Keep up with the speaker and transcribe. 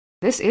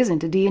This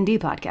isn't a D&D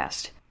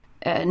podcast.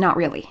 Not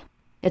really.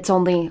 It's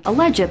only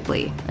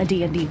allegedly a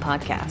D&D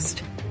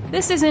podcast.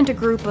 This isn't a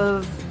group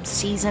of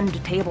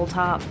seasoned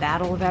tabletop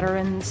battle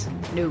veterans.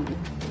 No.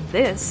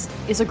 This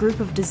is a group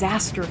of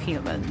disaster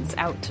humans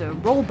out to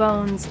roll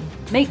bones,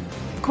 make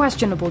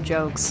questionable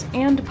jokes,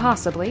 and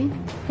possibly,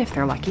 if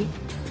they're lucky,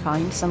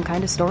 find some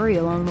kind of story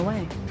along the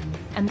way.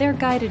 And they're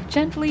guided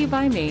gently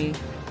by me,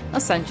 a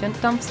sentient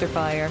dumpster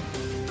fire.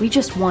 We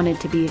just wanted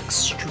to be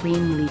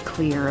extremely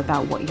clear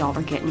about what y'all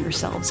are getting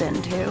yourselves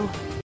into.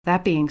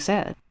 That being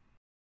said,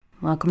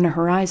 welcome to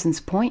Horizons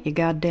Point, you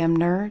goddamn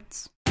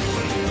nerds.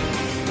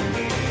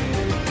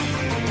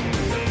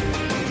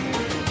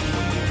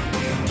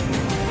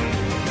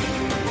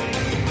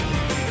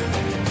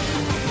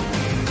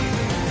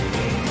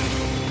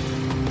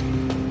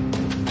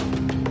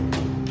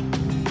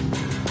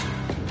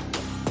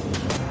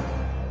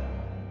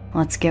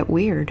 Let's get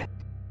weird.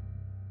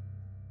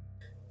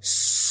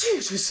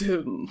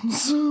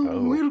 Citizens,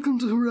 welcome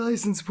to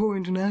Horizons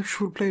Point, an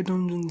actual play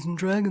Dungeons and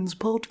Dragons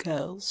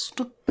podcast.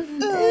 I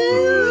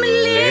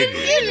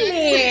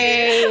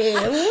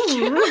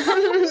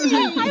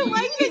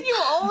like that you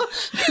all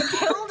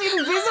held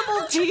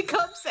invisible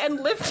teacups and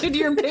lifted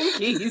your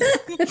pinkies.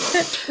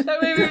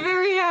 That made me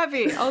very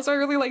happy. Also, I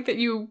really like that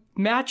you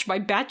match my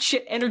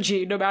batshit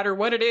energy no matter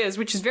what it is,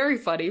 which is very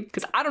funny,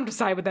 because I don't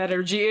decide what that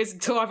energy is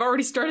until I've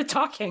already started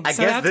talking. I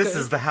guess this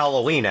is the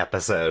Halloween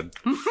episode.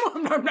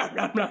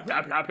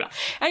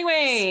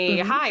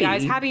 Anyway, hi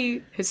guys,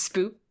 happy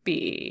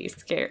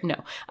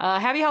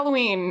happy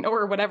Halloween,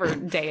 or whatever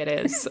day it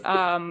is.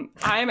 I'm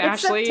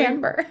Ashley.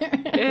 September.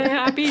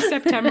 Happy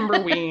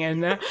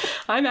September-ween.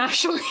 I'm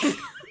Ashley.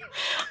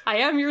 I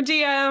am your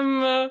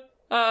DM.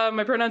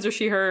 My pronouns are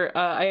she, her.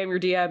 I am your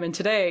DM, and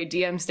today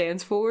DM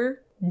stands for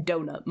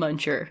Donut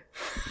Muncher.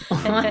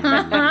 Look at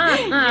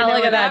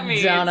that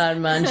donut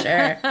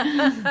muncher.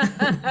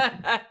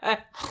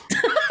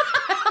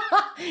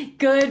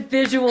 Good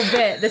visual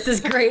bit. This is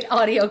great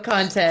audio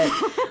content.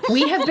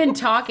 We have been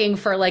talking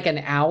for like an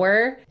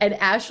hour, and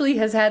Ashley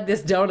has had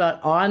this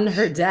donut on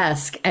her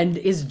desk and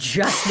is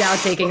just now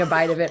taking a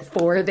bite of it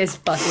for this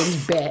fucking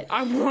bit.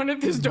 I wanted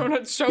this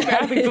donut so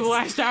badly for the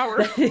last hour.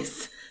 That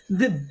is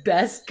the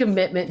best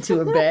commitment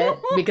to a bit,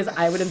 because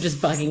I would have just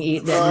fucking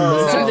eaten it and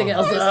made something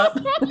else up.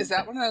 Is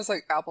that one of those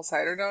like apple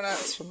cider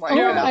donuts from like?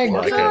 Oh my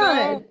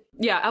god!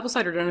 Yeah, apple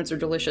cider donuts are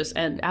delicious,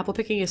 and apple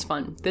picking is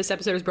fun. This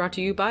episode is brought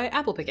to you by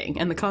apple picking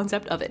and the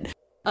concept of it.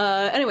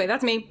 Anyway,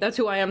 that's me. That's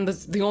who I am.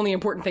 That's the only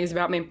important things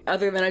about me,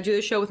 other than I do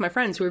this show with my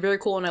friends who are very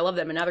cool and I love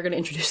them, and now they're going to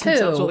introduce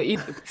themselves while they eat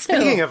them.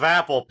 Speaking of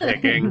apple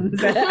picking.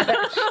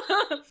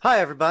 Hi,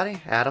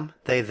 everybody. Adam,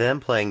 they, them,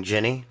 playing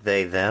Ginny,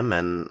 they, them,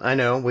 and I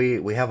know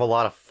we have a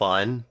lot of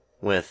fun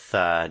with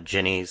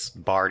Ginny's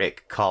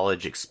bardic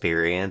college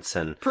experience,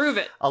 and prove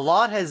it. A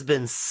lot has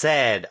been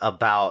said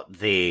about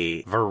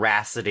the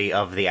veracity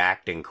of the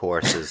acting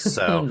courses,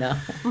 so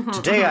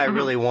today I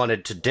really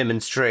wanted to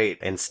demonstrate,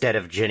 instead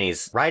of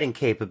Ginny's writing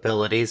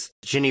capabilities,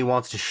 Ginny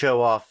wants to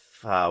show off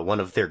one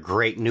of their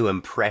great new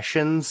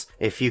impressions.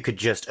 If you could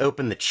just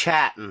open the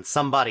chat and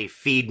somebody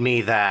feed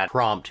me that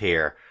prompt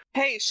here.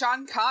 Hey,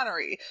 Sean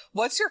Connery,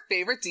 what's your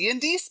favorite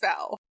D&D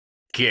spell?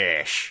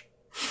 Gish.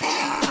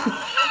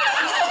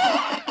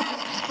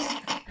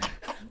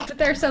 But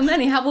there are so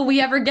many, how will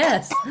we ever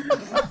guess? I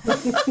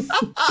thought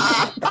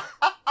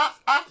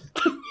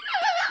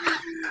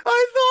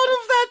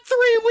of that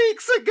 3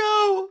 weeks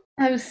ago!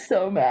 I'm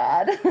so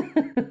mad.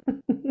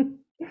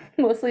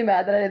 Mostly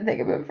mad that I didn't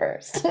think of it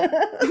first.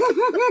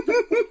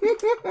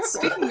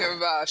 Speaking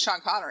of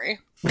Sean Connery.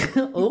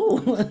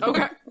 Ooh.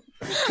 Okay.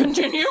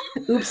 Continue.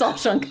 Oops, all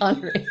Sean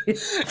Connery.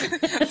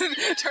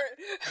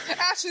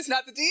 Ashley's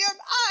not the DM,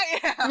 I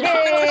am.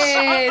 Yay! It's a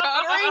Sean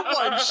Connery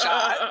one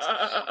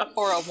shot.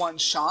 Or a one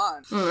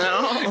Sean.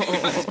 No.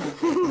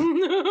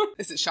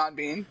 Is it Sean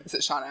Bean? Is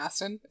it Sean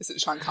Astin? Is it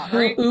Sean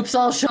Connery? Oops,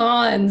 all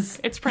Seans.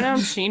 It's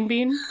pronounced Sheen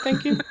Bean.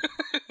 Thank you.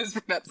 It's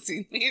pronounced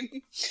Sheen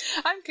Bean.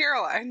 I'm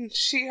Caroline,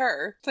 she,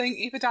 her, playing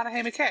Eva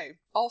Donahue McKay.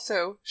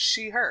 Also,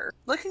 she, her.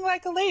 Looking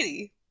like a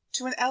lady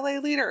to an LA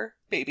leader,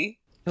 baby.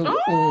 Okay.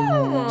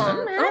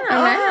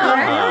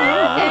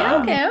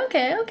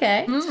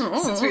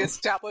 Since we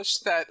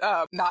established that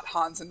not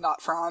Hans and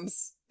not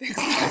Franz is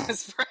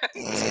his friend,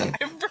 I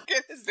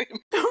forget his name.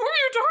 What are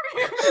you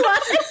talking about?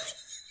 What?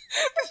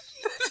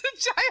 There's a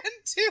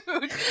giant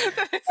dude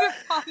that isn't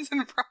Hans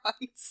and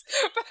Franz,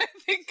 but I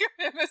think of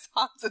him as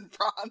Hans and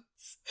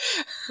Franz.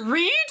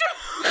 Reed?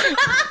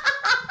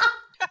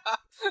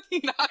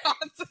 Not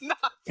Hans and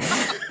not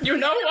Franz. You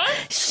know what?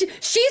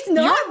 She's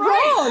not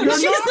wrong.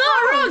 She's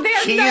not wrong. They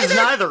have He is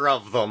neither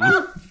of them.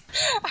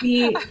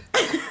 She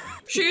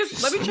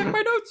is. Let me check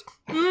my notes.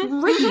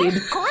 Reed.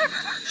 Correct.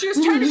 She is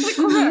technically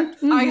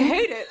correct. I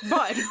hate it,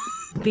 but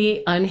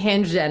The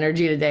unhinged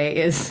energy today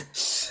is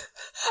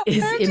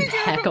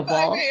impeccable.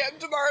 5 a.m.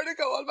 tomorrow to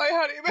go on my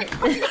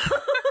honeymoon.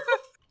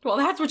 well,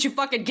 that's what you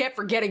fucking get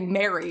for getting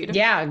married.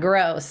 Yeah,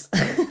 gross.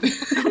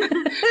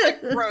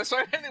 Gross.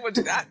 Why didn't anyone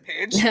do that,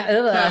 Paige?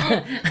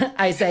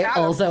 I say Kind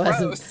of also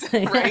gross, as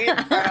a...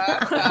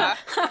 right?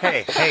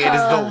 Hey, it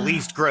is the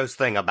least gross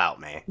thing about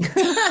me.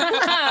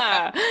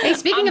 Hey,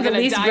 speaking of the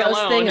least die gross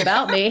alone. thing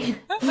about me.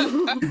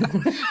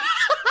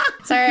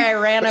 Sorry, I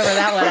ran over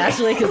that one,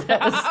 Ashley, because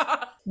that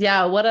was...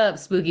 Yeah, what up,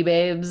 spooky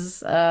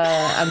babes?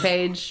 I'm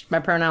Paige. My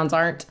pronouns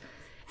aren't.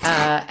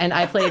 And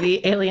I play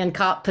the alien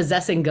cop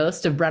possessing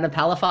ghost of Brenna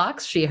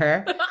Palafox, she,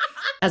 her,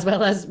 as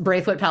well as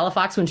Braithwaite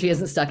Palafox when she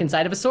isn't stuck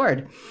inside of a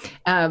sword.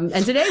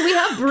 And today we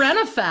have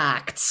Brenna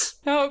Facts.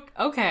 Oh,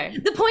 okay.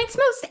 The Point's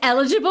most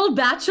eligible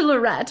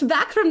bachelorette,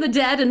 back from the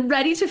dead and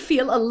ready to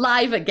feel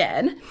alive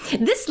again.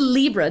 This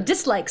Libra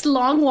dislikes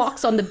long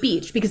walks on the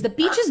beach because the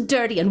beach is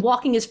dirty and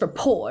walking is for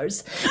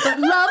pores, but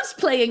loves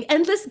playing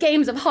endless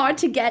games of hard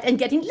to get and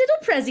getting little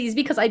prezzies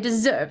because I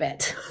deserve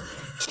it.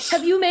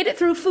 Have you made it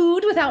through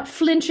food without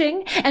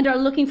flinching and are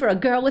looking for a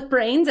girl with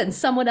brains and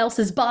someone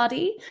else's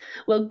body?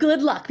 Well,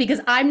 good luck,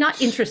 because I'm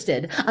not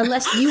interested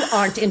unless you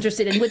aren't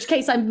interested, in which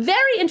case I'm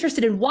very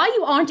interested in why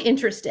you aren't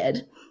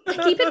interested.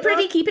 Keep it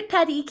pretty, keep it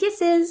petty,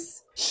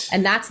 kisses.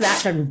 And that's that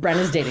from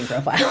Brenna's dating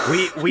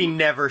profile. We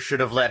never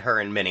should have let her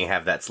and Minnie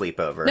have that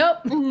sleepover.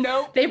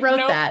 Nope. They wrote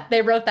that.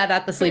 They wrote that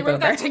at the sleepover. They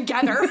wrote that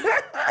together.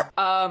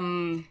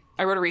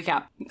 I wrote a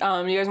recap. You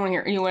guys want to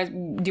hear? Do you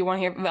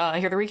want to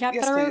hear the recap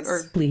Yes, that I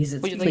wrote? please. Or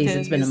Please,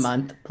 it's been a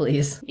month.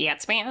 Please. yeah,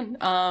 it's man.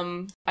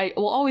 I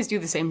will always do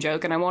the same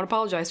joke, and I won't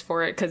apologize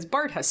for it because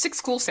Bart has 6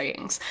 cool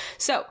sayings.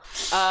 So,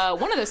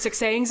 one of those 6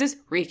 sayings is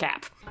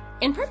recap.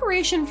 In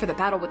preparation for the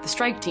battle with the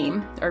strike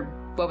team, or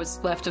what was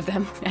left of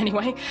them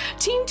anyway,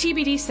 Team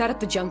TBD set up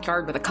the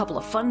junkyard with a couple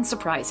of fun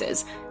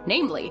surprises.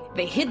 Namely,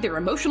 they hid their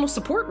emotional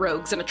support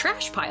rogues in a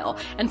trash pile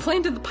and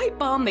planted the pipe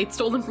bomb they'd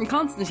stolen from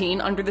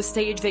Constantine under the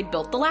stage they'd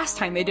built the last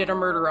time they did a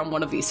murder on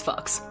one of these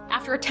fucks.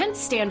 After a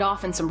tense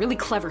standoff and some really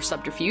clever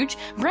subterfuge,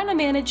 Brenna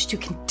managed to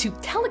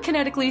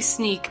telekinetically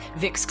sneak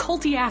Vic's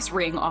culty-ass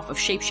ring off of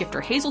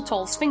shapeshifter Hazel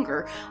Toll's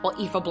finger while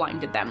Aoife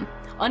blinded them.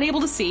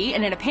 Unable to see,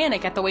 and in a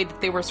panic at the way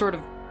that they were sort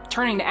of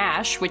turning to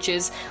ash, which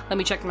is, let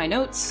me check my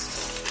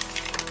notes,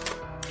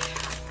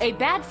 a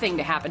bad thing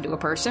to happen to a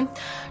person,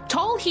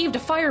 Toll heaved a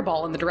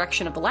fireball in the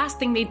direction of the last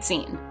thing they'd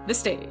seen, the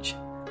stage,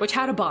 which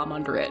had a bomb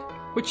under it.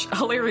 Which,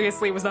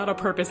 hilariously, was not on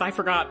purpose. I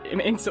forgot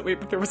instantly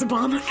that there was a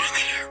bomb under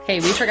there. Hey,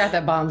 we forgot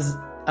that bombs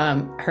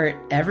hurt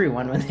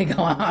everyone when they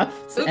go off.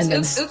 Oops.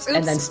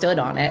 And then stood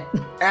on it.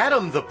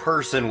 Adam the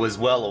person was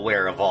well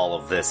aware of all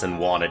of this and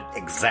wanted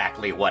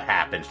exactly what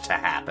happened to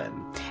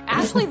happen.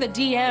 Ashley the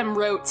DM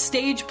wrote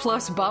stage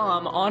plus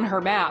bomb on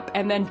her map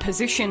and then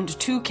positioned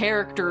 2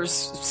 characters'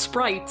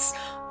 sprites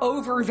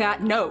over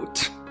that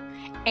note.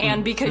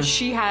 And because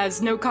she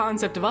has no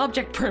concept of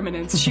object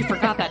permanence, she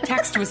forgot that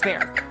text was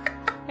there.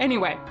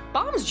 Anyway,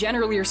 bombs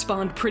generally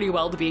respond pretty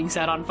well to being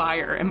set on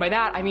fire, and by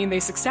that I mean they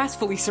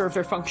successfully serve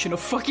their function of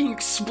fucking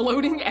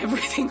exploding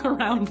everything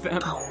around them.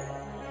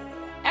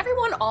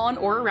 Everyone on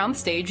or around the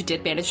stage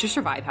did manage to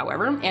survive,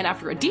 however, and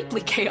after a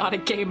deeply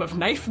chaotic game of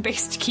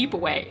knife-based keep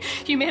away,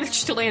 you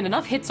managed to land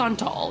enough hits on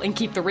Tall and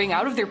keep the ring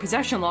out of their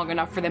possession long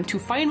enough for them to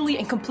finally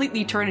and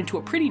completely turn into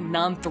a pretty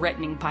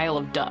non-threatening pile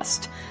of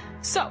dust.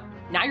 So,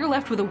 now you're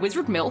left with a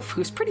wizard MILF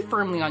who's pretty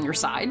firmly on your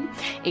side,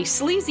 a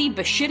sleazy,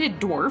 beshitted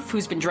dwarf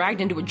who's been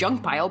dragged into a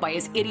junk pile by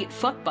his idiot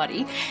fuck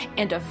buddy,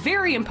 and a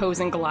very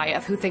imposing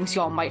Goliath who thinks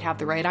y'all might have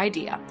the right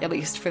idea, at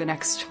least for the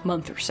next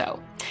month or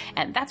so.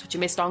 And that's what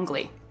you missed on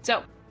Glee.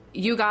 So,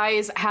 you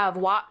guys have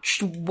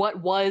watched what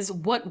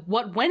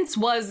once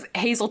was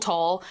Hazel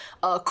Tall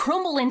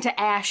crumble into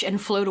ash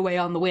and float away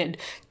on the wind.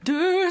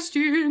 Dust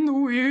in the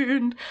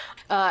wind.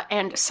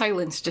 And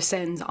silence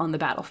descends on the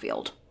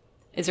battlefield.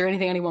 Is there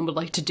anything anyone would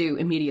like to do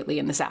immediately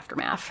in this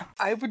aftermath?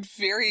 I would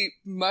very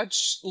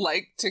much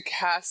like to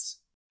cast...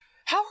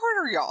 How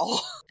hurt are y'all?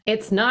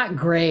 It's not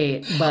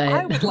great, but...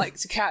 I would like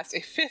to cast a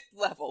 5th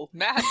level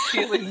mass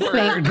healing word.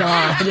 Thank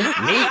God.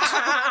 Neat.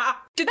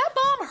 Did that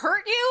bomb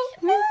hurt you?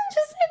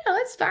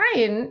 It's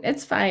fine.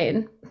 It's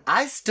fine.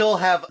 I still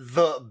have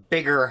the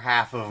bigger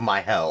half of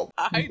my health.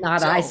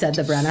 I said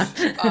the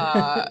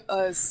Brenna.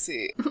 Let's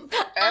see.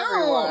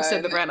 Everyone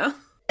said the Brenna.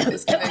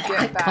 Is gonna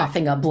get back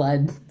Coughing up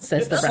blood,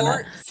 says the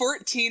Brenna.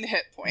 14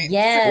 hit points.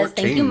 Yes, 14,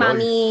 thank you,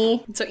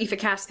 mommy. So if you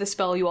cast the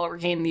spell, you all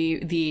regain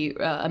the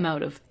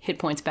amount of hit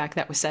points back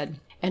that was said.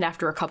 And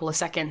after a couple of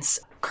seconds,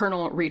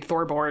 Colonel Reed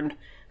Thorborn,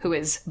 who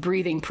is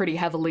breathing pretty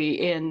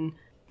heavily in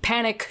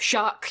panic,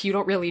 shock, you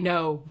don't really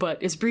know,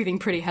 but is breathing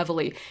pretty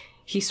heavily,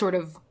 he sort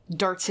of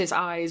darts his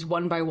eyes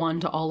one by one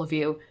to all of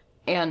you,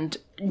 and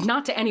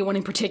not to anyone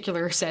in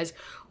particular, says,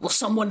 "Will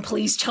someone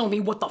please tell me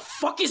what the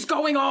fuck is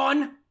going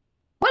on?"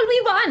 Well,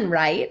 we won,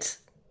 right?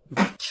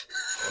 That's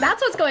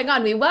what's going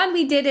on. We won,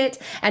 we did it,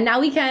 and now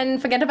we can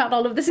forget about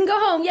all of this and go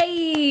home.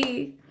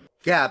 Yay!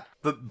 Yeah,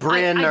 but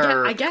Bryn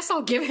I guess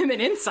I'll give him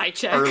an insight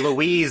check. or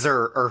Louise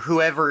or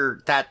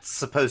whoever that's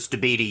supposed to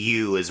be to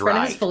you is Brenna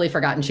right. has fully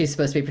forgotten she's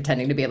supposed to be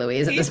pretending to be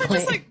Louise at this He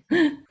point.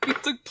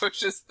 just like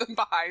pushes them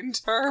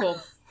behind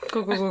her.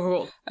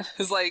 Cool.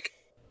 Is like,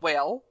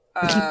 well,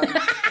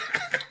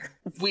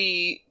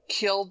 we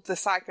killed the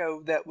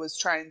psycho that was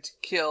trying to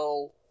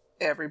kill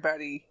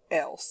everybody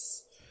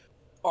else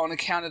on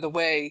account of the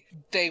way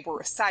they were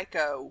a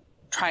psycho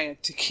trying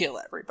to kill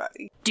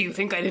everybody. Do you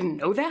think I didn't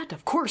know that?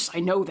 Of course I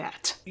know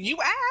that. You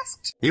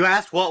asked. You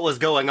asked what was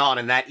going on,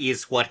 and that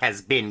is what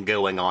has been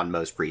going on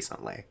most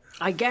recently.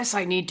 I guess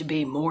I need to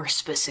be more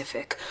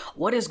specific.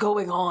 What is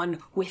going on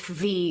with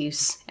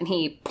these? And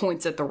he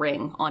points at the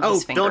ring on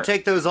his finger. Oh, don't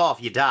take those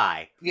off, you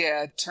die.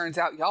 Yeah, turns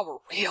out y'all were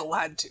real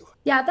lied to.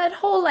 Yeah, that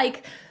whole,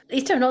 like,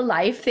 eternal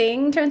life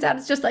thing, turns out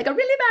it's just, like, a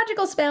really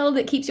magical spell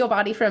that keeps your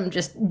body from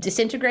just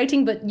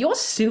disintegrating, but you're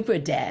super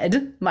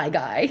dead, my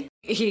guy.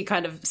 He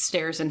kind of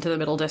stares into the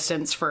middle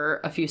distance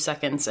for a few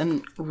seconds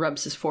and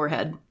rubs his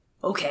forehead.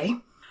 Okay.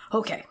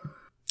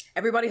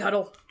 Everybody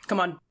huddle.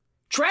 Come on.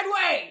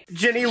 Treadway!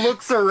 Jenny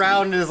looks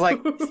around and is like,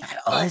 is that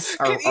us?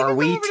 Are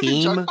we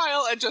team? Junk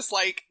pile and just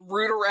like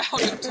root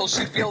around until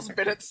she feels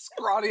Bennett's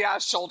scrawny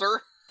ass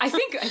shoulder. I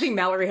think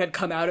Mallory had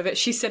come out of it.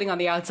 She's sitting on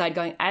the outside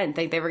going, I didn't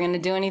think they were going to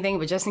do anything,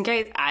 but just in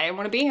case, I didn't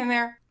want to be in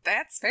there.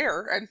 That's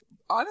fair. And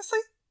honestly,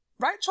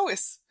 right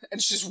choice.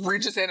 And she just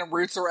reaches in and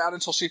roots around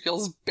until she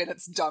feels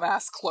Bennett's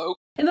dumbass cloak.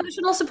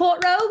 Emotional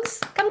support rogues,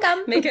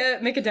 come. Make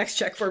a dex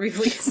check for me,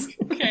 please.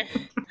 Okay.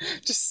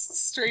 Just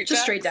straight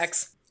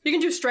dex. You can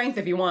do strength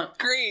if you want.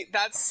 Great.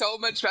 That's so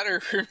much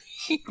better for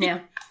me. Yeah.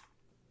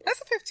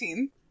 That's a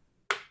 15.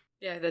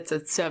 Yeah, that's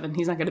a 7.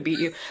 He's not going to beat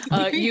you.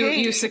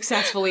 You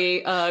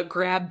successfully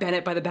grab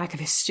Bennett by the back of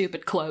his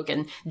stupid cloak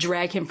and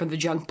drag him from the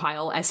junk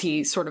pile as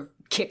he sort of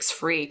kicks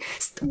free.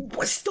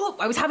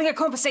 Stop! I was having a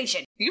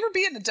conversation. You were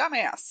being a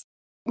dumbass.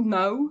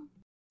 No.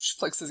 She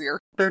flicks his ear.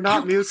 They're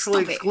not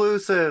mutually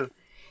exclusive.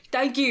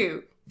 Thank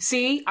you.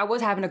 See, I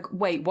was having a...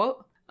 Wait,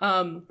 what?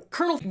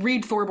 Colonel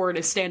Reed Thorborn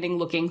is standing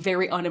looking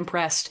very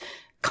unimpressed,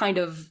 kind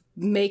of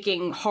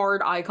making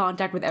hard eye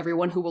contact with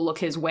everyone who will look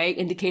his way,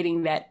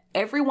 indicating that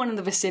everyone in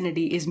the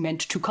vicinity is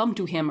meant to come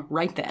to him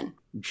right then.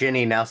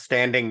 Jenny, now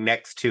standing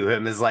next to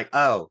him, is like,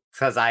 oh,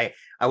 because I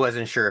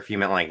wasn't sure if you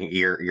meant like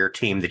your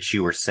team that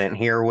you were sent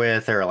here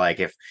with, or like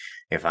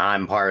if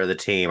I'm part of the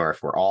team, or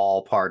if we're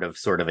all part of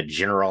sort of a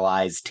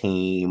generalized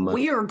team.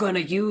 We are going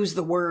to use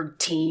the word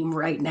team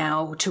right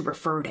now to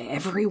refer to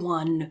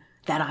everyone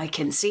that I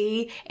can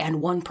see,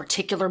 and one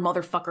particular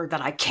motherfucker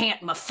that I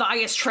can't.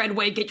 Matthias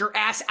Treadway, get your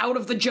ass out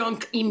of the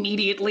junk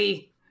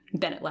immediately.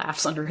 Bennett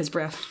laughs under his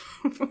breath.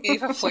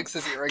 Eva flicks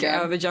his ear again. Get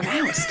out of the junk.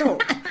 Ow,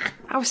 stop.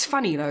 That was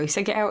funny, though. He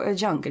said get out of the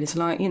junk, and it's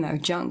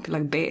like, junk,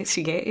 like bits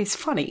you get. It's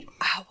funny.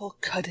 I will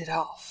cut it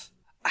off.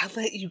 I'll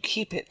let you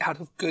keep it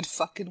out of good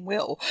fucking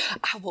will.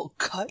 I will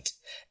cut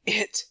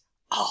it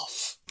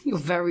off.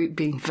 You're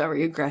being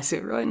very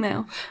aggressive right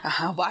now.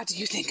 Why do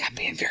you think I'm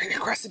being very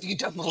aggressive, you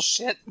dumb little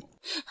shit?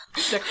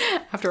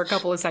 After a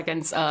couple of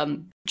seconds,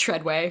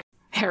 Treadway,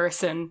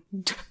 Harrison,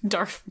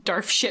 Darf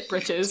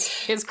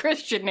Shitbritches, his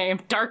Christian name,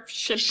 Darf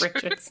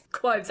Shitbritches,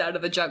 climbs out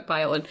of the junk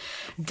pile and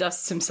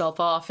dusts himself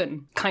off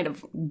and kind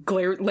of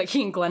glare, like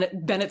he and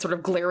Bennett sort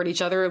of glare at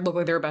each other, look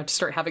like they're about to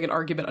start having an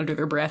argument under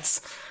their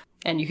breaths.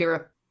 And you hear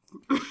a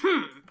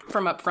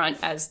from up front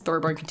as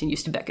Thorborn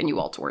continues to beckon you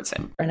all towards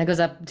him. Brenna goes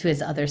up to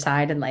his other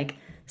side and like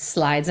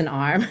slides an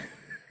arm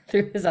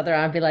through his other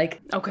arm and be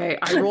like, okay,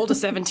 I rolled a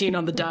 17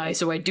 on the die,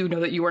 so I do know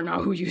that you are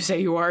not who you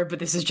say you are, but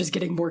this is just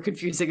getting more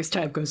confusing as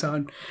time goes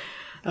on.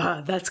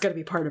 That's going to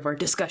be part of our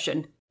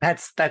discussion.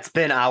 That's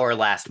been our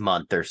last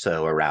month or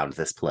so around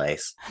this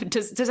place.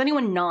 Does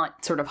anyone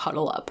not sort of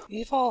huddle up?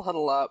 You've all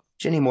huddle up.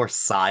 Jenny more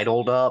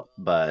sidled up,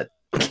 but...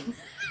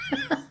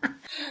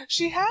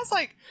 She has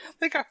like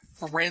a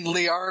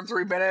friendly arm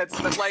 3 minutes,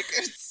 but like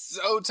it's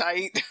so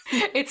tight.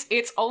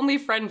 It's only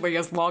friendly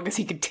as long as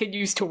he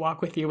continues to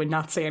walk with you and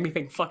not say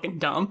anything fucking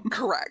dumb.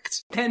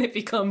 Correct. Then it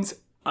becomes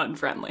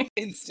unfriendly.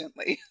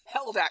 Instantly.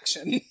 Held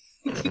action.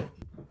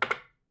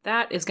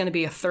 That is going to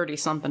be a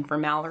 30-something for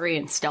Mallory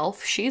in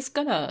stealth. She's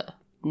gonna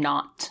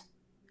not.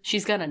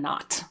 She's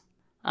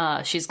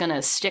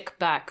gonna stick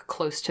back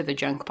close to the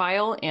junk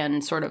pile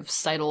and sort of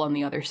sidle on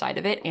the other side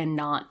of it and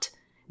not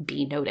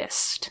be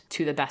noticed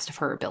to the best of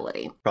her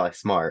ability. Probably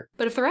smart.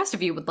 But if the rest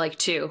of you would like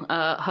to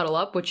huddle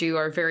up, which you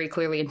are very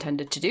clearly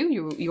intended to do,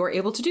 you are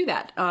able to do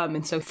that.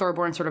 And so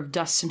Thorborn sort of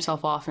dusts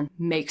himself off and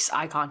makes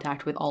eye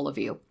contact with all of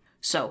you.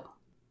 So,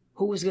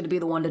 who is going to be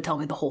the one to tell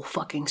me the whole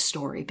fucking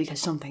story? Because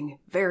something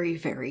very,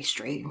 very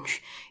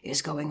strange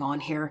is going on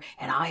here,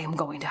 and I am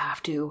going to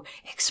have to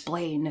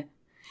explain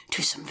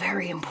to some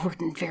very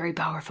important, very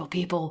powerful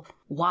people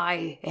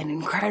why an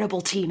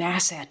incredible team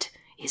asset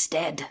is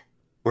dead.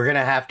 We're going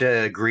to have to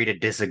agree to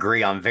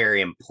disagree on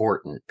very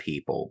important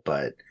people,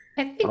 but...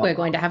 I think we're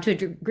going to have to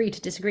agree to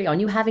disagree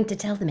on you having to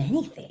tell them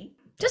anything.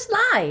 Just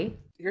lie.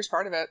 Here's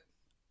part of it.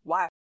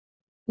 Why?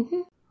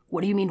 Mm-hmm.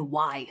 What do you mean,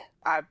 why?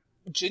 I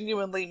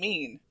genuinely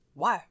mean,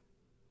 why?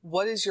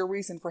 What is your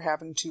reason for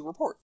having to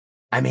report?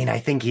 I mean, I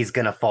think he's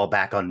going to fall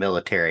back on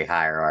military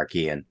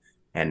hierarchy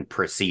and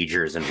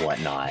procedures and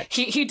whatnot.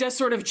 He does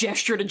sort of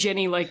gesture to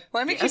Jenny like,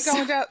 Let me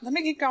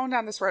keep going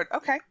down this road.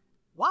 Okay.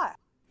 Why?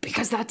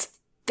 Because that's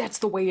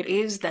the way it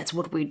is. That's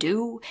what we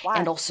do. Why?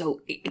 And also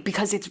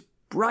because it's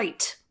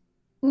right.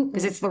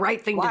 Because it's the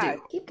right thing to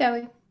do. Keep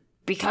going.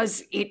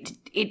 Because it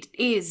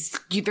is,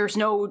 there's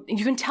no,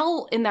 you can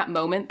tell in that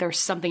moment there's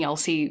something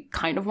else he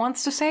kind of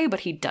wants to say, but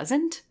he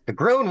doesn't. A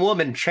grown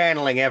woman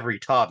channeling every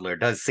toddler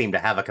does seem to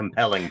have a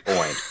compelling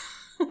point.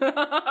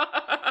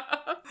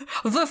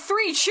 The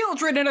 3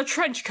 children in a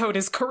trench coat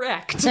is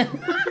correct.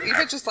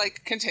 Eva just,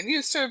 like,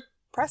 continues to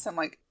press him,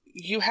 like,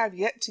 you have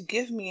yet to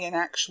give me an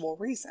actual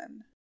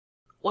reason.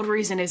 What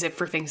reason is it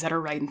for things that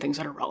are right and things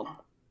that are wrong?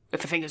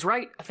 If a thing is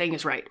right, a thing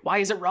is right. Why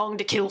is it wrong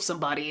to kill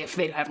somebody if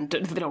they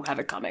don't have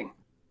it coming?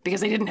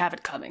 Because they didn't have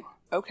it coming.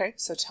 Okay,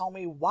 so tell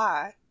me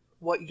why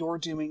what you're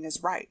doing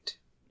is right.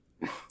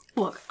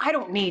 Look, I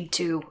don't need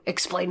to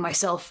explain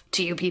myself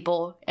to you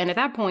people. And at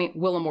that point,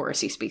 Willa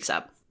Morrissey speaks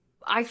up.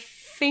 I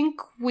think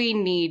we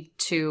need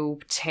to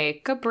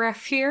take a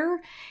breath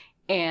here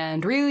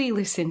and really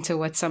listen to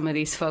what some of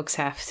these folks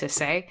have to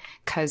say.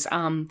 Because,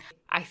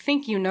 I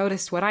think you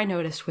noticed what I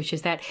noticed, which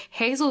is that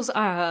Hazel's,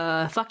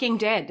 fucking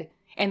dead.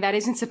 And that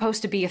isn't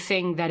supposed to be a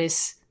thing that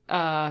is,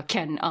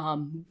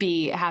 can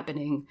be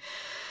happening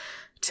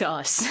to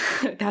us.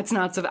 That's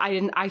not so,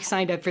 I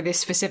signed up for this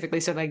specifically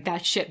so, like,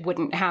 that shit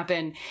wouldn't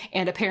happen.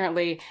 And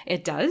apparently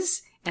it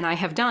does. And I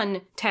have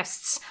done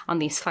tests on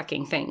these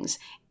fucking things.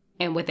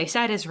 And what they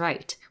said is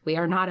right. We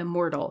are not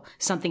immortal.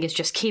 Something is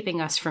just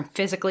keeping us from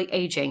physically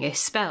aging. A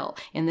spell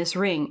in this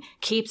ring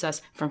keeps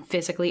us from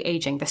physically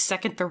aging. The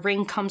second the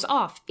ring comes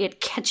off,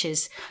 it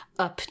catches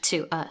up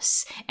to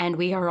us. And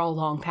we are all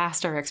long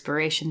past our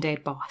expiration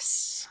date,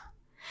 boss.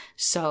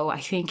 So I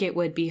think it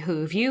would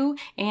behoove you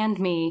and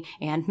me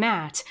and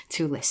Matt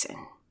to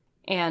listen.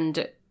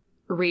 And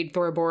Reed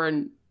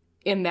Thorborn,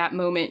 in that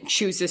moment,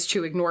 chooses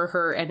to ignore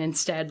her and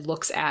instead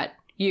looks at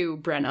you,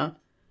 Brenna.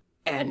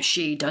 And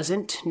she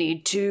doesn't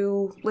need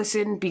to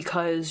listen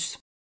because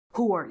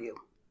who are you?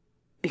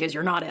 Because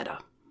you're not Edda.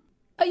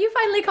 Oh, you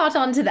finally caught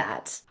on to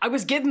that. I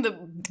was getting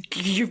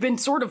you've been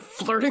sort of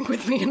flirting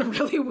with me in a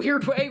really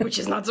weird way, which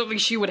is not something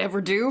she would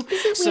ever do.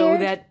 Is it so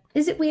weird? that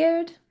Is it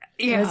weird?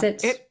 Yeah. Or is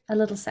it a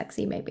little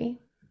sexy, maybe?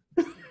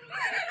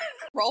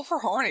 Roll for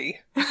horny.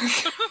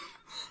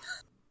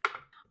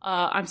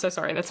 I'm so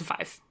sorry. That's a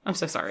 5. I'm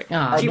so sorry.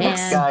 Aw, He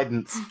looks man.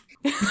 guidance.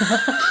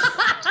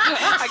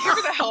 I give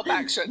her the help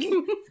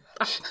action.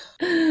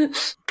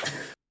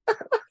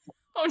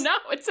 Oh no,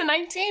 it's a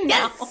 19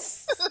 now.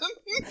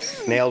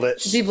 Nailed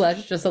it. She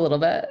blushed just a little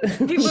bit.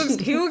 He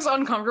looks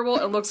uncomfortable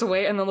and looks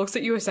away and then looks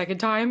at you a second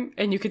time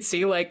and you could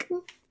see like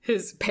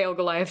his pale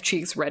Goliath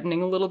cheeks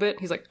reddening a little bit.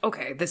 He's like,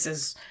 okay, this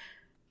is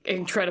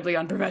incredibly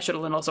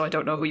unprofessional and also I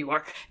don't know who you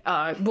are.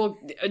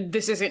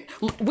 This isn't,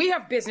 we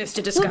have business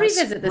to discuss. We'll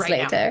revisit this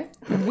right later.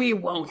 now. We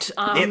won't.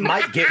 It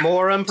might get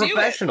more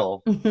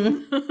unprofessional.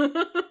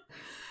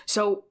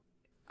 So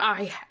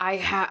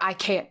I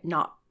can't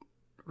not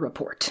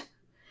report.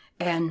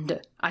 And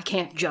I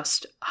can't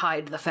just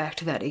hide the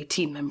fact that a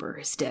team member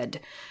is dead.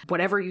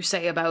 Whatever you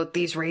say about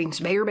these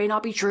rings may or may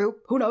not be true.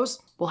 Who knows?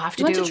 We'll have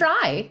to You want to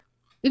try?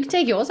 You can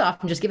take yours off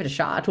and just give it a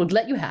shot. We'll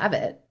let you have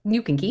it.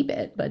 You can keep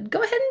it, but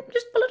go ahead and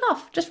just pull it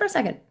off, just for a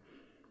second.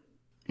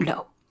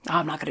 No,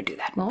 I'm not going to do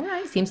that. All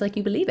right, seems like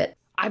you believe it.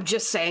 I'm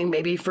just saying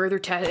maybe further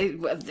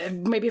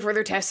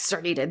tests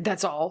are needed.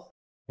 That's all.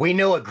 We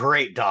know a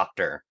great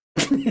doctor.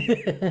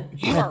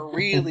 You are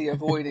really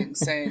avoiding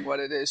saying what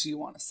it is you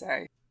want to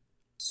say.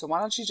 So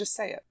why don't you just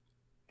say it?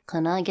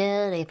 Can I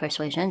get a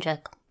persuasion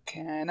check?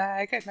 Can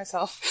I get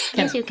myself?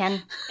 Yes, you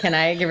can. Can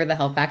I give her the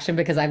help action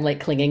because I'm like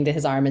clinging to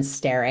his arm and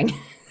staring?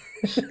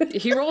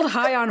 He rolled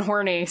high on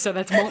horny, so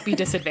that won't be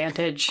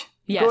disadvantage.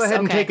 Yes, Go ahead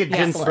and okay. take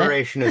a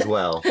inspiration as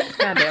well.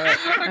 God damn it.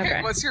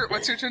 Okay, Okay. what's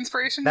your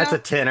inspiration That's now?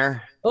 a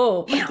tenor.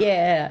 Oh,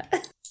 yeah.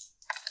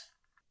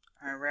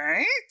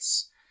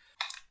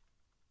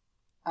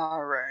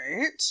 All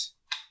right.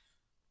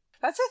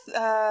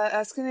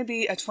 That's going to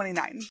be a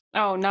 29.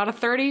 Oh, not a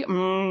 30?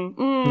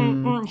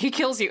 He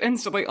kills you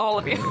instantly, all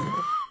of you.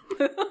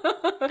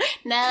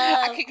 No.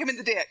 I kick him in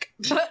the dick.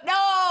 No!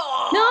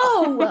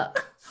 No!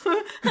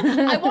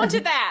 I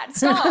wanted that.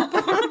 Stop.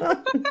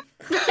 I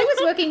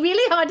was working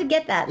really hard to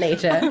get that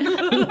later.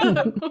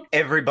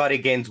 Everybody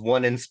gains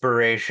 1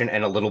 inspiration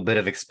and a little bit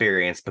of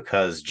experience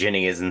because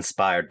Ginny is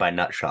inspired by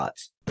nut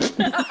shots.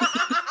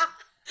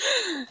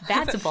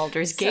 That's a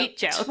Baldur's Gate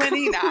joke.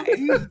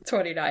 29.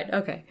 29.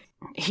 Okay.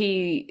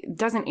 He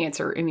doesn't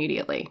answer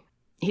immediately.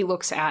 He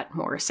looks at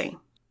Morrissey.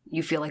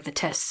 You feel like the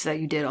tests that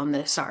you did on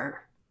this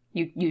are...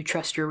 You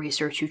trust your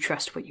research, you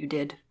trust what you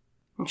did.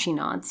 And she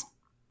nods.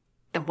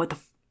 Then what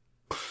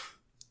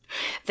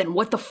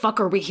the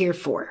fuck are we here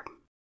for?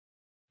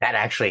 That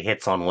actually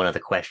hits on one of the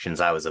questions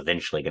I was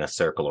eventually going to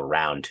circle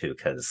around to,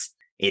 because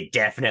it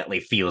definitely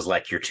feels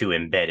like you're too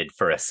embedded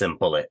for a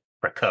simple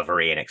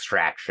recovery and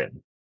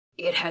extraction.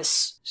 It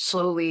has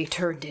slowly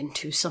turned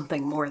into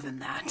something more than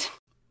that.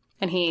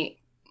 And he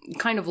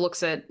kind of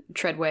looks at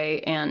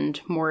Treadway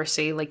and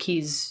Morrissey like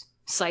he's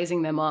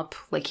sizing them up,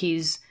 like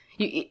he's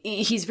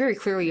very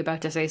clearly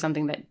about to say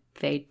something that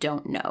they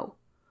don't know.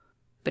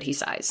 But he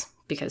sighs,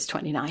 because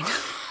 29.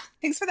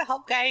 Thanks for the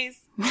help, guys.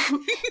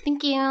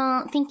 Thank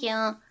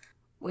you.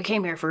 We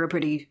came here for a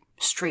pretty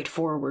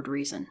straightforward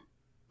reason.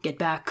 get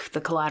back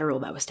the collateral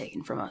that was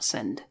taken from us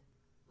and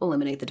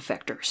eliminate the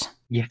defectors.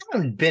 You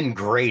haven't been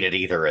great at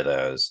either of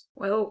those.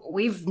 Well,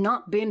 we've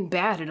not been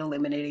bad at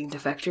eliminating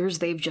defectors.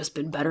 They've just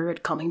been better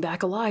at coming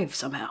back alive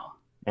somehow.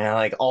 And,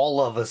 like,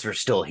 all of us are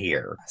still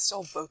here. I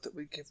still vote that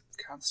we give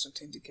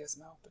Constantine to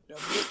Gizmo, but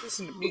nobody's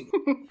listening to me.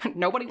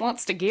 Nobody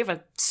wants to give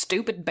a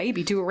stupid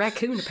baby to a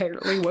raccoon,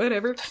 apparently.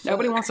 Whatever.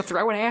 Nobody wants to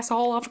throw an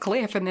asshole off a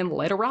cliff and then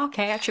let a rock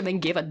hatch and then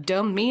give a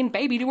dumb, mean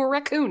baby to a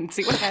raccoon and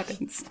see what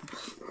happens.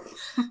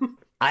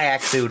 I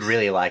actually would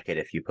really like it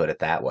if you put it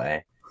that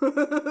way.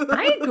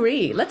 I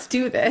agree. Let's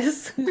do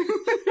this.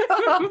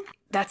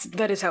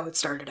 That is how it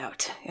started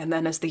out. And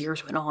then as the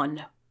years went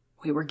on,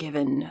 we were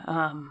given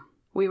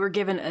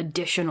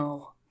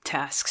additional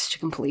tasks to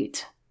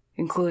complete,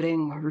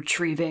 including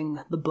retrieving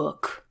the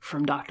book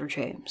from Dr.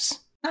 James.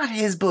 Not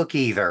his book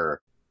either.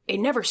 It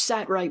never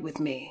sat right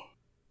with me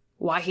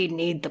why he'd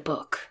need the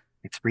book.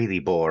 It's really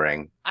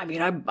boring. I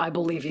mean, I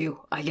believe you.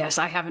 I guess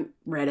I haven't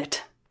read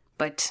it.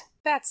 But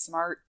That's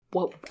smart.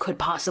 what could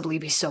possibly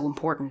be so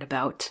important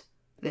about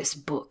this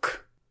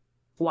book?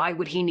 Why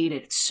would he need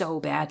it so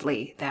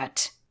badly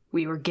that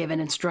we were given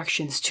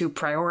instructions to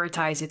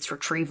prioritize its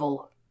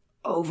retrieval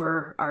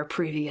over our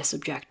previous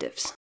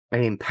objectives? I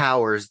mean,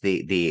 Power's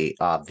the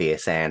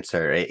obvious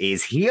answer.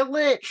 Is he a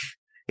lich?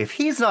 If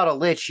he's not a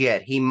lich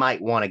yet, he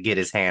might want to get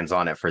his hands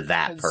on it for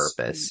that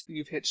purpose.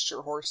 You've hitched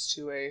your horse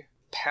to a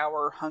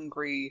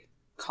power-hungry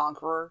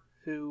conqueror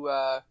who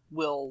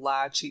will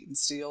lie, cheat, and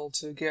steal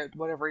to get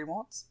whatever he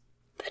wants.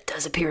 That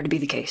does appear to be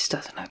the case,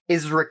 doesn't it?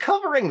 Is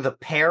recovering the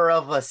pair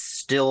of us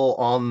still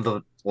on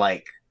the,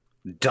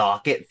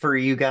 docket for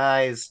you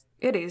guys?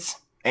 It is.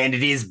 And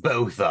it is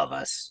both of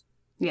us.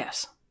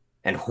 Yes.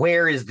 And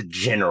where is the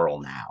general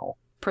now?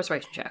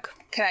 Persuasion check.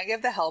 Can I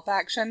give the help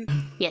action?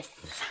 Yes.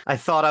 I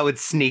thought I would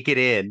sneak it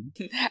in.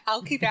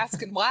 I'll keep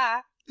asking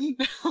why.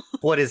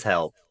 What is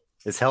help?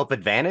 Is help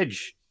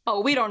advantage?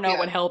 Oh, we don't know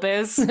what help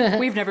is.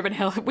 We've never been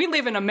help. We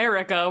live in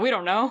America. We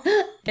don't know.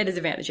 It is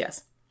advantage,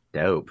 yes.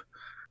 Dope.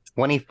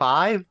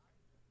 25?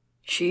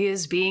 She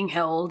is being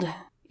held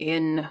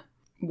in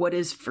what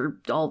is, for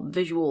all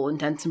visual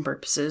intents and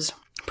purposes,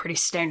 pretty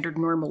standard,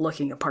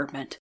 normal-looking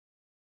apartment.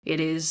 It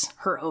is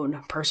her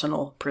own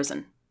personal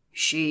prison.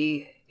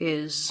 She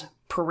is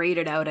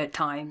paraded out at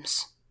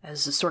times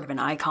as a sort of an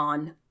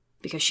icon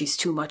because she's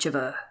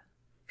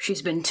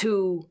been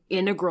too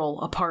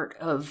integral a part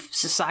of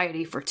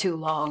society for too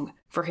long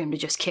for him to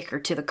just kick her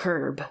to the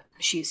curb.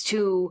 She's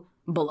too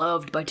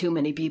beloved by too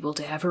many people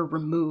to have her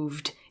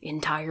removed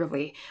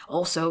entirely.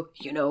 Also,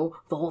 the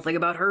whole thing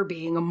about her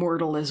being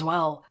immortal as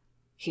well.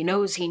 He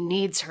knows he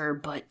needs her,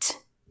 but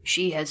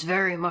she has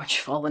very much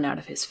fallen out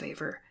of his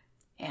favor.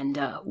 And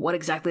what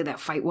exactly that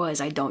fight was,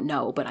 I don't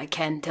know, but I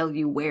can tell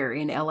you where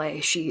in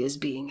LA she is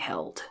being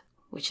held,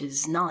 which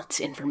is not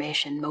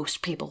information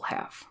most people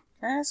have.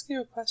 Can I ask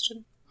you a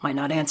question? Might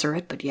not answer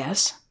it, but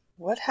yes.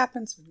 What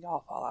happens when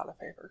y'all fall out of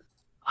favor?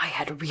 I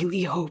had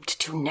really hoped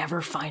to never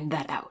find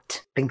that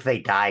out. Think they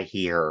die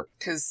here.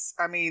 Because,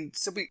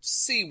 so we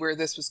see where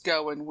this was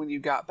going when you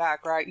got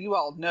back, right? You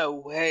all know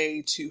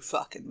way too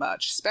fucking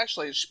much,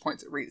 especially, as she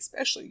points at Reed,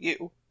 especially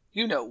you.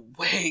 You know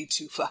way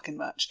too fucking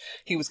much.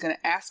 He was going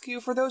to ask you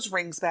for those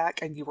rings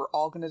back, and you were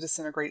all going to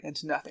disintegrate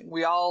into nothing.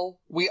 We all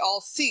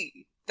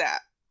see that,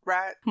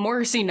 right?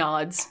 Morrissey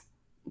nods.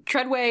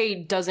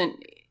 Treadway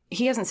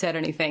he hasn't said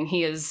anything.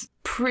 He is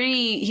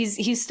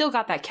he's still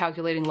got that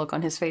calculating look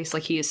on his face,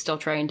 like he is still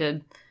trying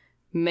to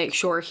make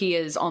sure he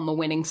is on the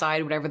winning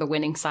side, whatever the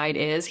winning side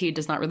is. He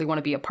does not really want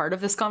to be a part of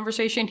this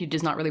conversation. He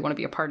does not really want to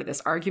be a part of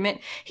this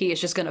argument. He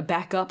is just going to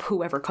back up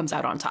whoever comes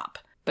out on top.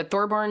 But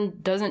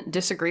Thorborn doesn't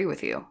disagree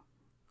with you.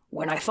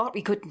 When I thought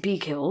we couldn't be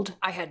killed,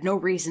 I had no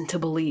reason to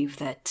believe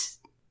that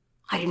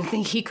I didn't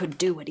think he could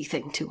do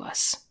anything to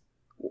us.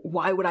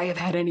 Why would I have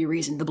had any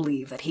reason to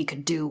believe that he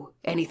could do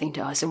anything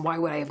to us, and why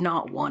would I have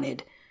not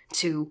wanted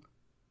to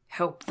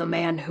help the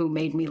man who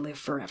made me live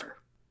forever?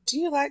 Do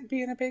you like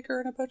being a baker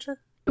and a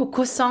butcher? Well,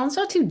 croissants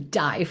are to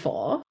die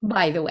for,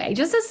 by the way.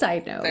 Just a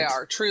side note. They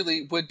are.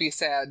 Truly would be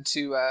sad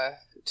to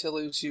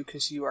lose you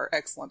because you are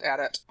excellent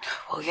at it.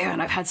 Well, yeah,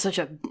 and I've had such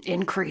an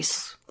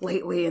increase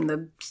lately, and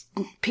the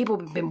people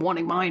have been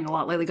wanting mine a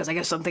lot lately because I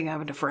guess something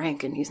happened to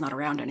Frank, and he's not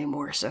around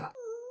anymore, so...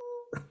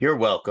 You're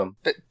welcome.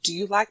 But do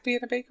you like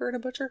being a baker and a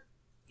butcher?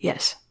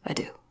 Yes, I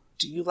do.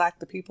 Do you like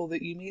the people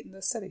that you meet in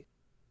this city?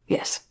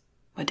 Yes,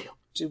 I do.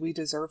 Do we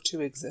deserve to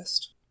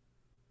exist?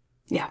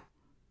 Yeah.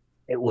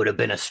 It would have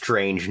been a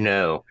strange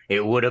no.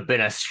 It would have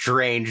been a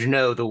strange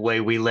no the way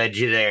we led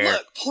you there.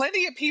 Look,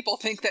 plenty of people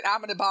think that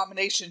I'm an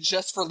abomination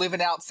just for living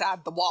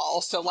outside the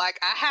wall, so, I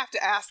have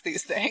to ask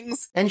these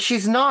things. And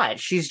she's not.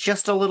 She's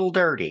just a little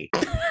dirty.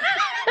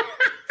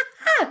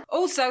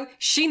 Also,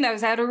 she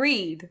knows how to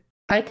read.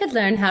 I could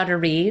learn how to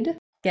read.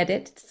 Get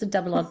it? It's a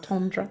double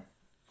entendre.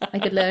 I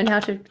could learn how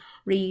to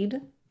read.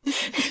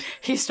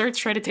 He starts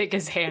trying to take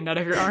his hand out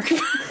of your arm.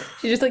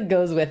 She just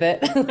goes with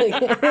it.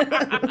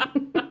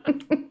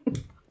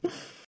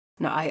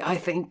 No, I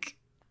think,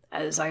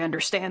 as I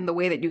understand, the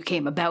way that you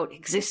came about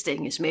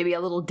existing is maybe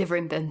a little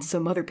different than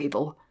some other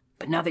people.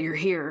 But now that you're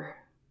here,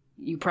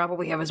 You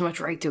probably have as much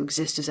right to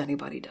exist as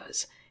anybody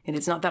does. And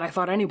it's not that I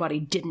thought anybody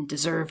didn't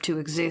deserve to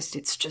exist,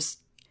 it's just,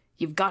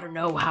 you've got to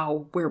know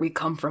how where we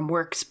come from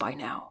works by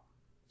now.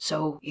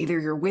 So either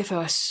you're with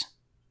us,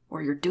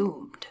 or you're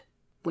doomed.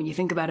 When you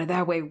think about it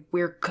that way,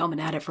 we're coming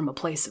at it from a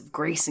place of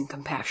grace and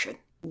compassion.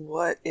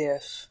 What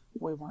if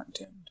we weren't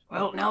doomed?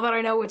 Well, now that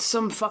I know it's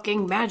some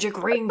fucking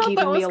magic ring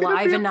keeping me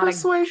alive and not a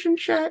persuasion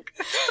check.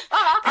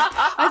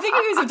 I think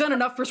you guys have done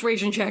enough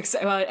persuasion checks,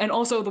 and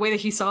also the way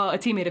that he saw a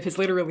teammate of his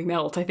literally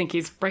melt, I think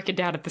he's breaking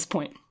down at this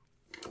point.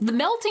 The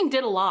melting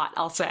did a lot,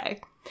 I'll say.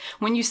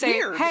 When you say,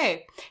 Weird.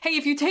 hey,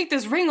 if you take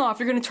this ring off,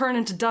 you're going to turn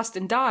into dust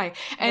and die.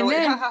 And You're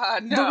then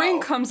like, the no. ring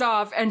comes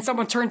off and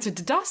someone turns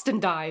into dust and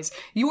dies.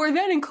 You are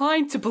then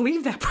inclined to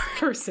believe that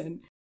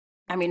person.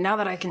 I mean, now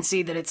that I can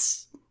see that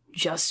it's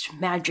just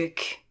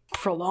magic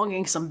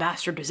prolonging some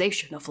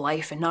bastardization of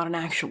life and not an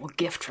actual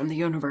gift from the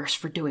universe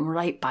for doing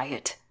right by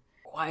it,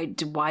 why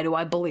do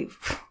I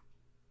believe?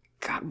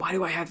 God, why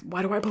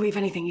do I believe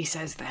anything he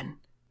says then?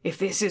 If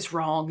this is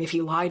wrong, if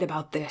he lied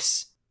about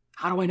this,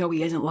 how do I know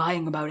he isn't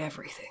lying about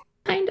everything?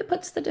 Kind of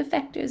puts the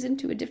defectors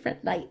into a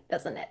different light,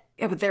 doesn't it?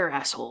 Yeah, but they're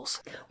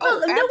assholes. Well,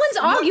 no one's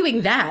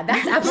arguing that.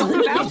 That's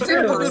absolutely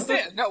true.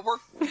 1,000%. No,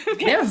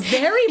 They're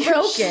very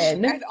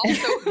broken. And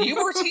also, you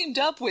were teamed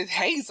up with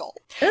Hazel.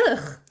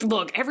 Ugh.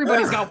 Look,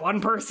 everybody's got one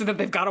person that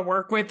they've got to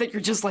work with that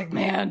you're just like,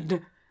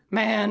 man,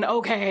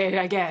 okay,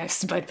 I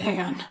guess, but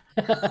man.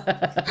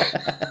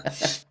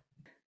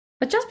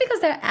 But just because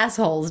they're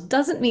assholes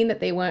doesn't mean that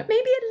they weren't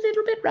maybe a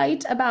little bit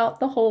right about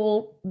the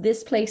whole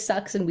this place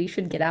sucks and we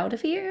should get out of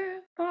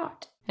here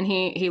thought. And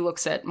he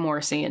looks at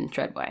Morrissey and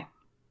Treadway.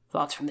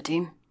 Thoughts from the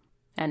team?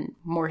 And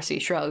Morrissey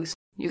shrugs.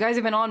 You guys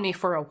have been on me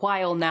for a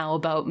while now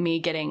about me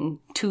getting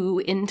too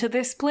into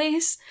this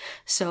place,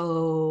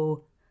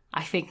 so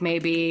I think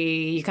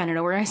maybe you kind of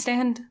know where I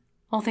stand,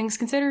 all things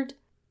considered.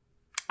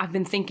 I've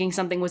been thinking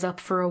something was up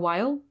for a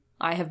while.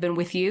 I have been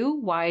with you.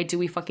 Why do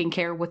we fucking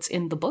care what's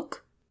in the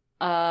book?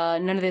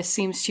 None of this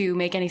seems to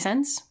make any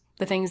sense.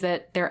 The things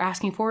that they're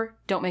asking for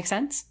don't make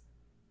sense.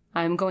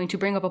 I'm going to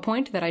bring up a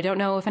point that I don't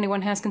know if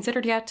anyone has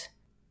considered yet.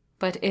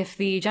 But if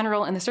the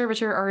general and the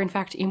servitor are in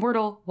fact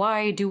immortal,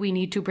 why do we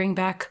need to bring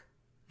back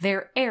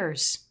their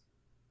heirs?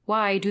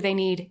 Why do they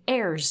need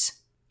heirs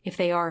if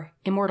they are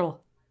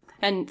immortal?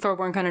 And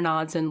Thorborn kind of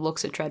nods and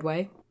looks at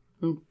Treadway.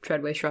 And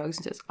Treadway shrugs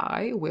and says,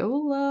 I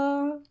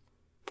will,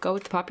 go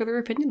with the popular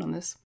opinion on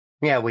this.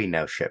 Yeah, we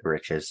know shit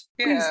britches.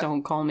 Please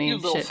don't call me you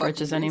little shit fucking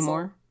britches weasel.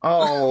 anymore.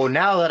 Oh,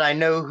 now that I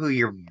know who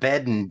you're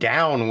bedding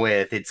down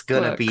with, it's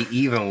gonna Look. be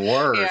even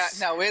worse.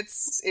 Yeah, no,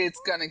 it's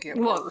gonna get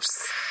Look.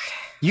 worse.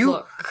 You,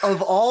 Look.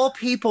 of all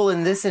people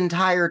in this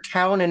entire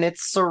town and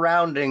its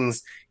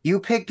surroundings, you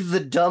picked the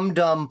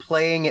dum-dum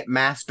playing at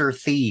Master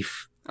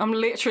Thief. I'm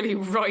literally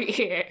right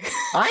here.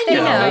 I They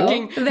know. know.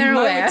 Making They're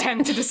no aware.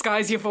 attempt to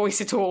disguise your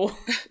voice at all.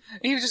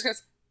 He just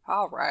goes,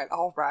 all right.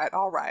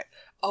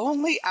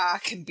 Only I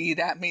can be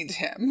that mean to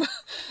him.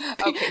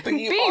 Okay, but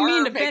you Being are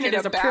mean to making Bennett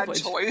is a bad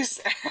privilege. choice.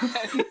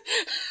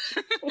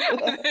 And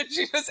then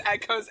she just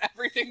echoes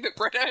everything that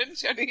Britta and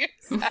Jenny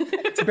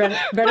said.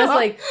 Brenna's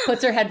like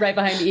puts her head right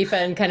behind Aoife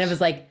and kind of is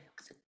like,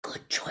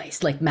 good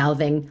choice, like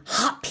mouthing,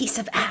 hot piece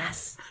of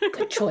ass.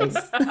 Good choice.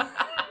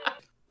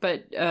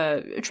 But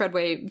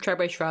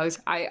Treadway shrugs.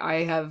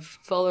 I have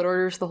followed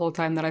orders the whole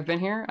time that I've been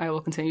here. I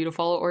will continue to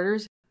follow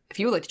orders. If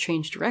you would like to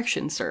change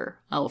direction, sir,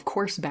 I'll of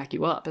course back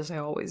you up, as I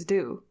always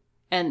do.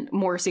 And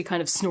Morrissey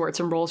kind of snorts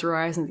and rolls her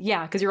eyes and,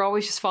 yeah, because you're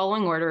always just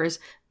following orders.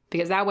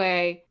 Because that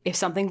way, if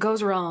something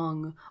goes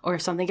wrong, or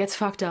if something gets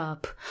fucked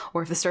up,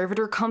 or if the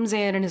servitor comes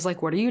in and is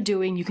like, what are you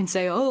doing? You can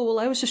say, oh, well,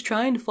 I was just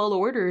trying to follow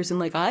orders, and,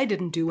 like, I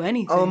didn't do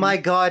anything. Oh my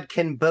god,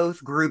 can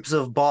both groups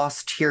of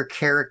boss tier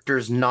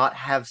characters not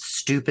have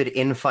stupid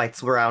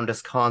infights around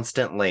us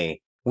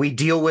constantly? We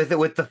deal with it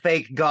with the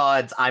fake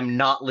gods. I'm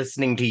not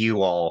listening to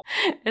you all.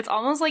 It's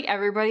almost like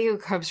everybody who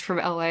comes from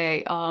LA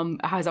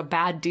has a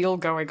bad deal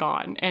going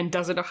on and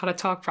doesn't know how to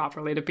talk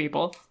properly to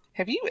people.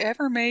 Have you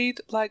ever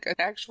made, like, an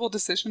actual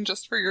decision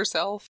just for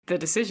yourself? The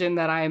decision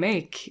that I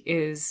make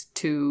is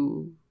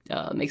to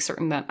make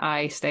certain that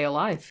I stay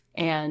alive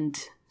and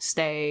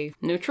stay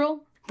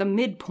neutral. The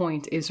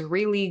midpoint is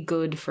really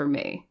good for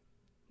me.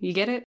 You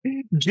get it?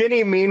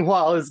 Ginny,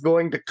 meanwhile, is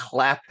going to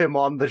clap him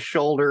on the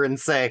shoulder and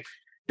say,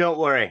 don't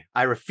worry,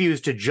 I refuse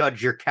to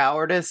judge your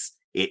cowardice.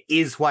 It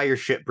is why you're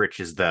shit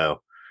britches,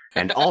 though.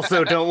 And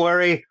also, don't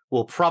worry,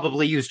 we'll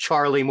probably use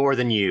Charlie more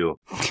than you.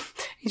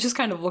 He just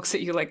kind of looks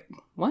at you like,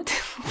 what?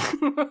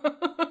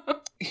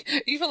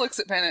 Eva looks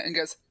at Bennett and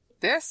goes,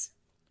 This?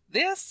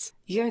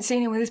 You haven't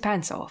seen him with his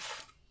pants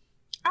off.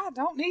 I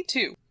don't need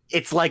to.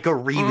 It's like a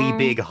really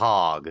big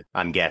hog,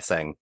 I'm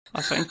guessing.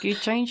 I think you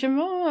changed your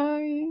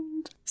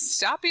mind.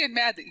 Stop being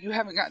mad that you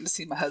haven't gotten to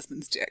see my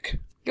husband's dick.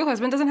 Your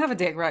husband doesn't have a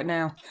dick right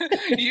now.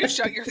 You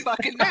shut your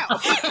fucking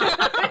mouth.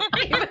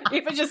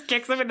 Eva just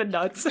kicks him in the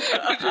nuts.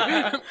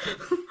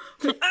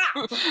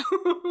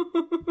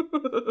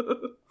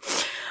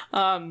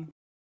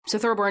 So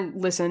Thorborn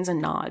listens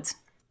and nods.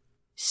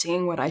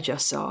 Seeing what I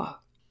just saw,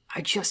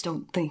 I just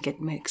don't think it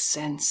makes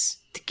sense.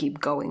 to keep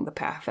going the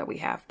path that we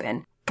have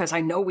been. Because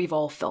I know we've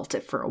all felt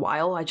it for a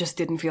while. I just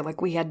didn't feel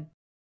like we had...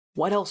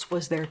 What else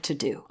was there to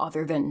do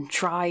other than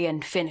try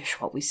and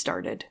finish what we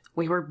started?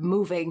 We were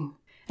moving,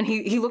 and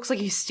he looks like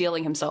he's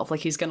steeling himself,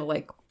 like he's gonna,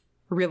 like,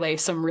 relay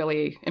some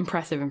really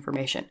impressive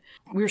information.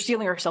 We were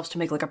steeling ourselves to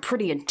make, like, a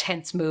pretty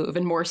intense move,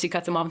 and Morrissey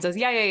cuts him off and says,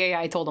 yeah,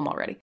 I told him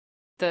already.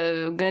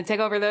 Gonna take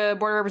over the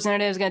border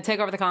representatives, gonna take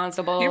over the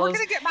constables. You were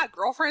gonna get my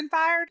girlfriend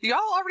fired? Y'all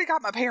already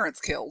got my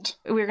parents killed.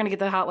 We were gonna get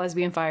the hot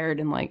lesbian fired,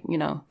 and, like, you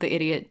know, the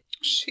idiot.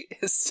 She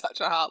is such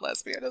a hot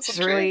lesbian, isn't She's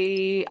she?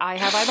 really... I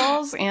have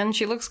eyeballs, and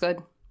she looks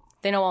good.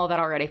 They know all of that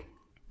already.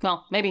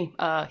 Well, maybe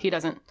he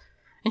doesn't.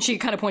 And she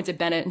kind of points at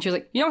Bennett, and she's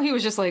like, you know, he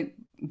was just, like,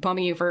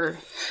 bumming you for...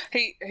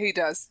 He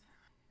does.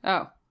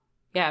 Oh.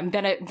 Yeah, and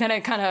Bennett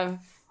kind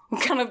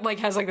of, like,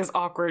 has, like, this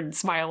awkward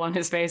smile on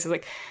his face. He's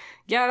like,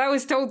 yeah, that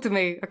was told to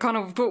me. I kind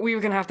of thought we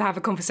were going to have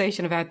a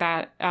conversation about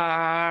that,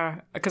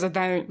 because I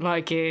don't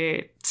like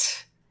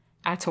it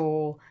at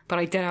all. But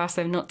I did ask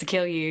them not to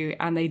kill you,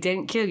 and they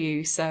didn't kill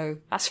you, so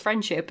that's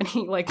friendship. And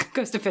he, like,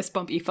 goes to fist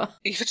bump Aoife.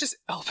 Aoife just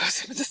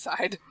elbows him to the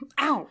side.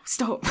 Ow,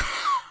 stop.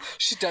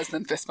 She does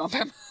then fist bump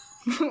him.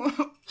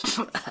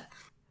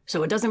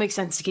 So it doesn't make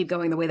sense to keep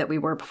going the way that we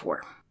were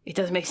before. It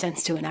doesn't make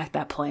sense to enact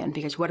that plan,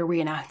 because what are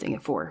we enacting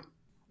it for?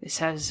 This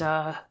has,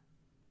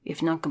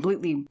 if not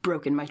completely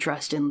broken my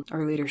trust in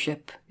our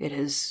leadership, it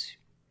has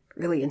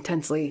really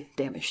intensely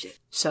damaged it.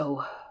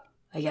 So,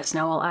 I guess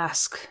now I'll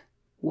ask,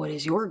 what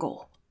is your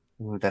goal?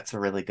 Ooh, that's a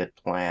really good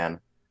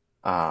plan.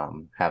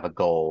 Have a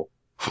goal.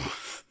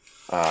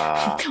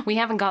 We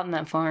haven't gotten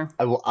that far.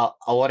 I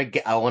want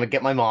to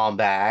get my mom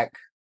back.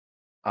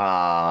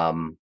 I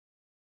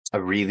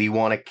really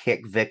want to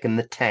kick Vic in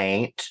the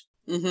taint.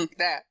 Mm-hmm.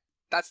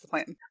 That's the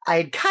plan.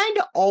 I'd kind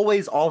of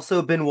always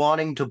also been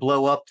wanting to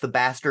blow up the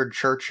bastard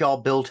church y'all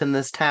built in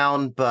this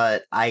town,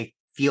 but I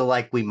feel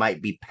like we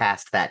might be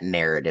past that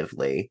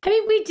narratively. I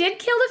mean, we did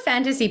kill the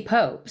fantasy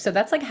pope, so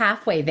that's like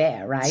halfway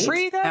there, right?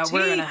 Free the Now we're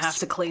teats. gonna have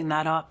to clean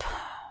that up.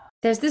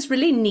 There's this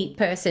really neat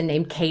person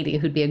named Katie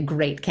who'd be a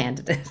great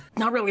candidate.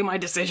 Not really my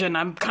decision.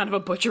 I'm kind of a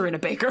butcher and a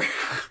baker.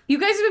 You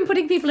guys have been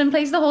putting people in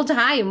place the whole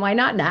time. Why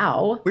not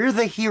now? We're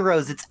the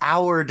heroes. It's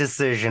our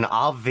decision,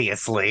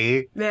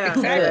 obviously. Yeah,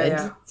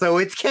 Good. So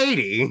it's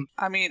Katie.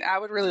 I mean, I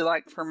would really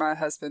like for my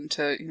husband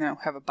to,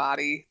 have a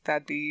body.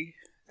 That'd be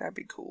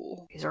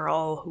cool. These are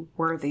all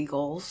worthy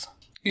goals.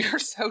 You're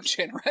so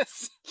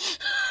generous.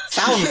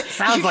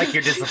 Sounds like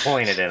you're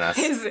disappointed in us.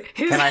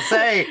 Can I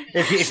say,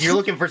 if you're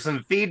looking for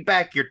some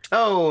feedback, your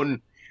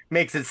tone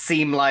makes it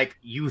seem like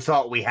you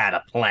thought we had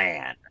a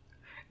plan.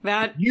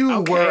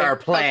 You were our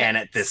plan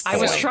at this point. I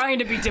was trying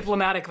to be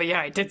diplomatic, but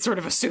yeah, I did sort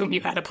of assume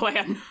you had a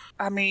plan.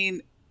 I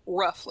mean,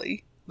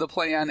 roughly, the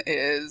plan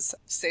is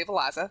save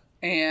Eliza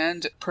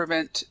and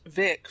prevent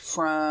Vic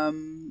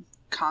from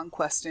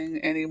conquesting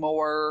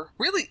anymore.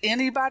 Really,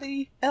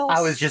 anybody else?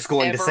 I was just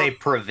going to ever. say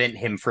prevent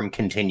him from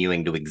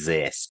continuing to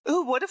exist.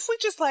 Ooh, what if we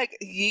just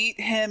yeet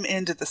him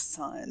into the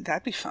sun?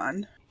 That'd be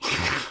fun.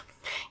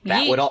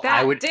 Yeah.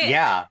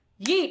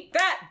 Yeet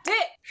that dick!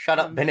 Shut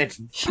up, Bennett.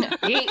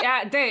 Yeet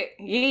that dick!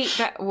 Yeet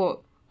that...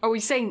 What? Are we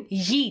saying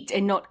yeet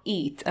and not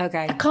eat?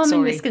 Okay, A common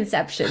sorry.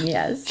 misconception,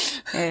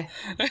 yes. Eh.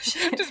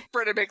 Just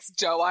Britta makes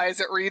Joe eyes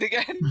at Reed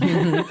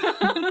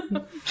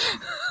again.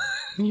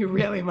 You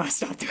really must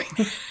stop doing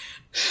that.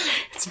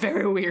 It's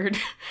very weird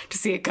to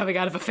see it coming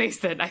out of a face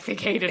that I think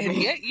hated And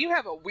me. yet you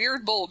have a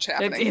weird bulge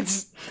happening.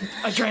 It's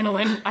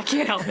adrenaline. I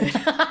can't help it.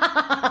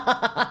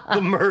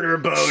 The murder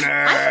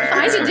boner.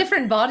 Find a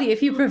different body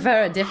if you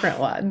prefer a different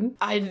one.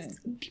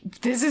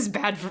 This is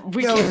bad for...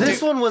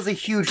 This one was a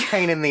huge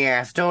pain in the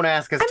ass. Don't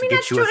ask us to get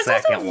That's you true. a It's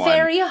second also one.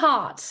 very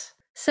hot.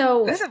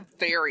 So This is a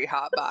very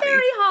hot body.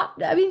 very hot.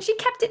 I mean, she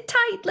kept it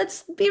tight.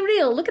 Let's be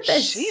real. Look at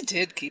this. She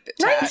did keep it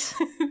tight.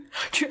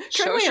 Right?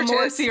 Charlie and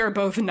Morrissey are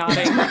both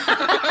nodding.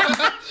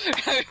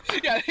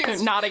 Yeah,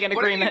 it's- Nodding in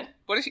agreement.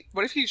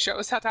 What if you show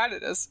us how tight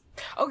it is?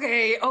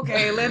 Okay,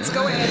 let's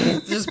go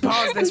ahead. Just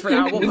pause this for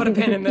now. We'll put a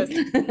pin in this.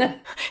 Then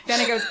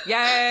it goes,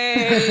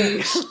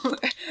 yay!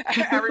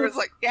 Everyone's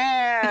like,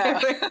 yeah,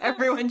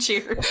 Everyone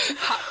cheers.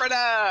 hot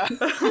Britta.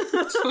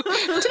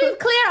 To be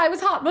clear, I was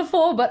hot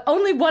before, but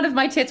only one of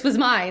my tits was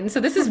mine,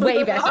 so this is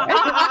way better. Now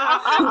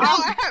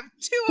I have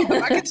two of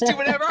them. I get to do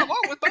whatever I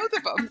want with both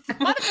of them.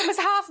 One of them is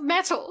half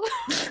metal.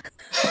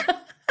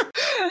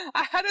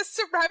 I had a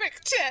ceramic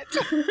tit.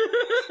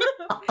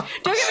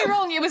 Don't get me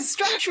wrong, it was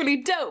structurally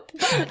dope,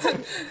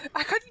 but...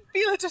 I couldn't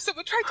feel it if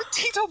someone tried to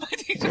teetle my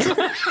teetle.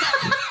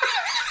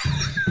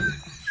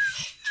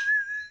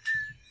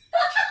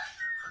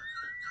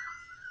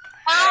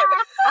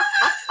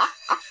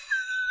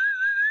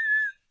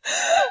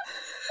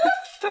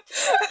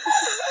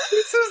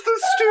 This is the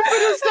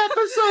stupidest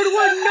episode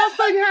where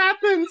nothing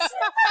happens.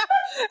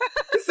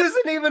 This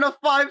isn't even a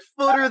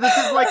 5-footer. This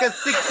is like a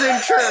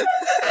 6-incher.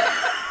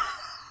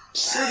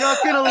 You're not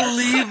gonna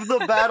leave the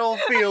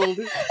battlefield.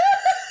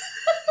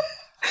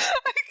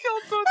 I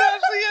killed both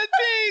Ashley and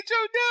Paige.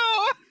 Oh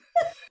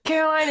no!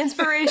 Caroline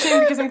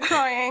inspiration because I'm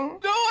crying.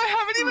 No, I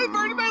haven't even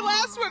burned my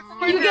last one from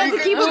my You get to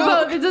keep them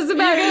both. It doesn't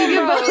matter. You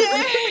get both.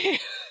 Yay!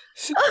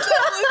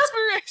 Double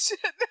inspiration.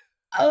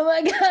 Oh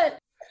my god.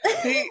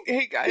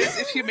 Hey guys,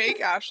 if you make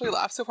Ashley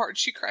laugh so hard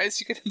she cries,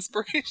 you get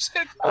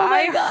inspiration. Oh my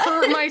I god.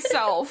 hurt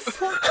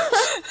myself.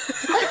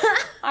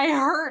 I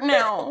hurt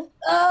now.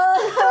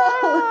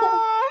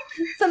 Oh.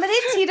 Somebody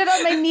cheated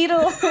on my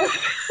needle.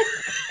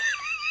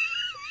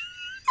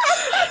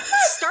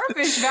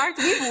 Starfish fact,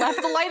 we've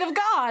left the light of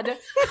God. We did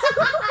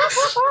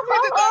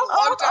that a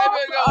long time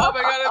ago. Oh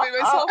my god, I made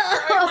myself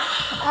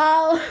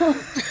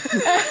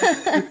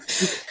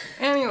cry.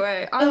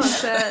 Anyway, on the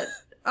set,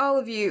 all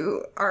of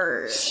you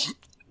are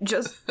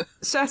just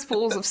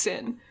cesspools of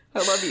sin. I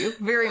love you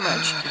very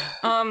much.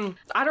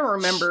 I don't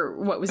remember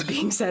what was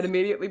being said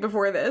immediately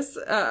before this.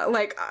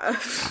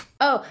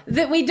 Oh,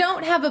 that we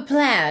don't have a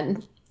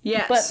plan.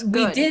 Yes, but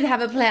we good. did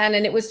have a plan,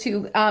 and it was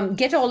to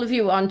get all of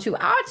you onto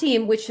our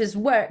team, which has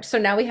worked. So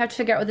now we have to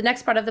figure out what the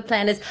next part of the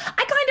plan is.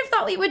 I kind of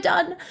thought we were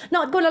done.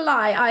 Not gonna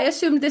lie, I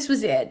assumed this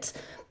was it.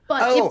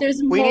 But if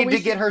there's more, we need to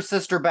get her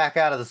sister back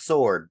out of the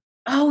sword.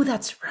 Oh,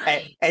 that's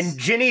right. And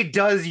Ginny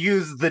does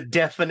use the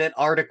definite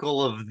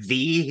article of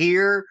thee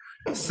here,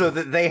 so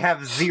that they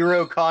have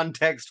zero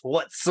context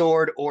what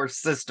sword or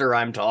sister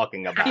I'm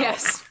talking about.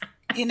 Yes.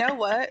 You know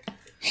what?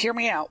 Hear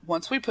me out.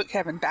 Once we put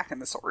Kevin back in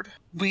the sword,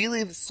 we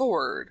leave the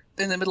sword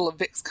in the middle of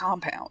Vic's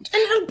compound.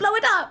 And it'll blow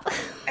it up.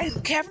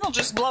 And Kevin will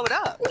just blow it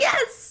up.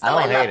 Yes. I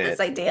don't love hate this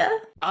it. idea.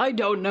 I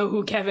don't know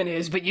who Kevin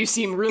is, but you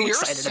seem real You're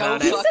excited so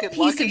about it. fucking Piece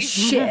lucky. of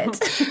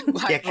shit.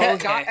 Like, Yeah, oh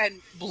God,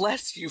 and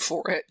bless you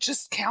for it.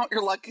 Just count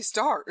your lucky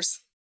stars.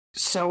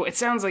 So it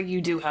sounds like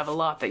you do have a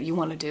lot that you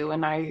want to do,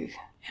 and I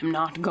am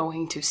not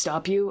going to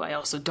stop you. I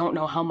also don't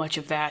know how much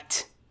of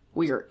that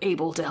we are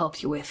able to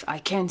help you with. I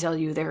can tell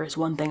you there is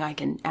one thing I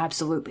can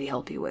absolutely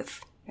help you with,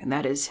 and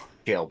that is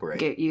Jailbreak.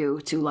 get you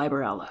to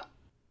Liberala.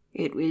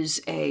 It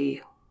is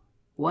a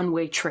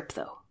one-way trip,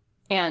 though.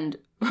 And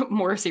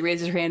Morrissey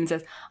raises her hand and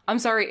says, I'm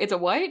sorry, it's a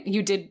what?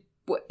 You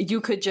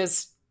could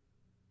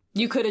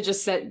have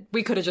just said,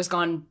 we could have just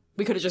gone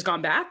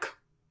back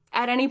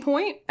at any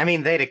point? I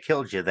mean, they'd have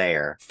killed you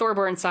there.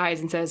 Thorborn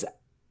sighs and says,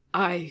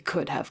 I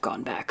could have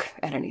gone back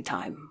at any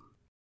time.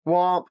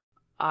 Womp.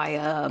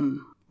 I,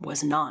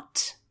 was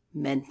not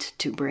meant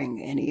to bring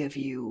any of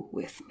you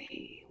with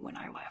me when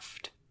I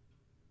left.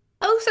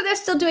 Oh, so they're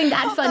still doing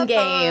that fun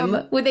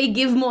game where they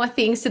give more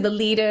things to the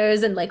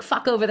leaders and like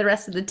fuck over the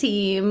rest of the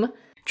team.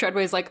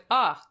 Treadway's like,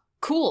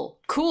 cool.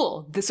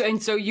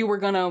 So you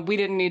were we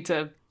didn't need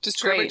to. Just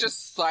Treadway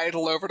just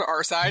sidle over to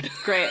our side.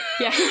 Great.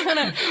 Yeah,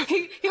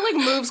 he like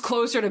moves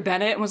closer to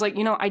Bennett and was like,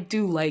 I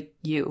do like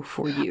you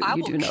for you. I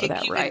You will do know kick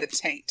that, you right? in the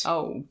taint.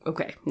 Oh,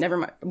 okay. Never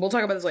mind. We'll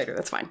talk about this later.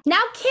 That's fine.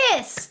 Now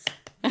kiss.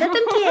 Let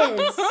them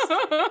kiss.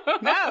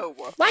 No.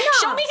 Why not?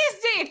 Show me his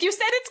dick. You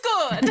said it's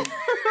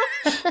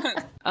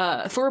good.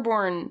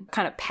 Thorborn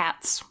kind of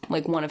pats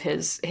like one of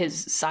his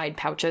side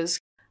pouches.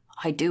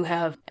 I do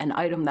have an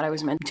item that I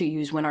was meant to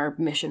use when our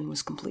mission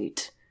was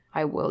complete.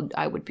 I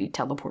would be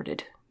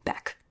teleported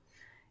back.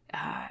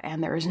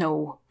 And there is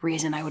no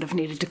reason I would have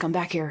needed to come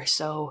back here,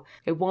 so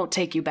it won't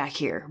take you back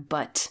here,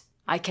 but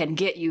I can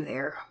get you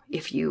there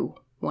if you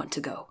want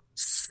to go.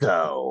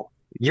 So,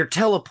 your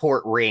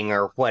teleport ring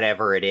or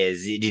whatever it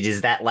is,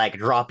 does that like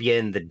drop you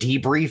in the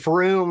debrief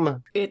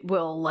room? It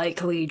will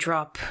likely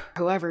drop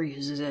whoever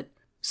uses it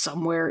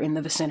somewhere in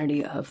the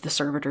vicinity of the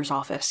servitor's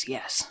office,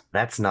 yes.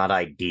 That's not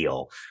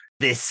ideal.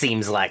 This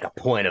seems like a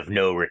point of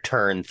no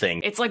return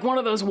thing. It's like one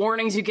of those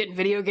warnings you get in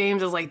video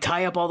games is like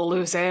tie up all the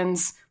loose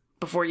ends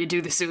before you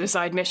do the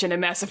suicide mission in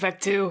Mass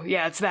Effect 2.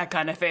 Yeah, it's that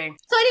kind of thing.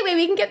 So anyway,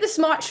 we can get the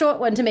smart short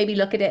one to maybe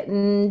look at it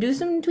and do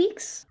some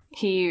tweaks.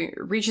 He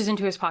reaches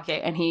into his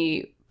pocket and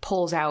he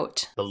pulls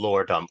out The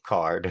lore dump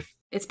card.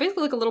 It's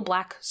basically like a little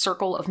black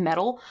circle of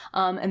metal,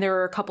 and there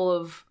are a couple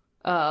of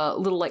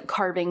little like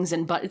carvings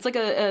but it's like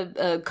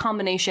a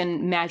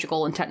combination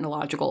magical and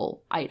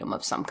technological item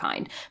of some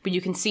kind. But you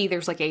can see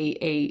there's like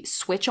a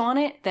switch on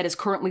it that is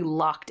currently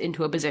locked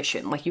into a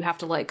position. Like you have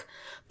to like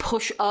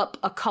push up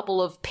a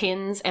couple of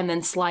pins and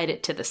then slide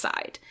it to the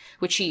side,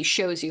 which he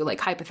shows you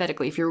like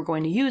hypothetically if you were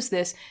going to use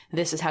this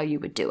is how you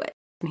would do it.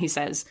 And he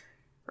says,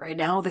 right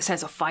now this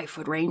has a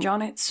 5-foot range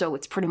on it, so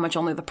it's pretty much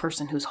only the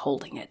person who's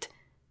holding it.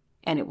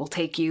 And it will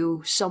take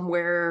you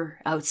somewhere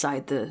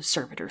outside the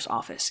servitor's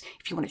office.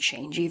 If you want to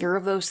change either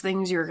of those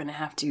things, you're going to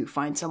have to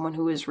find someone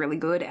who is really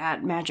good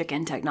at magic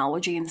and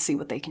technology and see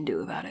what they can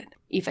do about it.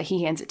 Aoife,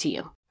 he hands it to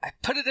you. I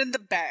put it in the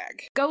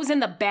bag. Goes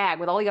in the bag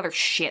with all the other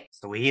shit.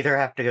 So we either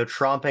have to go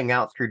tromping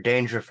out through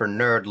danger for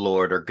Nerd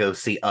Lord or go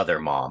see Other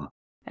Mom.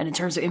 And in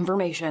terms of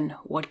information,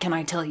 what can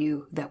I tell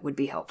you that would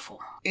be helpful?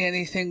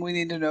 Anything we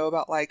need to know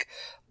about, like,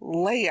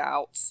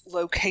 layouts,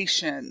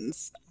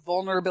 locations,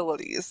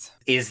 vulnerabilities.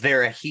 Is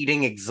there a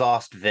heating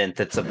exhaust vent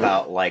that's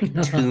about,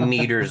 2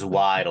 meters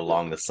wide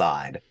along the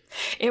side?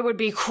 It would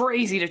be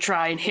crazy to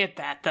try and hit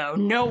that, though.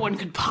 No one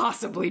could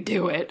possibly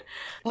do it.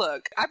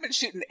 Look, I've been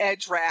shooting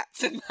edge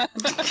rats and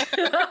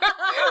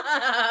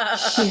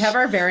We have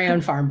our very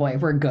own farm boy.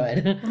 We're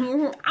good.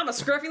 I'm a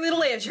scruffy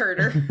little edge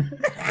herder.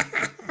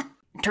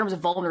 In terms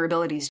of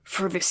vulnerabilities,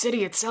 for the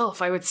city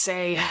itself, I would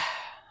say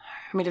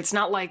I mean, it's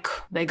not like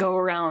they go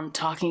around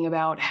talking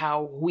about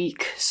how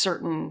weak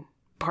certain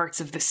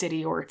parts of the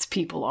city or its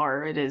people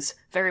are. It is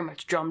very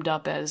much drummed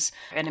up as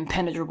an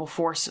impenetrable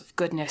force of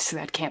goodness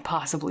that can't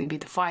possibly be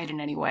defied in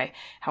any way.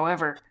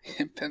 However...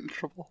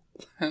 Impenetrable.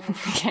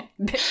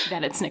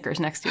 That at Snickers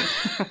next to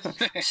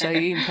you. Show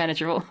you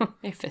impenetrable.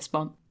 A fist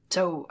bump.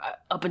 So,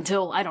 up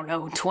until, I don't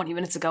know, 20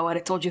 minutes ago, I'd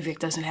have told you Vic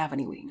doesn't have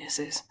any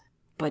weaknesses.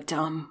 But,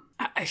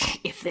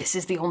 if this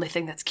is the only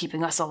thing that's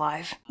keeping us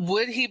alive...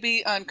 Would he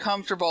be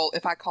uncomfortable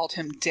if I called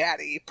him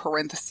daddy,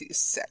 parentheses,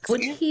 sexy?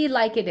 Would he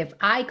like it if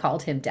I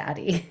called him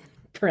daddy,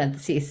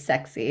 parentheses,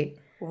 sexy?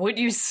 Would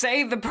you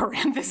say the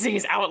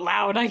parentheses out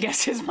loud, I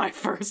guess, is my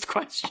first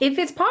question. If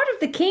it's part of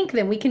the kink,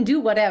 then we can do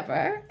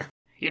whatever.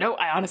 You know,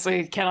 I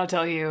honestly cannot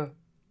tell you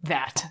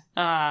that.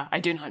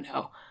 I do not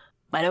know.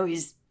 I know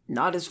he's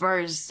not, as far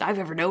as I've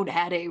ever known,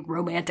 had a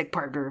romantic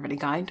partner of any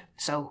kind.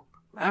 So,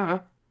 I don't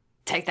know.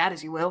 Take that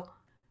as you will.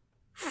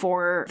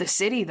 For the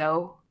city,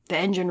 though, the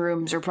engine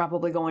rooms are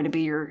probably going to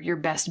be your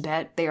best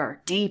bet. They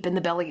are deep in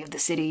the belly of the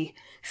city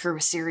through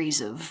a series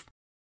of...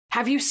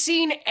 Have you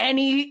seen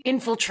any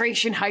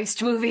infiltration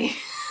heist movie?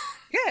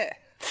 Yeah.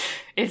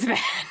 It's bad.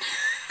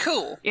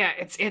 Cool. Yeah,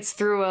 it's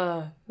through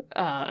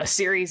a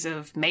series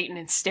of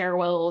maintenance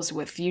stairwells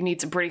with... You need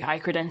some pretty high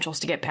credentials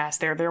to get past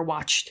there. They're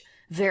watched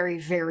very,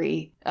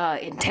 very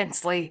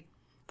intensely.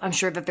 I'm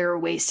sure that there are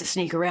ways to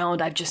sneak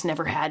around. I've just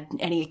never had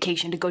any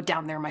occasion to go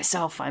down there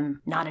myself.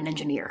 I'm not an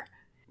engineer.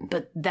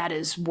 But that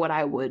is what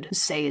I would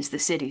say is the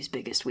city's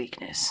biggest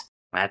weakness.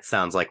 That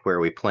sounds like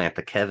where we plant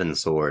the Kevin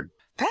sword.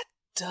 That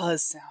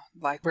does sound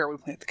like where we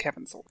plant the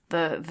Kevin sword.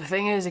 The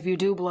thing is, if you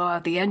do blow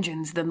out the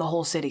engines, then the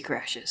whole city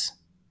crashes.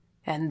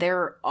 And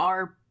there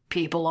are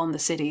people on the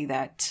city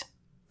that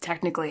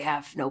technically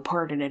have no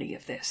part in any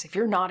of this. If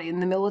you're not in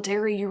the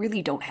military, you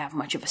really don't have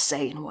much of a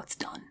say in what's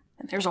done.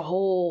 And there's a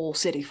whole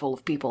city full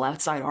of people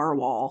outside our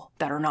wall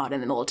that are not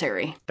in the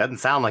military. Doesn't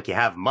sound like you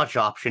have much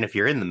option if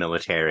you're in the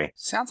military.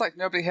 Sounds like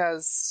nobody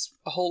has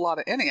a whole lot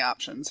of any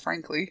options,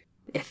 frankly.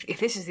 If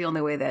this is the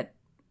only way that...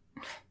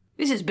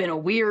 This has been a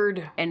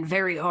weird and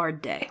very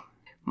hard day.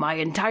 My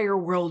entire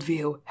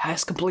worldview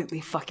has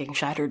completely fucking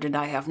shattered and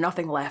I have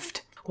nothing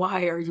left.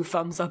 Why are you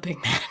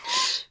thumbs-upping that?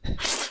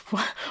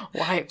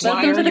 Why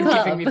are you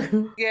giving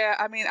me... Yeah,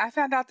 I mean, I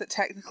found out that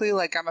technically,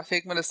 like, I'm a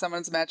figment of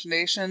someone's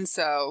imagination,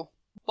 so...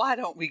 Why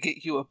don't we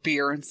get you a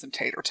beer and some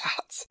tater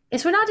tots?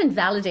 We're not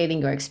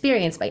invalidating your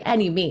experience by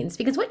any means,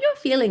 because what you're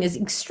feeling is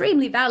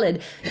extremely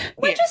valid.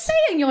 We're just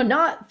saying you're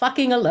not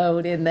fucking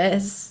alone in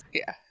this.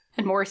 Yeah.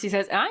 And Morrissey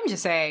says, I'm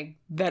just saying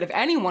that if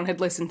anyone had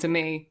listened to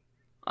me,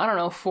 I don't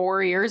know,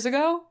 4 years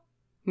ago,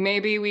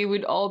 maybe we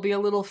would all be a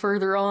little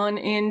further on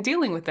in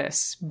dealing with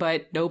this.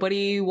 But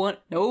nobody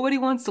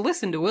wants to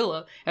listen to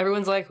Willa.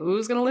 Everyone's like,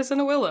 who's gonna listen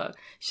to Willa?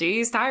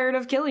 She's tired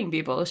of killing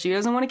people. She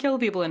doesn't want to kill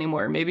people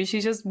anymore. Maybe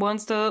she just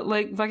wants to,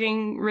 like,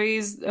 fucking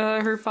raise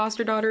her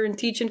foster daughter and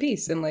teach in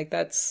peace. And, like,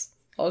 that's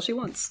all she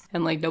wants.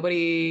 And, like,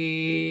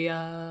 nobody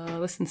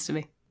listens to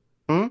me.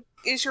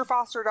 Is your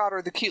foster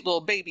daughter the cute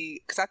little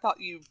baby? Because I thought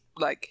you,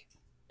 like...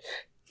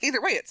 Either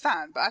way, it's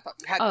fine, but I thought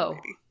you had a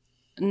baby.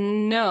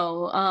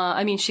 No,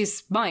 I mean,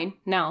 she's mine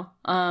now.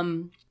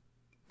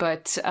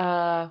 But,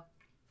 I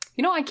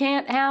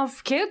can't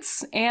have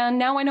kids, and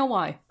now I know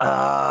why.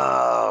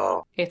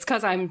 Oh. It's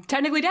because I'm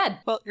technically dead.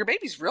 Well, your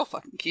baby's real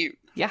fucking cute.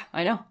 Yeah,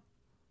 I know.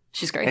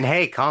 She's great. And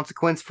hey,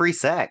 consequence-free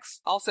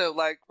sex. Also,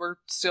 like, we're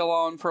still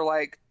on for,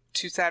 like,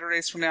 2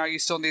 Saturdays from now. You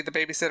still need the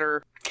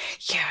babysitter.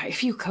 Yeah,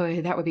 if you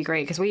could, that would be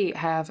great, because we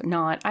have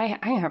not... I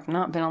have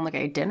not been on, like,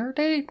 a dinner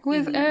date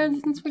with Ed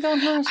since we got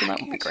home, so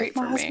that would be great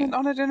for me. I can't take my husband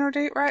on a dinner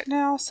date right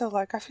now, so,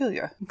 like, I feel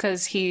you.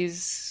 Because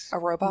he's... A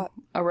robot.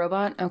 A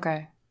robot?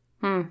 Okay.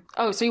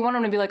 Oh, so you want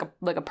him to be like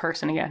a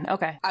person again?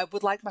 Okay. I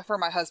would like for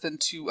my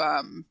husband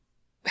to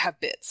have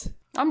bits.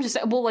 I'm just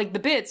like the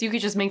bits. You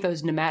could just make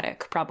those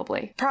pneumatic,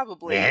 probably.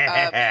 Probably.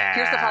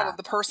 Here's the problem: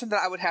 the person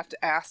that I would have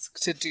to ask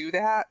to do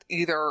that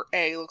either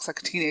A, looks like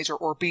a teenager,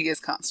 or B,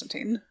 is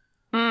Constantine.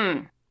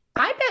 I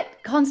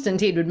bet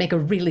Constantine would make a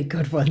really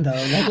good one, though.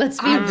 Like, let's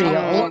be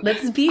real.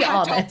 Let's be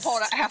honest. I don't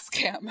want to ask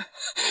him.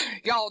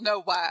 Y'all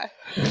know why.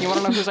 You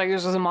want to know who's I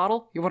use as a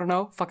model? You want to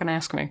know? Fucking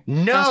ask me.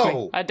 No! Ask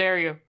me. I dare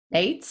you.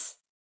 Eights?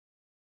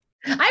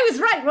 I was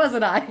right,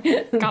 wasn't I?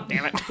 God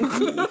damn it.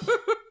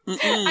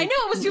 I knew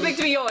it was too big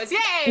to be yours.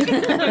 Yay!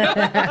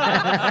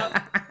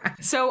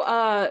 So,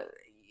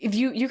 if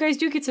you guys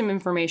do get some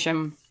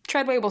information,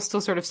 Treadway will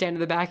still sort of stand in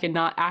the back and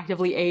not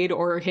actively aid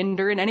or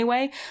hinder in any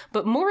way,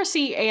 but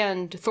Morrissey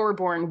and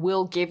Thorborn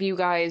will give you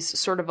guys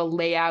sort of a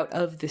layout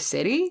of the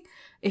city.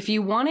 If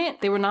you want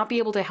it, they will not be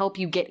able to help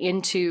you get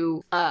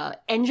into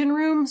engine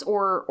rooms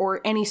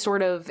or any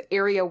sort of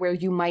area where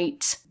you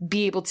might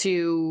be able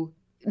to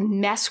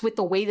mess with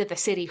the way that the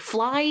city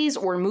flies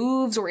or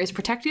moves or is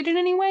protected in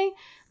any way.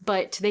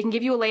 But they can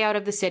give you a layout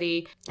of the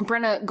city.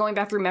 Brenna, going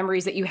back through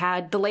memories that you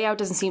had, the layout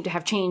doesn't seem to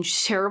have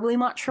changed terribly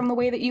much from the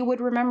way that you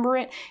would remember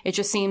it. It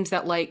just seems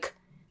that, like,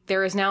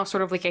 there is now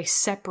sort of like a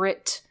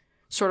separate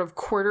sort of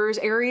quarters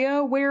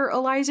area where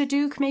Eliza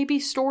Duke may be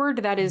stored.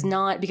 That is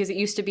not, because it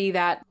used to be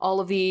that all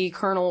of the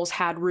colonels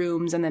had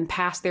rooms, and then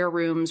past their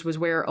rooms was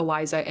where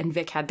Eliza and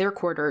Vic had their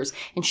quarters,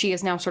 and she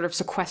is now sort of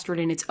sequestered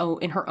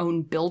in her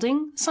own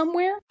building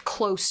somewhere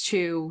close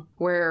to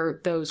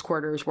where those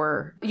quarters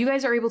were. You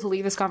guys are able to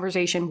leave this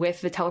conversation with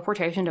the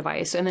teleportation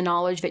device and the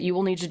knowledge that you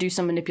will need to do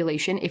some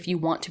manipulation if you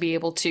want to be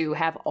able to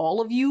have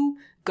all of you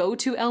go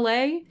to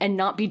LA and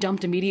not be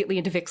dumped immediately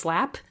into Vic's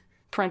lap.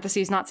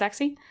 Parentheses, not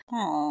sexy.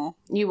 Aww.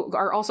 You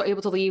are also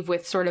able to leave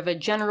with sort of a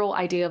general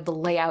idea of the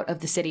layout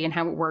of the city and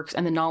how it works,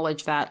 and the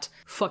knowledge that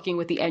fucking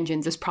with the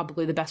engines is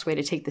probably the best way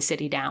to take the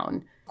city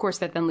down. Of course,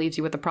 that then leaves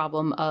you with the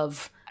problem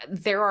of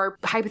there are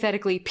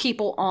hypothetically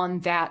people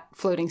on that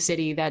floating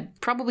city that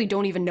probably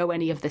don't even know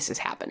any of this is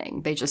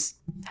happening. They just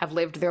have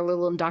lived their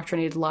little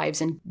indoctrinated lives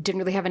and didn't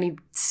really have any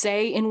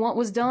say in what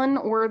was done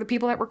or the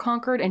people that were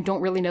conquered, and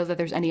don't really know that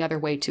there's any other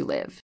way to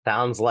live.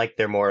 Sounds like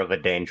they're more of a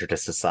danger to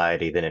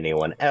society than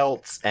anyone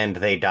else, and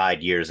they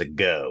died years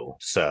ago,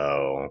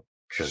 so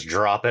just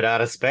drop it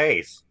out of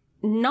space.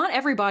 Not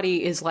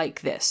everybody is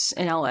like this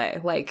in LA.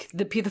 Like,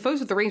 the folks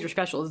with the rings are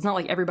special. It's not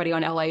like everybody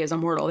on LA is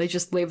immortal. They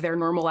just live their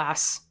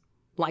normal-ass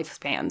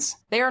lifespans.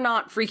 They are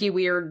not freaky,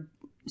 weird,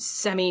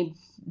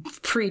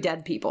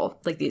 pre-dead people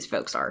like these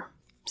folks are.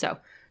 So,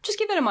 just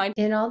keep that in mind.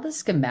 In all the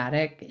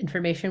schematic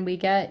information we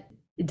get,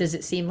 does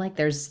it seem like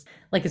there's,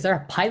 like, is there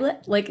a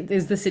pilot? Like,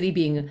 is the city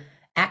being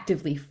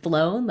actively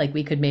flown? Like,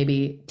 we could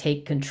maybe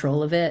take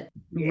control of it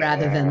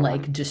rather than,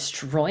 like,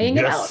 destroying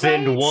it outright? Just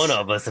send one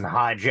of us and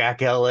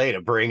hijack LA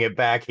to bring it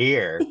back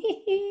here.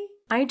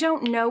 I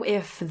don't know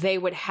if they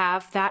would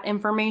have that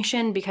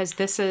information, because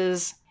this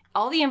is...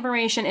 all the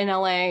information in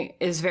LA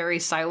is very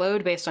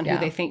siloed based on who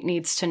they think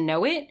needs to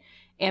know it.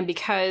 And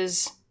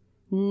because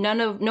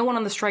no one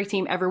on the strike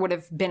team ever would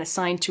have been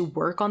assigned to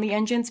work on the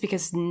engines,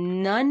 because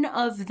none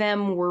of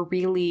them were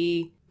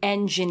really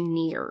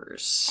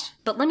engineers.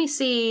 But let me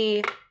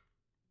see.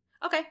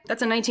 Okay,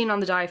 that's a 19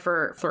 on the die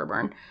for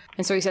Thorburn.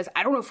 And so he says,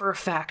 I don't know for a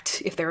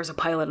fact if there is a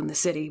pilot in the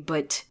city,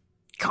 but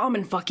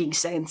common fucking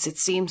sense, it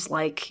seems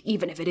like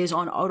even if it is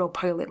on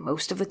autopilot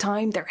most of the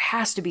time, there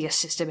has to be a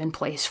system in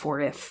place for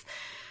if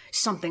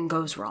something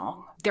goes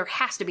wrong. There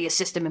has to be a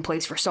system in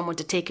place for someone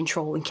to take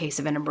control in case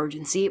of an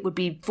emergency. It would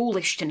be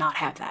foolish to not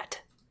have that.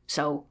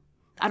 So,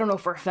 I don't know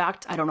for a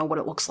fact. I don't know what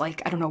it looks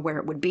like. I don't know where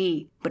it would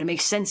be. But it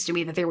makes sense to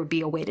me that there would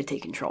be a way to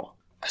take control.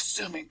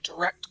 Assuming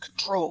direct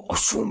control.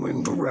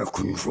 Assuming direct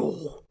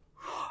control.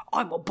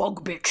 I'm a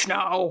bug bitch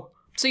now.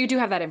 So you do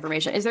have that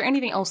information. Is there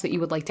anything else that you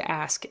would like to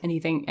ask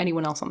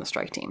anyone else on the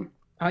strike team?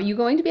 Are you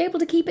going to be able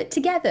to keep it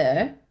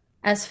together?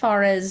 As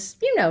far as,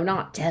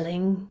 not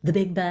telling the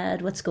big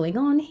bad what's going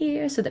on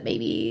here, so that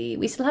maybe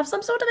we still have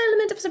some sort of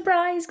element of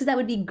surprise, because that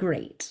would be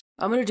great.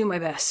 I'm going to do my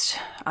best.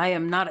 I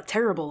am not a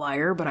terrible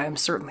liar, but I am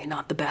certainly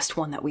not the best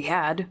one that we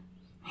had.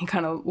 He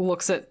kind of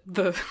looks at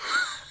the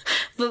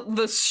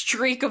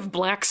streak of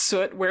black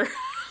soot where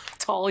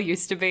Tall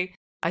used to be.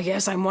 I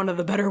guess I'm one of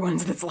the better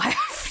ones that's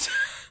left.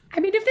 I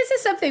mean, if this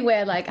is something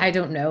where, like, I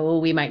don't know,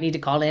 we might need to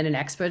call in an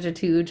expert or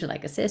two to,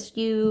 like, assist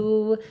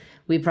you.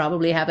 We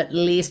probably have at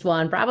least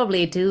one,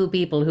 probably two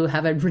people who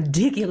have a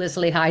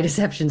ridiculously high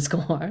deception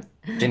score.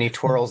 Jenny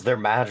twirls their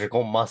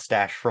magical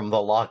mustache from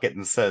the locket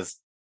and says,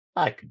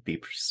 I could be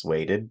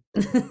persuaded.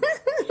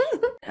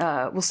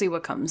 We'll see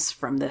what comes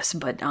from this,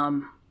 but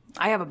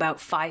I have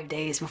about 5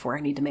 days before I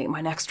need to make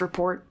my next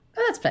report.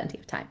 Oh, that's plenty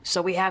of time.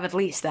 So we have at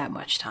least that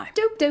much time.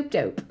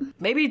 Dope.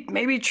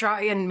 Maybe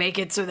try and make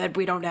it so that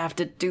we don't have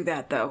to do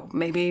that, though.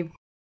 Maybe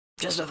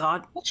just a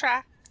thought. We'll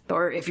try.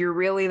 Or if you're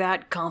really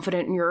that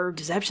confident in your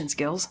deception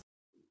skills,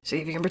 see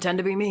if you can pretend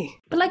to be me.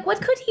 But, like, what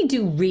could he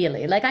do,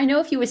 really? Like, I know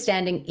if you were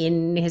standing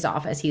in his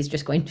office, he's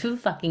just going to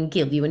fucking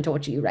kill you and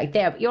torture you right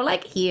there. But you're,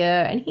 like,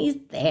 here, and he's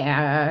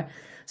there.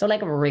 So,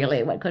 like,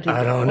 really, what could he do?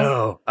 I don't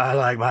know. I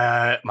like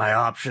my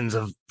options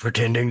of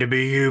pretending to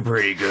be you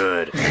pretty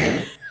good.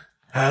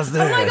 How's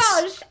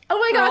this? Oh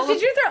my gosh,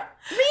 did you throw...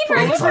 Reed,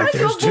 are you throwing like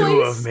your there's two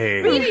voice? of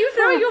me. Reed, are you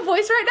throwing your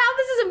voice right now?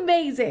 This is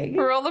amazing.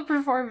 Roll a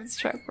performance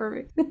check for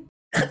me.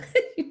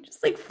 You're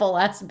just like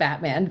full-ass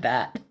Batman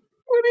bat.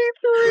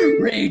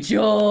 23.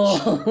 Rachel!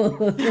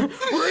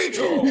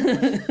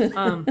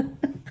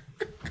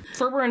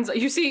 Thorburns,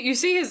 you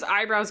see his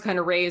eyebrows kind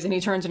of raise, and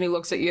he turns and he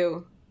looks at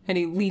you, and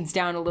he leans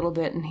down a little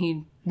bit, and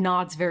he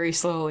nods very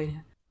slowly.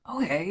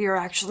 Okay, you're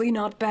actually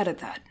not bad at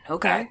that.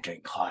 Okay.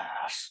 Acting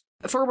class.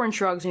 Thorburn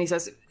shrugs and he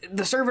says,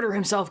 the servitor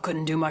himself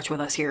couldn't do much with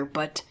us here,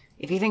 but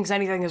if he thinks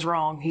anything is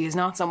wrong, he is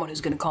not someone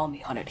who's going to call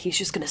me on it. He's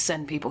just going to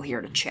send people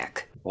here to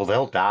check. Well,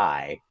 they'll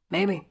die.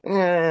 Maybe.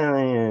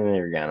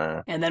 They're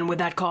gonna. And then would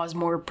that cause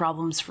more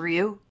problems for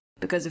you?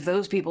 Because if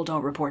those people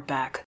don't report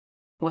back,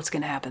 what's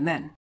going to happen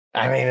then?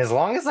 I mean, as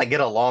long as I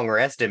get a long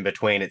rest in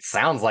between, it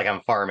sounds like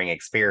I'm farming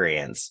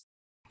experience.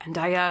 And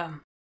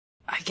I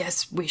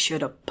guess we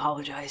should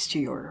apologize to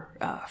your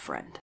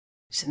friend.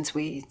 Since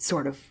we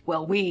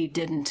we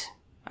didn't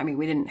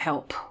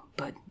help,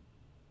 but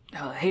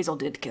Hazel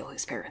did kill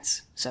his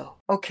parents, so...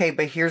 Okay,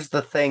 but here's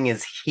the thing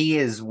is he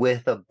is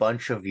with a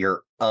bunch of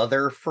your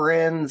other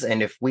friends,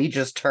 and if we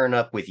just turn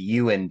up with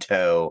you in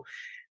tow,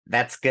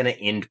 that's gonna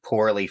end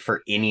poorly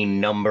for any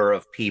number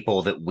of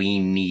people that we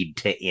need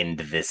to end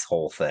this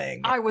whole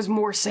thing. I was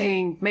more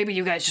saying maybe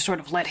you guys just sort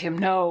of let him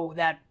know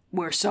that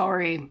we're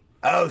sorry.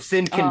 Oh,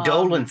 send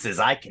condolences.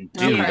 I can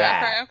do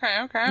that.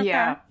 Okay.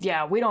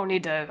 Yeah, we don't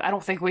need to. I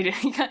don't think we.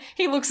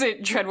 He looks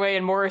at Treadway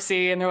and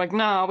Morrissey, and they're like,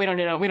 "No, we don't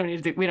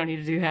need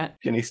to do that."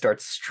 And he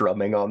starts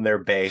strumming on their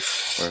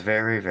bass. We're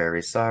very,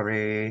 very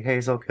sorry.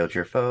 Hazel killed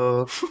your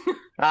folks.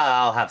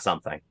 I'll have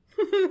something.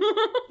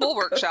 We'll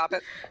workshop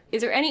it.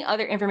 Is there any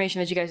other information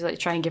that you guys would like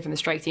to try and give from the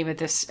strike team at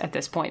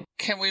this point?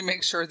 Can we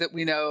make sure that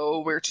we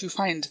know where to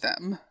find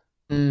them?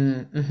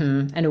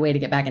 And a way to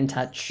get back in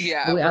touch.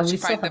 Yeah, where to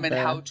find them and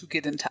how to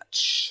get in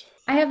touch.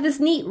 I have this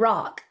neat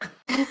rock.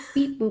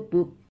 Beep, boop,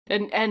 boop.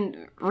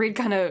 And Reed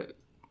kind of...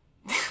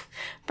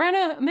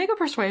 Brenna, make a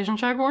persuasion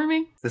check for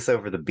me. This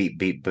over the beep,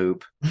 beep,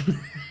 boop.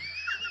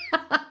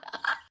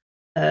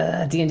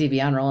 D&D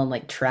Beyond rolling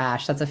like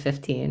trash. That's a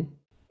 15.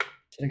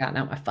 Should have gotten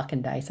out my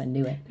fucking dice. I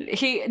knew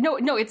it.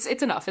 No, it's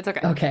enough. It's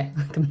okay. Okay.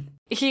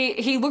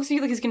 He looks at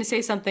you like he's going to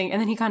say something,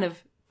 and then he kind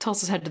of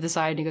tilts his head to the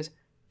side and he goes,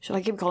 "Should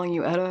I keep calling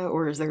you Etta,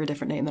 or is there a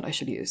different name that I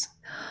should use?"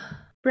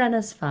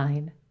 Brenna's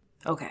fine.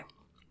 Okay.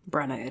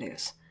 Brenna it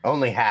is.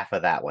 Only half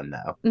of that one,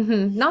 though.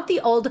 Not the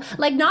old,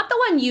 not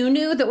the one you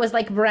knew that was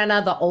like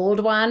Brenna, the old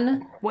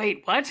one.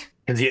 Wait, what?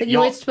 That you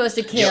were supposed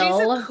to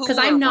kill? Because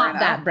I'm not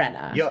that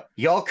Brenna.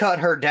 Y'all cut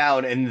her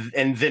down,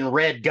 and then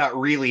Red got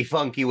really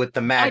funky with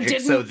the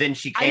magic, so then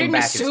she came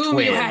back as twins. I didn't assume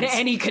you had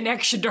any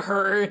connection to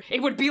her.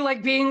 It would be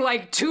like being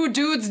like two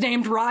dudes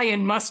named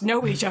Ryan must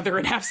know each other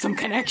and have some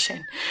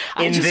connection.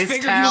 I In just this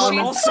figured town, you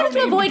were I also wanted to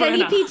named avoid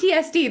any Brenna.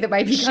 PTSD that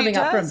might be coming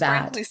up from She does that.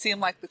 frankly seem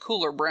like the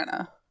cooler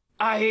Brenna.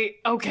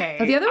 Okay.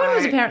 Well, the other one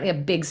was apparently a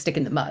big stick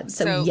in the mud.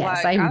 So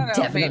yes, I I'm don't know,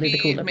 definitely the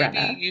cooler maybe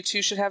Brenna. you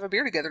two should have a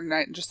beer together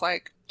tonight and just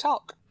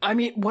talk. I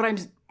mean, what I'm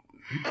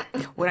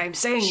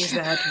saying is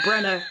that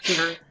Brenna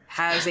here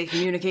has a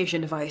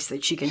communication device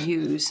that she can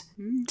use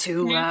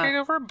to Communicate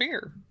over a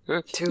beer.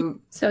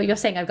 So you're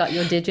saying I've got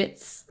your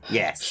digits?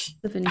 Yes.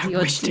 Slip into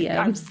your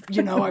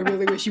DMs. I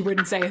really wish you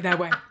wouldn't say it that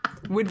way.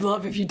 Would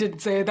love if you didn't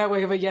say it that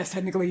way, but yes,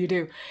 technically you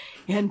do.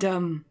 And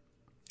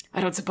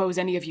I don't suppose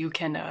any of you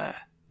can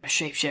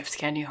shapeshift,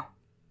 can you?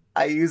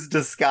 I use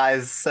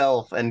disguise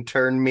self and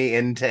turn me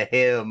into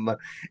him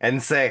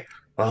and say,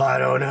 "Well, I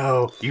don't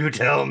know. You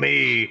tell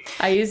me."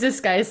 I use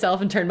disguise self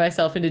and turn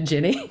myself into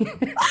Ginny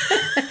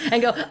and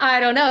go,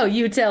 "I don't know,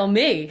 you tell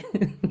me."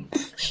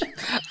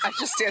 I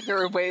just stand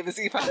there and wave as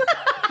Eva.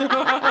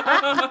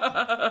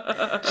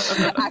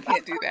 I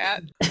can't do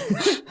that.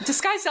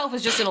 Disguise self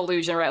is just an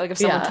illusion, right? Like if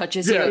someone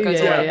touches you, it goes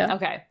away. Yeah.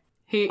 Okay.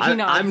 He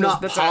nods. I'm not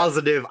That's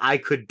positive I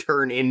could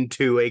turn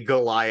into a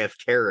Goliath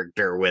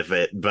character with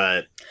it,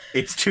 but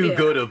it's too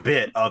good a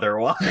bit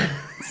otherwise.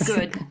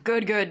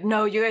 Good.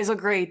 No, you guys look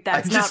great.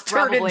 That's I just not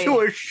turned probably...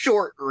 into a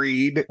short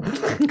read.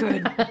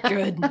 Good.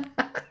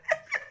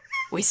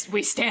 We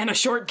stand a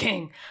short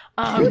king.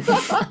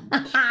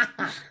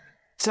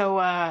 So,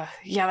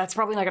 that's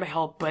probably not going to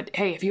help. But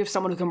hey, if you have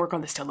someone who can work on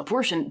this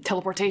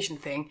teleportation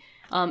thing,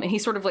 and he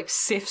sort of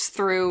sifts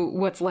through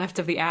what's left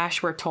of the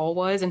ash where Toll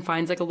was and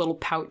finds a little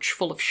pouch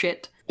full of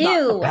shit.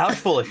 Ew. A pouch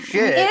full of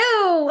shit.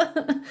 Ew.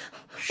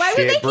 Why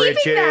were they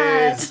keeping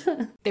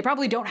that? They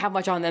probably don't have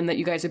much on them that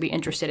you guys would be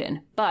interested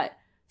in. But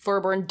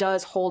Thorburn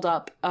does hold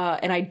up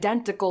an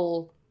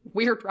identical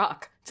weird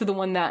rock to the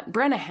one that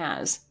Brenna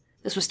has.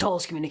 This was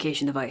Toll's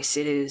communication device.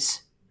 It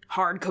is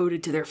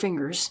hard-coded to their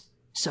fingers,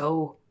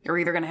 so you're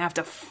either going to have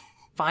to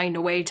find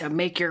a way to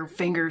make your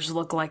fingers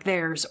look like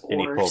theirs, or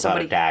and he pulls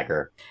out a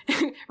dagger.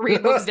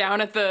 Reed looks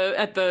down at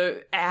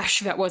the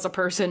ash that was a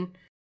person.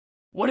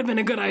 Would have been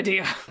a good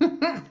idea.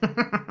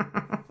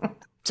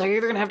 So you're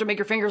either going to have to make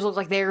your fingers look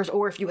like theirs,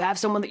 or if you have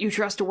someone that you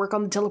trust to work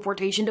on the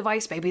teleportation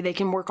device, maybe they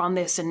can work on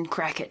this and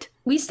crack it.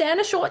 We stand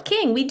a short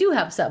king. We do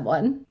have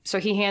someone. So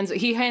he hands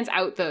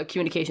out the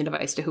communication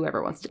device to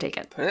whoever wants to take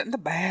it. Put it in the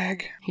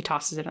bag. He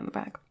tosses it in the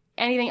bag.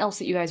 Anything else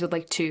that you guys would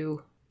like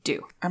to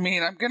do? I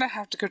mean, I'm going to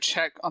have to go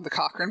check on the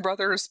Cochran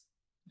brothers,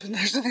 but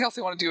there's nothing else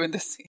I want to do in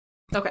this scene.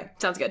 Okay,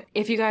 sounds good.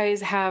 If you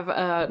guys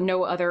have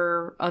no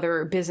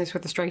other business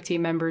with the strike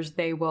team members,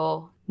 they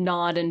will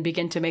nod and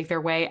begin to make their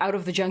way out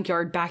of the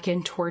junkyard back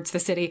in towards the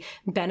city.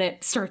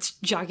 Bennett starts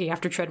jogging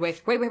after Treadway.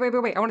 Wait.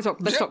 I want to talk.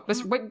 Let's talk.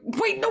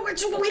 Wait, no, we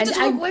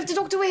have to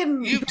talk to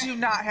him. You do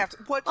not have to.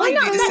 What do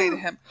you need to say to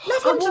him?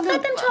 Let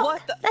them talk.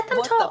 What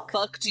the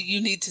fuck do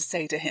you need to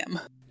say to him?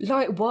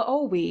 Like, what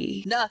are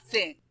we?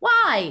 Nothing.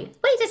 Why?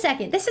 Wait a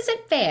second. This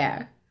isn't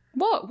fair.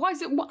 What? Why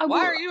is it?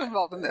 Why are you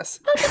involved in this?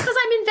 Well, because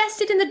I'm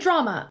invested in the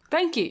drama.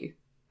 Thank you.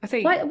 I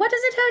think. What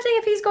is it hurting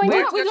if he's going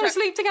We're to... going to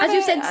sleep together. As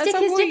you said, stick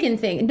his dick in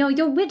thing. No,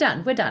 we're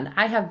done.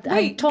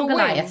 I told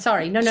Goliath.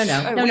 Sorry. No.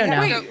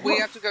 We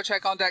have to go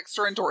check on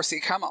Dexter and Dorsey.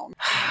 Come on.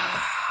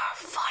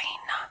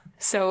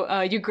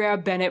 So you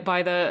grab Bennett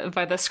by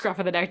the scruff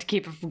of the neck to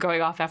keep him from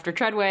going off after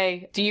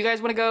Treadway. Do you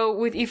guys want to go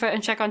with Aoife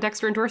and check on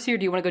Dexter and Dorsey, or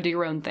do you want to go do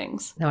your own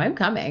things? No, I'm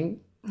coming.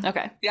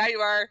 Okay. Yeah, you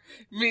are.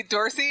 Meet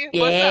Dorsey.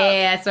 Yeah, What's up?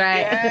 that's right.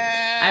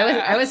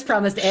 Yeah. I was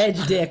promised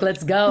edge, Dick.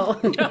 Let's go.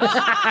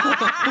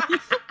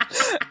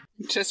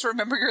 Just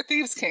remember your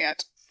thieves'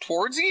 cant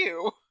towards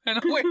you. And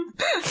wait.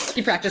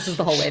 He practices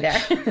the whole way there.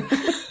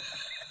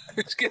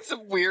 Get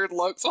some weird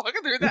looks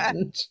walking through that.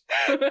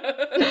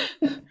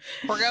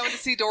 We're going to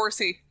see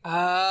Dorsey. Okay.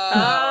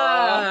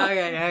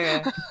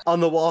 On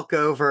the walk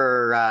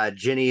over,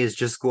 Ginny is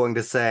just going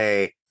to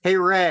say, "Hey,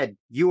 Red,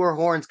 you or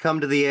Horns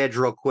come to the edge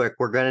real quick.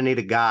 We're going to need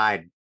a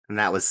guide." And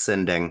that was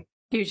sending.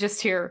 You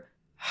just hear...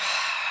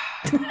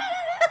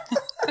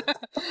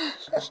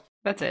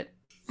 That's it.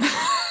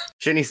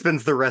 Ginny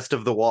spends the rest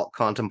of the walk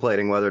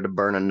contemplating whether to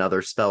burn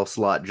another spell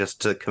slot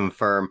just to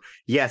confirm,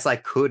 yes, I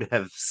could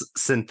have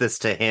sent this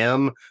to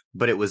him,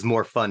 but it was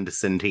more fun to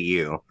send to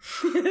you.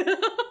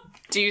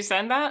 Do you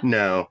send that?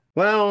 No.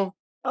 Well,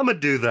 I'm gonna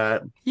do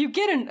that. You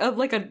get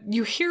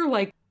you hear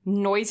like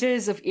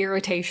noises of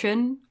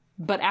irritation,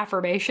 but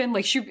affirmation.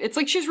 Like it's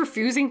like she's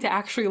refusing to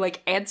actually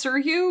like answer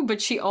you,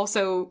 but she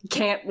also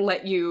can't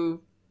let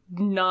you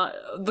not,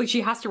 like,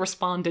 she has to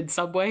respond in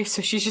some way,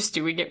 so she's just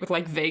doing it with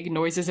like vague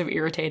noises of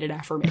irritated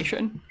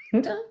affirmation.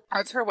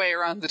 That's her way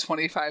around the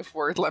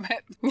 25-word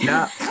limit.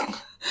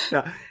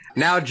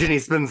 Now Ginny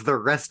spends the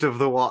rest of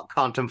the walk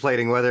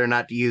contemplating whether or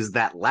not to use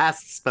that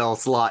last spell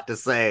slot to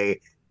say,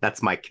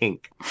 "That's my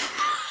kink."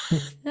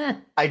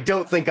 I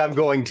don't think I'm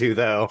going to,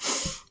 though.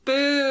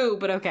 Boo!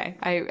 But okay,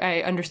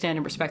 I understand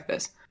and respect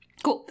this.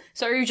 Cool.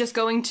 So are you just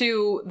going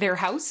to their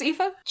house,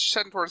 Aoife?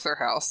 Shutting towards their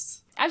house.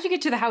 As you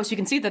get to the house, you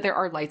can see that there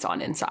are lights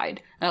on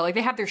inside. Like,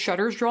 they have their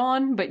shutters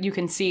drawn, but you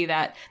can see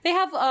that they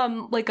have,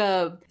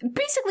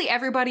 basically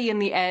everybody in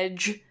the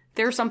edge.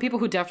 There are some people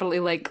who definitely,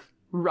 like,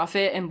 rough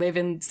it and live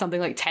in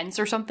something like tents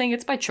or something.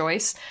 It's by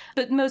choice.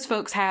 But most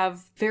folks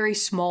have very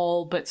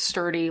small but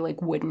sturdy,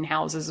 like, wooden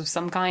houses of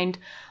some kind.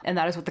 And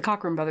that is what the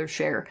Cochran brothers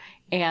share.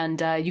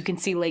 And you can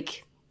see,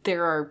 like,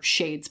 there are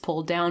shades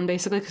pulled down,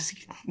 basically, because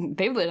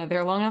they've lived out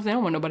there long enough. They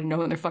don't want nobody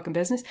knowing their fucking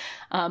business.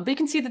 But you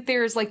can see that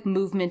there's, like,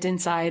 movement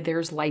inside.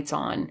 There's lights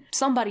on.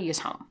 Somebody is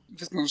home.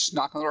 Just gonna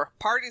knock on the door.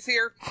 Party's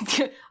here.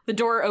 The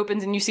door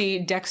opens and you see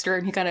Dexter,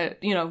 and he kind of,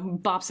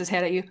 bops his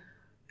head at you.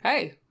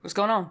 "Hey, what's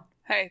going on?"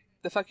 Hey,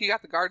 the fuck you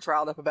got the guards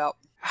riled up about?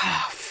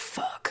 Oh,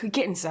 fuck.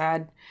 Getting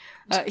sad.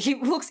 He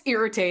looks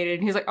irritated,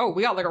 and he's like, "Oh,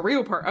 we got like a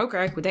real part.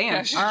 Okay, well, damn.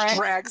 Yeah, she All right.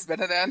 drags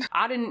Bennett in.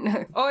 I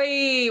didn't...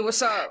 Oi,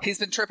 what's up? He's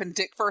been tripping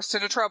Dick first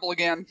into trouble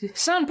again.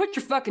 Son, put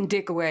your fucking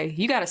dick away.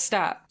 You gotta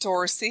stop."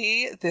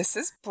 Dorsey, this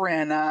is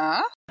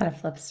Brenna. Kind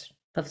of flips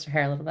her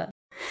hair a little bit.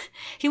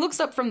 He looks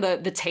up from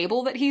the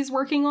table that he's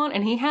working on,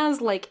 and he has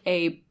like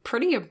a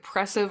pretty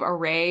impressive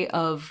array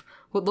of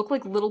what look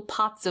like little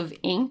pots of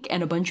ink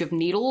and a bunch of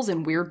needles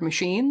and weird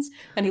machines.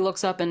 And he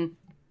looks up and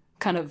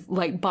kind of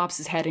like bops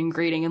his head in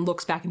greeting and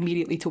looks back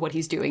immediately to what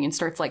he's doing and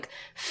starts like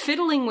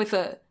fiddling with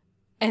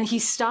and he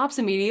stops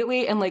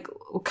immediately and like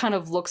kind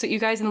of looks at you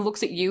guys and then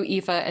looks at you,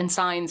 Aoife, and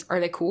signs, "Are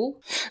they cool?"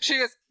 She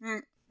goes,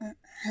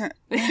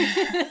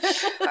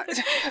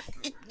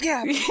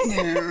 yeah. You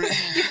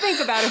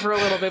think about it for a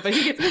little bit, but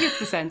he gets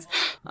the sense.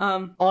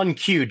 On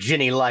cue,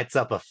 Ginny lights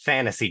up a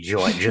fantasy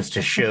joint just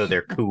to show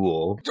they're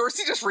cool.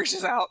 Dorsey just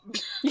reaches out.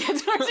 Yeah,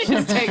 Dorsey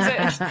just takes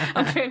it.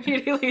 Okay,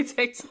 immediately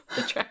takes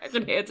the trash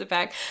and hands it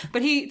back.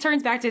 But he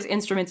turns back to his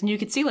instruments, and you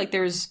can see like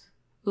there's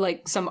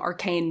like some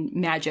arcane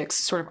magics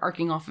sort of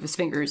arcing off of his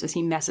fingers as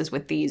he messes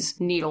with these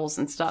needles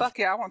and stuff. Fuck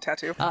yeah, I want a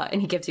tattoo.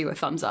 And he gives you a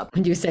thumbs up.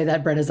 When you say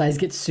that, Brenna's eyes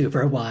get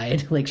super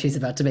wide, like she's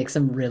about to make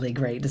some really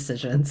great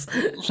decisions.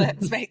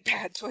 Let's make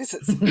bad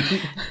choices.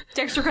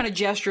 Dexter kind of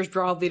gestures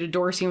broadly to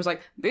Dorsey and was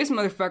like, "This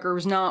motherfucker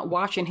was not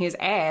watching his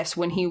ass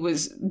when he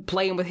was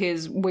playing with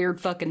his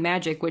weird fucking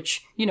magic,"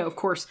 which, of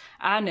course,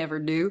 I never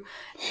do.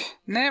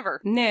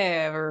 Never.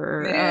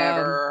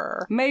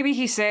 Maybe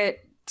he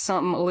set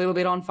something a little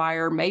bit on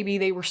fire. Maybe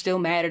they were still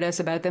mad at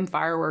us about them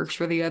fireworks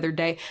for the other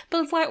day.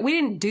 But it's like,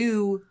 we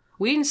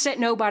didn't set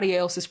nobody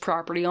else's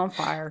property on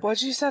fire.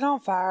 What'd you set on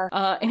fire?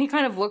 And he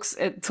kind of looks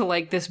to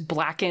like this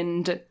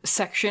blackened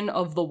section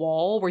of the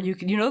wall where you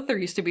know that there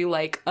used to be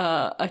like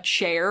a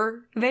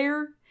chair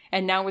there.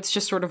 And now it's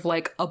just sort of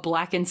like a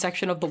blackened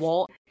section of the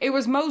wall. It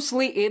was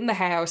mostly in the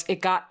house.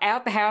 It got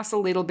out the house a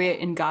little bit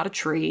and got a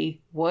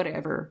tree.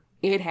 Whatever.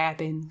 It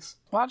happens.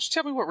 Why don't you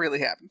tell me what really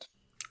happened?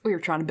 We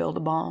were trying to build a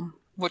bomb.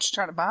 What you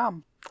trying to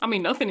bomb? I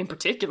mean, nothing in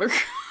particular.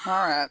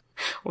 All right.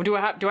 Well, do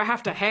I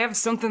have to have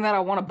something that I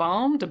want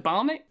to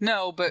bomb it?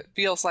 No, but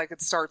feels like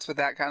it starts with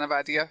that kind of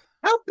idea.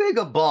 How big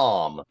a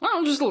bomb?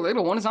 Well, just a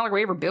little one. It's not like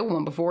we ever built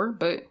one before,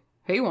 but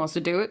he wants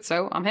to do it,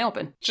 so I'm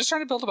helping. Just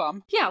trying to build a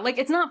bomb. Yeah, like,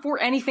 it's not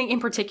for anything in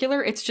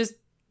particular. It's just,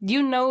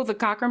 the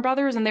Cochran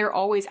brothers, and they're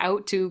always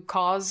out to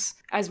cause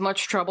as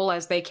much trouble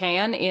as they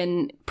can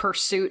in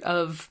pursuit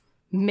of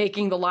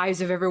making the lives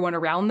of everyone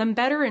around them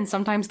better. And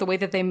sometimes the way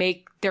that they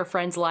make their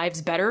friends'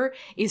 lives better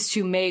is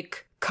to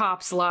make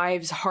cops'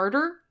 lives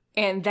harder.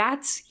 And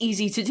that's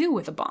easy to do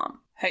with a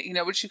bomb. Hey, you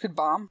know what you could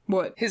bomb?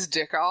 What? His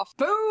dick off.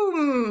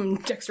 Boom!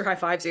 Dexter high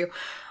fives you.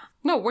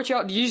 No, what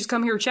y'all, did you just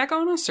come here to check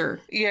on us,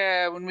 or?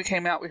 Yeah, when we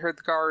came out, we heard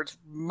the guards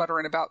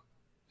muttering about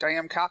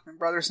damn Cochran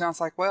brothers, and I was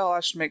like, well,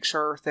 I should make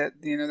sure that,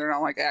 you know, they're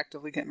not, like,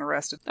 actively getting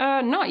arrested.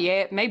 Not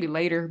yet. Maybe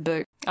later,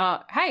 but,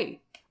 hey,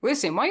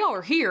 listen, while y'all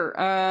are here,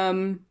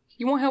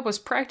 you want to help us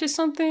practice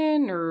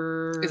something,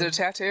 or? Is it a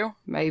tattoo?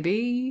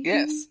 Maybe.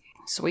 Yes.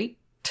 Sweet.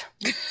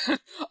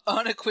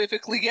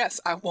 Unequivocally, yes,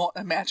 I want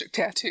a magic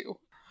tattoo.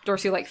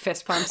 Dorsey, like,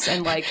 fist pumps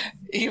and, like...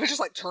 Eva just,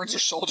 like, turns her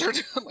shoulder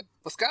to him, like,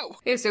 let's go.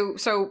 Yeah,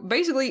 so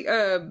basically,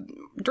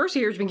 Dorsey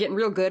here's been getting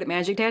real good at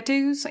magic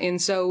tattoos,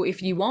 and so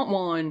if you want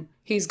one,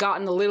 he's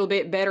gotten a little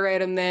bit better at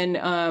them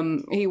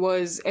than he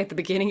was at the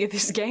beginning of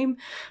this game,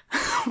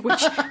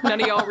 which none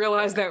of y'all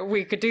realized that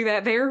we could do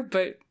that there,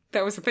 but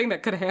that was the thing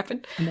that could have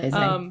happened.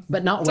 Amazing.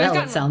 But not well,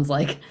 it sounds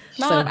like.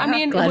 Not, so I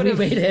mean, glad we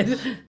waited.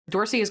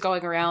 Dorsey is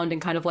going around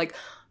and kind of, like,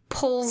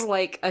 pulls,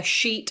 like, a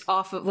sheet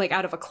off of, like,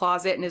 out of a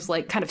closet and is,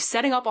 like, kind of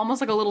setting up almost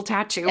like a little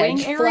tattooing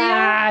Edge area.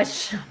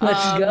 Flash.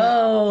 Let's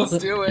go. Let's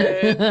do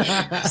it.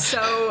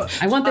 So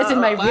I want this in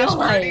my Flash real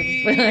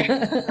party.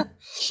 life.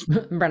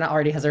 Brenna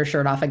already has her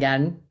shirt off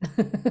again.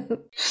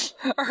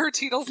 Are her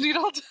teetles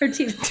needled? Her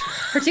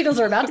teetles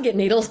are about to get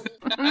needled.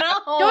 No!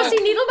 Dorsey,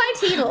 needle my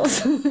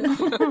teetles.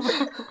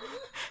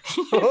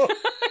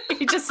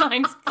 He just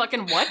signs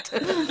fucking what?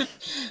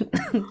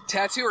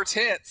 Tattoo or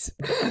tits?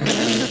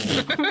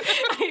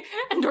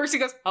 And Dorsey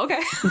goes,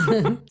 okay.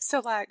 So,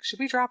 like, should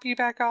we drop you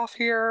back off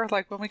here?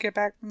 Like, when we get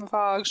back from the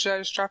fog, should I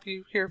just drop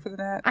you here for the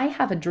night? I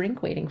have a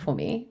drink waiting for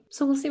me,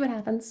 so we'll see what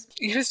happens.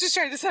 He was just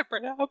trying to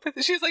separate up.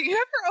 She was like, you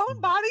have your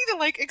own body to,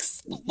 like,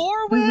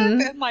 explore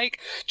with and, like,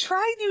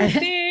 try new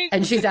things.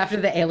 And she's after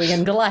the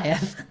alien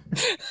Goliath.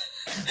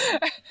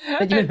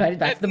 That you invited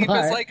back to the He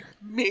bar. was like,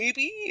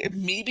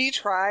 maybe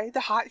try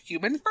the hot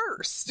human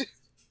first.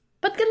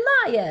 But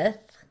Goliath.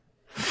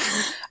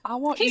 I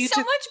want you He's to...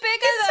 so much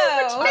bigger,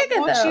 though. bigger, I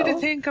want you though. to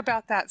think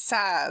about that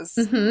size.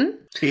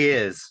 He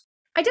is.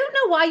 I don't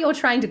know why you're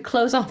trying to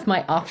close off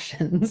my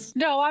options.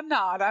 No, I'm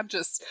not.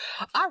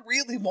 I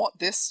really want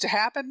this to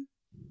happen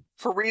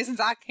for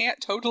reasons I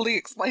can't totally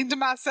explain to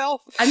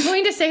myself. I'm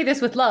going to say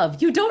this with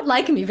love. You don't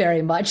like me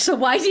very much, so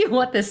why do you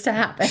want this to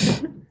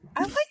happen?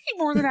 I like you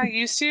more than I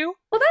used to.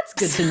 Well, that's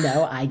good to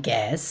know, I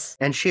guess.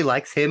 And she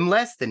likes him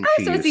less than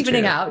she So it's used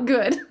evening to. out.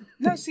 Good.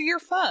 No, see, you're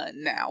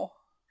fun now.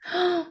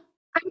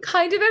 I'm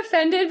kind of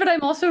offended, but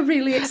I'm also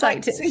really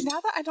excited. See, now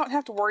that I don't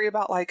have to worry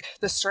about, like,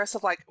 the stress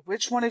of, like,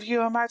 which one of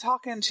you am I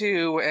talking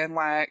to? And,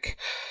 like...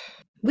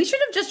 We should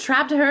have just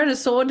trapped her in a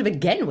sword to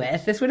begin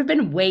with. This would have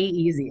been way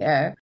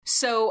easier.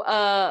 So,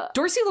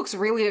 Dorsey looks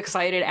really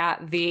excited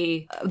at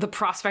the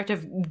prospect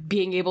of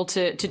being able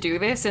to do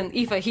this, and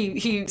Aoife,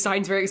 he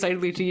signs very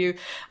excitedly to you.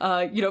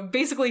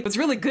 Basically, it's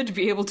really good to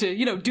be able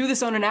to, do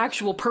this on an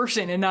actual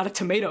person and not a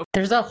tomato.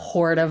 There's a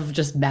horde of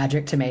just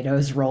magic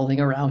tomatoes rolling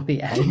around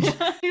the edge.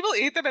 People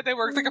eat them and they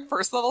work like a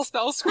first-level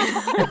spell scroll.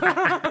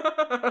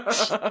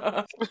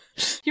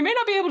 You may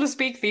not be able to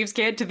speak Thieves'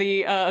 Cant to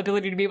the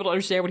ability to be able to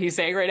understand what he's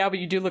saying right now, but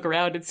you do look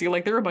around and see,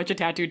 like, there are a bunch of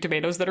tattooed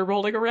tomatoes that are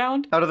rolling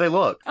around. How do they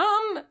look?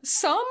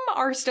 Some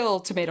are still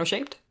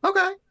tomato-shaped.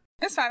 Okay.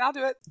 It's fine, I'll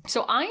do it.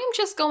 So I am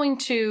just going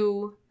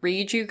to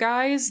read you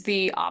guys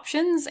the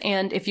options,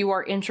 and if you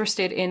are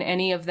interested in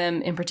any of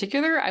them in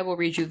particular, I will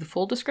read you the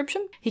full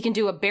description. He can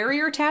do a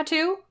barrier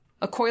tattoo,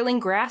 a coiling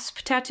grasp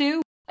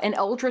tattoo, an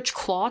eldritch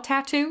claw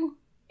tattoo,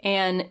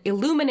 an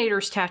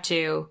illuminator's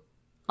tattoo,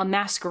 a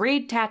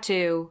masquerade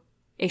tattoo,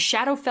 a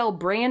Shadowfell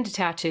brand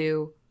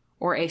tattoo,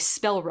 or a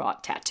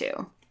spellwrought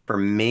tattoo. For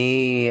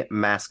me,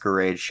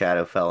 Masquerade,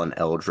 Shadowfell, and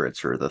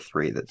Eldritch are the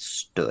three that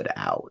stood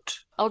out.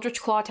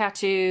 Eldritch Claw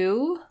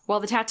Tattoo. While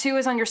the tattoo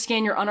is on your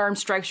skin, your unarmed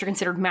strikes are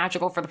considered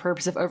magical for the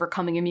purpose of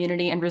overcoming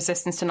immunity and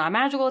resistance to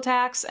non-magical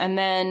attacks. And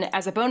then,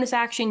 as a bonus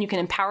action, you can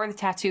empower the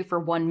tattoo for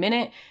 1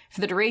 minute. For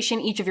the duration,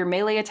 each of your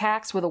melee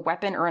attacks with a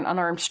weapon or an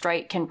unarmed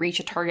strike can reach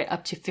a target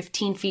up to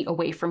 15 feet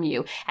away from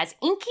you, as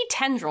inky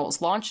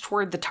tendrils launch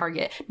toward the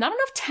target. Not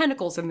enough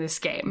tentacles in this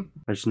game.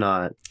 There's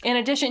not. In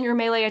addition, your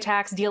melee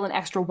attacks deal an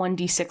extra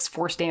 1d6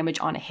 force damage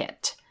on a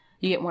hit.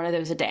 You get one of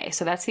those a day.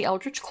 So that's the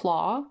Eldritch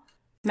Claw.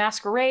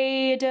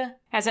 Masquerade.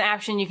 As an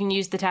action, you can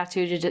use the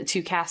tattoo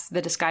to cast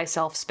the Disguise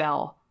Self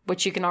spell,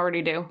 which you can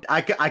already do.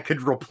 I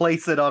could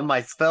replace it on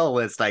my spell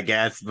list, I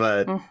guess,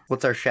 but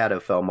what's our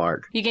Shadowfell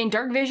mark? You gain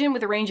dark vision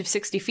with a range of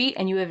 60 feet,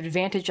 and you have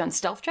advantage on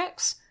stealth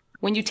checks.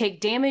 When you take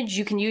damage,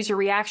 you can use your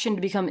reaction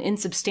to become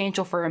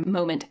insubstantial for a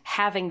moment,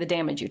 halving the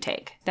damage you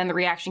take. Then the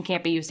reaction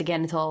can't be used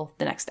again until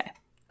the next day.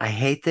 I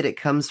hate that it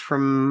comes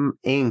from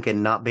ink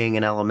and not being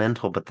an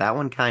elemental, but that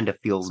one kind of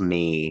feels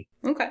me.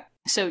 Okay.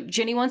 So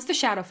Ginny wants the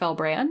Shadowfell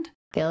brand.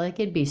 I feel like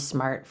it'd be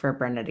smart for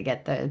Brenda to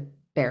get the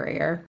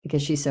barrier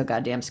because she's so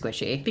goddamn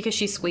squishy. Because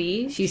she's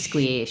squeeze. She's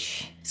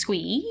squish.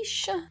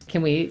 Squeeze.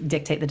 Can we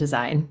dictate the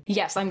design?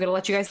 Yes, I'm going to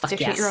let you guys dictate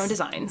yes. your own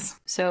designs.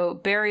 So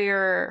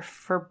barrier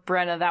for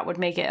Brenna, that would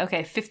make it,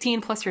 okay,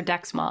 15 plus your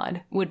dex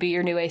mod would be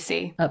your new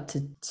AC. Up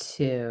to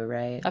 2,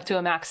 right? Up to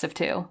a max of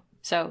 2.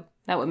 So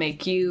That would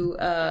make you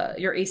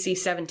your AC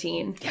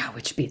 17. Yeah,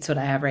 which beats what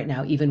I have right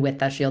now, even with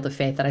that shield of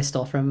faith that I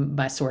stole from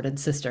my sworded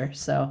sister.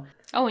 So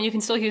Oh, and you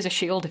can still use a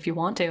shield if you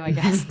want to, I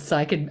guess. so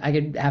I could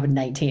have a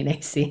 19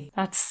 AC.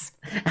 That's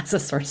as a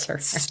sorcerer.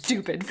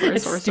 Stupid for a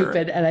It's sorcerer.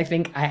 stupid, and I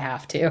think I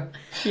have to.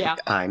 Yeah,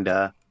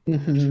 Kinda.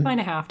 kind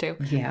of have to.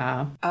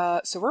 Yeah.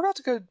 So we're about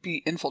to go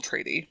be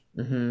infiltratey.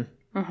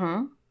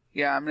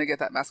 Yeah, I'm gonna get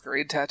that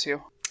masquerade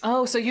tattoo.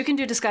 Oh, so you can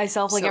do disguise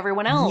self like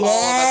everyone else.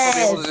 That's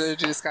what we'll be able to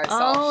do disguise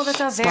self. Oh,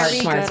 that's a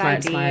very good smart.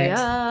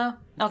 idea.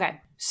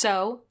 Okay,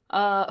 so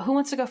who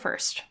wants to go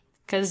first?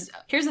 Because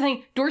here's the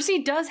thing,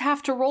 Dorsey does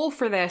have to roll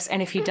for this,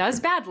 and if he does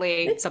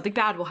badly, something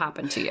bad will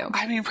happen to you.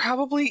 I mean,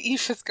 probably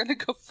Aoife's gonna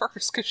go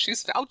first because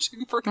she's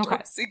vouching for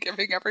Dorsey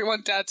giving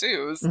everyone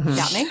tattoos.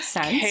 That makes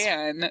sense.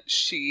 Can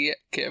she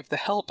give the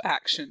help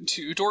action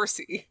to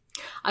Dorsey?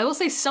 I will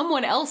say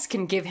someone else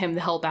can give him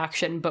the help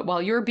action, but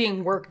while you're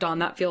being worked on,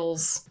 that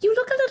feels... You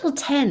look a little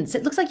tense.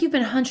 It looks like you've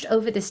been hunched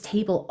over this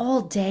table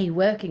all day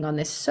working on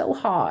this so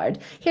hard.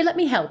 Here, let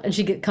me help. And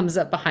she comes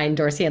up behind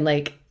Dorsey and,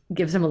 like,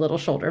 gives him a little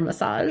shoulder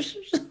massage.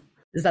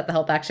 Is that the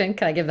help action?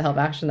 Can I give the help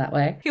action that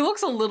way? He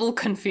looks a little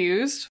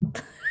confused.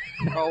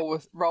 Roll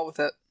with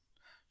it.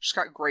 She's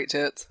got great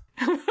tits.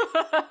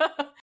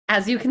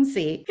 As you can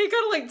see. He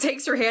kind of like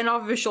takes your hand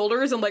off of his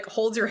shoulders and like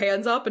holds your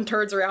hands up and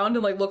turns around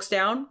and like looks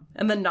down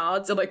and then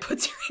nods and like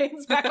puts your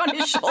hands back on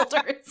his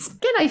shoulders.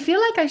 Again, I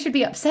feel like I should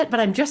be upset, but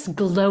I'm just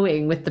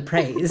glowing with the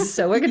praise,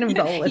 so we're going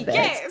to roll with it.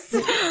 Yes!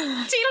 Teetle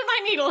my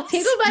needles!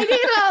 Tinkle my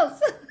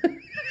needles!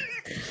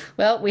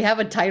 Well, we have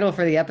a title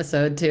for the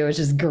episode, too, which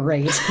is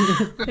great.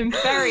 I'm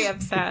very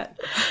upset.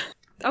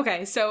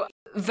 Okay, so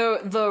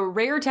the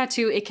rare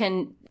tattoo,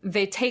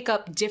 they take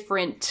up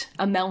different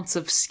amounts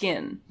of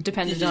skin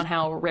depending on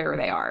how rare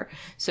they are.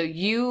 So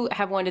you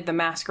have wanted the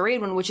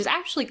masquerade one, which is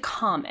actually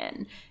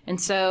common. And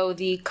so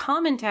the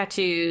common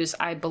tattoos,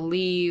 I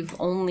believe,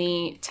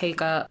 only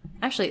take up...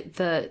 Actually,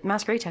 the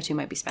masquerade tattoo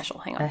might be special.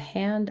 Hang on. A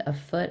hand, a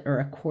foot, or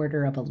a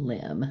quarter of a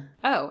limb.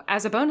 Oh,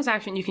 as a bonus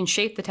action, you can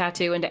shape the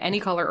tattoo into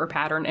any color or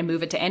pattern and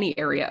move it to any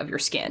area of your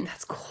skin.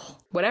 That's cool.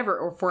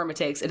 Whatever form it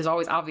takes, it is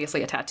always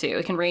obviously a tattoo.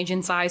 It can range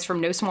in size from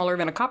no smaller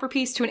than a copper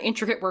piece to an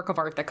intricate work of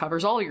art that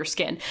covers all your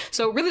skin.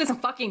 So it really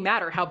doesn't fucking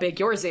matter how big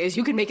yours is.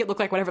 You can make it look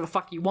like whatever the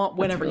fuck you want,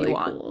 whenever you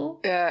want. Cool.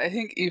 Yeah, I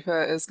think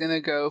Aoife is gonna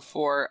go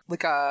for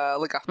like a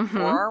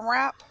forearm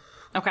wrap.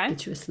 Okay.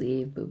 Get you a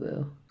sleeve,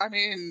 boo-boo. I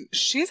mean,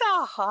 she's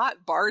a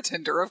hot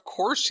bartender. Of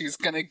course she's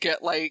gonna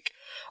get, like,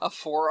 a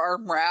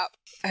forearm wrap.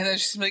 And then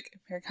she's like,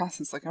 Mary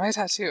Constance, look at my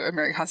tattoo. And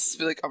Mary Constance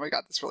will be like, oh my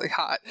god, that's really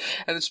hot.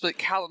 And then she'll be like,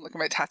 Callum, look at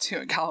my tattoo.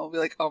 And Callum will be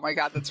like, oh my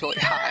god, that's really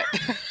hot.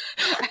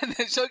 And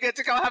then she'll get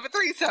to go have a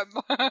threesome.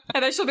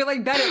 And then she'll be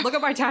like, Bennett, look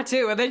at my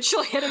tattoo. And then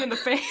she'll hit him in the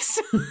face.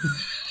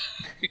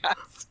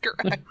 Yes,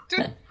 correct.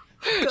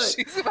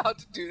 She's about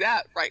to do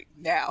that right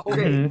now.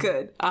 Great,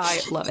 good.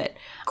 I love it.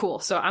 Cool.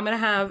 So I'm going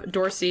to have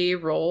Dorsey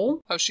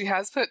roll. Oh, she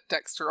has put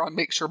Dexter on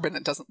make sure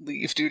Bennett doesn't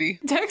leave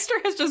duty. Dexter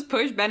has just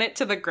pushed Bennett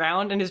to the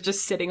ground and is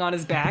just sitting on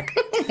his back.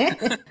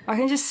 I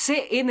can just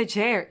sit in the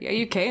chair. Yeah,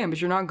 you can,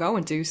 but you're not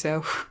going to,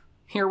 so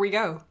here we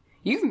go.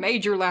 You've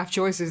made your life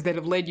choices that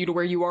have led you to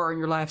where you are in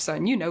your life,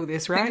 son. You know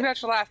this, right? Think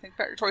about your life. Think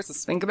about your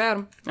choices. Think about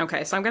them.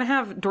 Okay, so I'm going to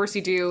have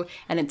Dorsey do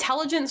an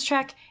intelligence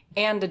check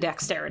and a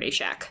dexterity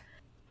check.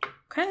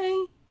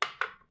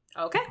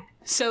 Okay.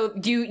 So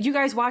you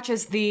guys watch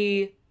as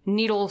the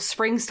needle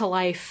springs to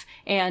life,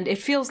 and it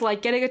feels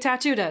like getting a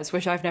tattoo does,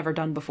 which I've never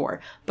done before.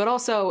 But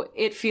also,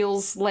 it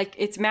feels like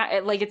it's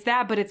magic.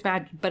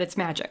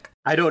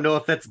 I don't know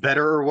if that's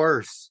better or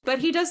worse. But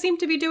he does seem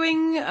to be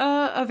doing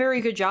a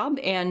very good job,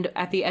 and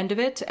at the end of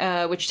it,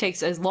 which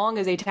takes as long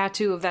as a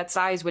tattoo of that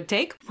size would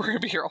take. We're gonna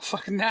be here all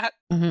fucking that.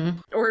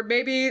 Or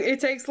maybe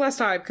it takes less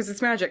time because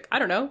it's magic. I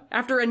don't know.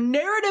 After a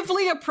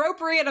narratively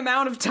appropriate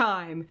amount of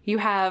time, you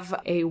have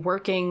a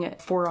working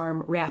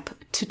forearm wrap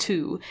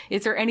tattoo.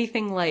 Is there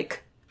anything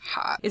like...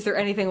 Hot. Is there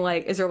a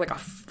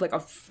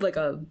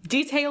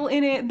detail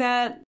in it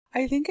that...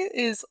 I think it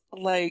is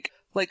like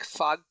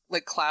fog,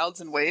 like clouds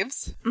and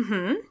waves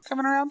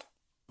coming around.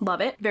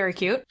 Love it. Very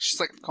cute. She's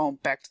like, I'm going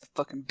back to the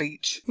fucking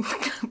beach.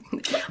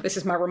 This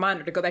is my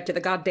reminder to go back to the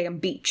goddamn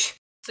beach.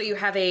 So you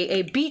have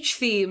a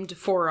beach-themed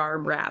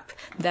forearm wrap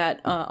that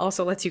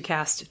also lets you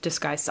cast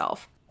Disguise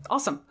Self.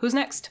 Awesome. Who's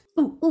next?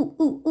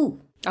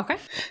 Ooh. Okay.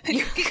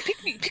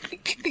 Pick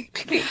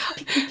me.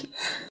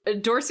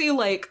 Dorsey,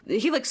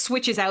 he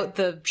switches out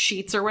the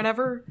sheets or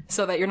whatever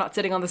so that you're not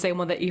sitting on the same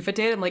one that Aoife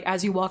did. And,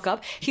 as you walk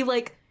up, he,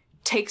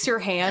 takes your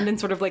hand and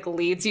sort of,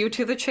 leads you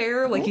to the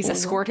chair. He's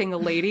escorting a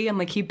lady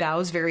and, he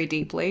bows very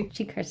deeply.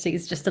 She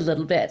curtsies just a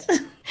little bit.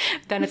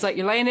 Then it's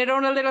you're laying it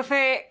on a little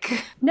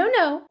fake.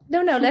 No.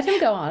 Let him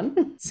go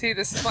on. See,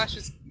 this is why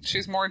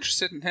she's more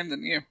interested in him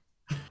than you.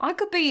 I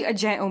could be a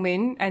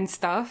gentleman and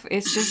stuff.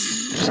 It's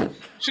just...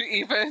 She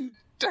even...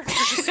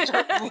 Dexter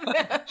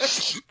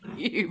just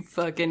You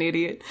fucking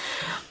idiot.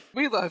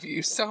 We love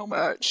you so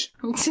much.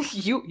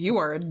 You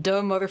are a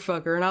dumb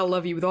motherfucker, and I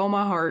love you with all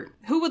my heart.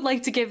 Who would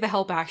like to give the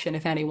help action,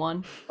 if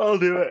anyone? I'll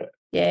do it.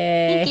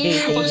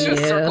 Yay. Let's do a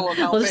circle of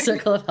helping.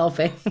 Circle of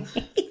helping.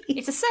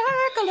 It's a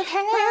circle of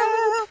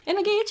hell, and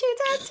I get you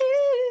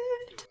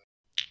tattooed.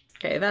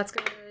 Okay, that's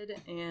good,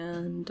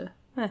 and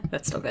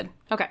that's still good.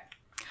 Okay.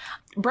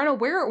 Brenna,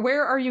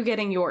 where are you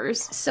getting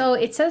yours? So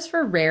it says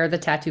for rare, the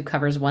tattoo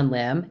covers one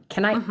limb.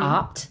 Can I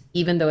opt,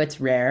 even though it's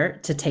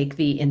rare, to take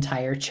the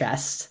entire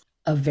chest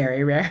of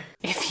very rare?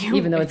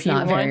 Even though it's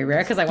not very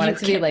rare, because I want it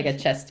to be like a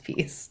chest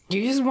piece. Do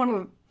you just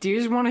want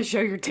to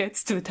show your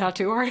tits to the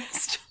tattoo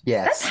artist?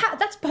 Yes.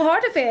 That's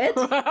part of it.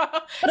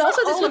 But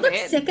also, this would look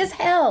sick as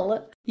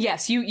hell.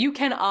 Yes, you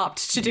can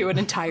opt to do an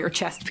entire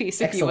chest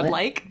piece if you would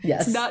like.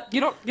 Yes. It's not,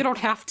 you don't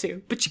have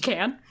to, but you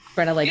can.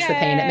 Brenna likes the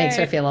pain. It makes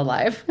her feel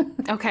alive.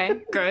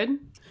 Okay, good.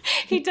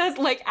 He does,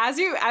 like, as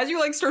you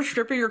like start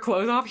stripping your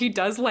clothes off, he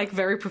does like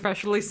very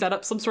professionally set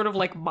up some sort of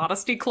like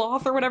modesty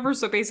cloth or whatever,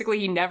 so basically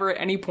he never at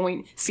any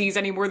point sees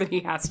any more than he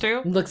has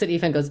to. Looks at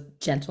Aoife and goes,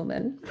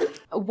 gentlemen.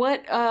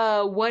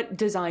 What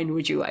design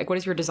would you like? What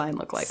does your design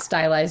look like?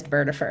 Stylized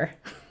bird of fur.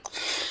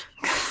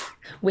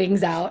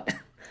 Wings out.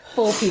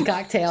 Full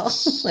peacock tail.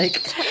 Like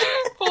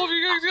Full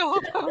peacock tail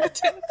on the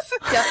tits.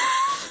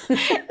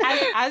 Yep.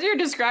 As you're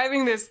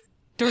describing this,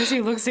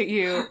 Dorsey looks at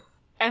you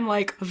and,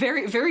 like,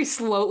 very, very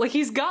slow. Like,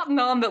 he's gotten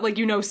on that, like,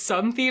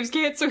 some thieves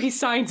get, so he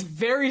signs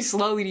very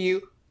slowly to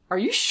you. Are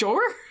you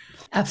sure?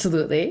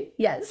 Absolutely.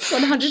 Yes.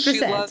 100%.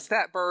 She loves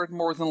that bird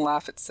more than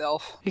laugh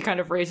itself. He kind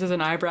of raises an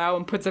eyebrow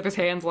and puts up his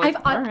hands like,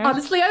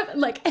 honestly, I've,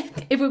 like,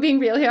 if we're being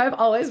real here, I've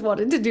always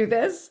wanted to do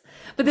this.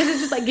 But this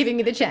is just, like, giving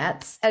me the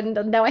chance. And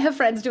now I have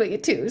friends doing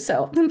it, too.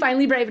 So I'm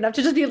finally brave enough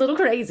to just be a little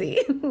crazy.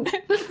 Why aren't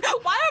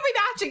we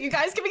matching, you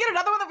guys? Can we get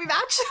another one that we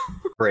match?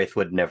 Braith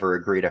would never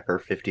agree to her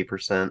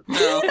 50%.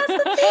 No.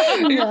 That's the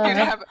thing. You'd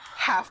have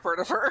half bird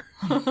of her.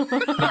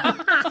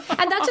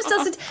 And that just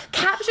doesn't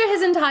capture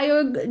his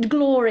entire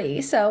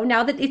glory. So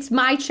now that it's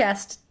my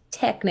chest,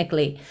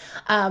 technically,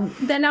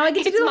 then now I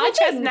get to do the whole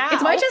chest thing. now.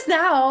 It's my chest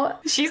now.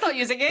 She's not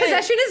using it.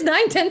 Possession is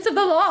 9/10 of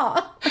the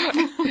law.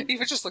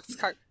 Eva just looks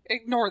kind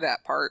ignore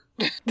that part.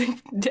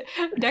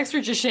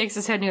 Dexter just shakes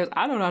his head and he goes,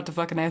 I don't know how to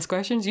fucking ask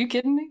questions. You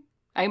kidding me?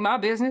 Ain't my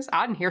business.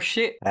 I didn't hear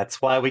shit.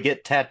 That's why we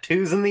get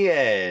tattoos in the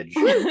edge.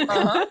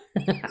 Uh-huh.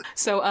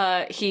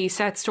 So he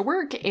sets to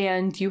work,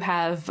 and you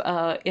have,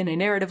 in a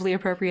narratively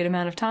appropriate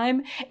amount of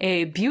time,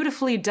 a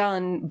beautifully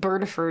done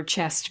Birdiford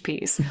chest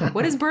piece.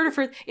 What is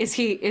Birdiford? Is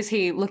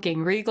he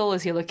looking regal?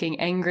 Is he looking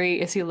angry?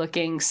 Is he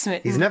looking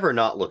smitten? He's never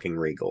not looking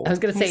regal. I was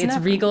going to say it's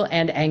regal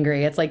and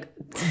angry. It's like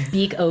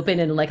beak open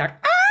and like a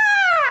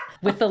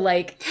with the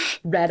like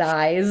red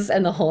eyes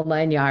and the whole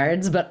 9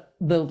 yards, but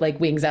the like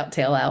wings out,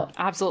 tail out.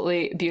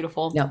 Absolutely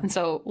beautiful. Yep. And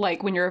so,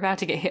 like, when you're about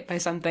to get hit by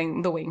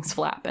something, the wings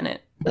flap and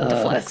it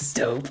deflects. That's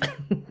dope.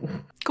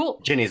 Cool.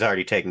 Ginny's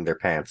already taking their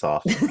pants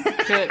off.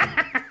 Good.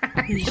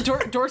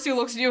 Dorsey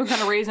looks at you and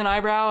kind of raises an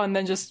eyebrow and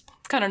then just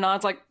kind of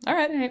nods like, all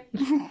right.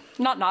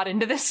 Not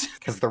into this.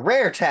 Because the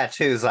rare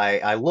tattoos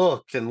I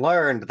looked and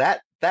learned,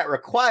 that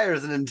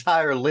requires an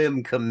entire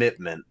limb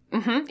commitment.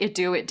 Mm-hmm. It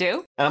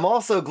do. And I'm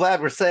also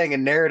glad we're saying a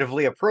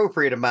narratively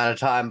appropriate amount of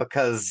time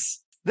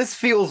because this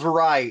feels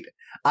right.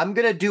 I'm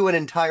gonna do an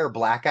entire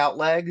blackout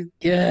leg.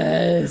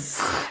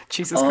 Yes.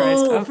 Jesus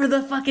Christ. Oh, for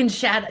the fucking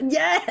shadow.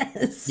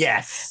 Yes.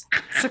 Yes.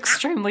 It's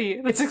extremely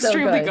so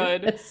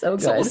good. It's so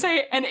good. So we'll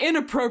say an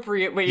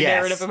inappropriately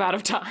narrative amount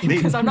of time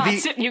because I'm not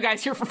sitting you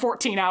guys here for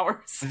 14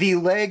 hours. The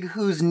leg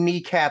whose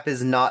kneecap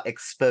is not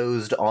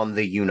exposed on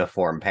the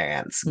uniform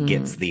pants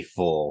gets the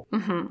full.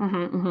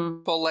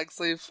 Full leg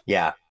sleeve.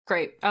 Yeah.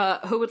 Great.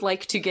 Who would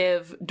like to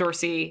give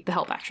Dorsey the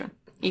help action?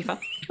 Aoife.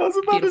 I was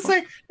about to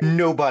say,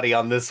 nobody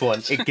on this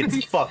one. It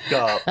gets fucked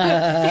up.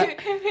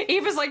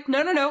 Aoife's like,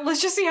 no,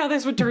 let's just see how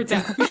this one turns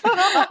out.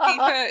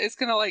 Aoife is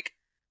gonna, like,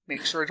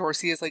 make sure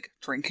Dorsey is, like,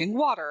 drinking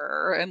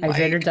water and, like...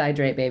 Hydrate or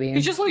dihydrate, baby. He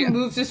just, like,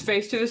 moves his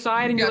face to the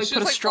side and you, like,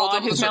 put a straw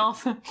in his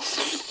mouth.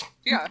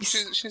 Yeah,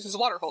 she's his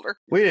water holder.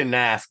 We didn't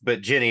ask,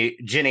 but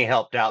Ginny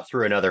helped out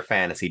through another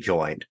fantasy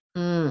joint.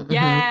 Mm-hmm.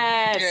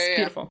 Yes! Yeah.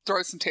 Beautiful.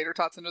 Throws some tater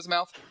tots into his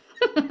mouth.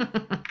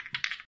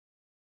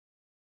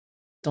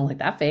 Don't like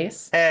that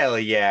face. Hell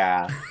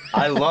yeah.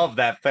 I love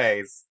that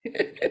face.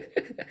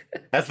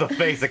 That's the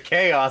face of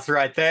chaos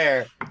right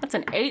there. That's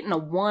an 8 and a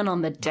 1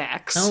 on the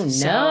dex. Oh, no.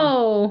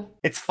 So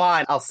It's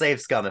fine. I'll save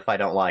scum if I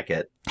don't like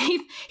it.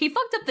 he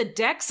fucked up the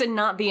dex and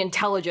not the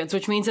intelligence,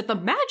 which means that the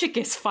magic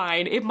is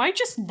fine. It might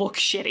just look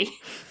shitty.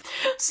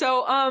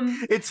 So,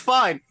 It's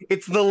fine.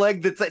 It's the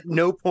leg that's at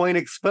no point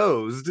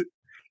exposed.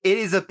 It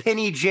is a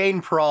Penny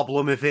Jane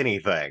problem, if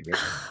anything.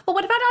 But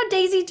what about our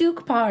Daisy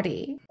Duke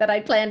party that I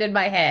planned in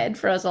my head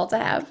for us all to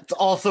have? It's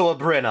also a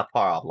Brenna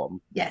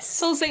problem. Yes.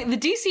 So I'll say the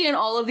DC in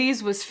all of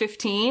these was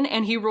 15,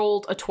 and he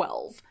rolled a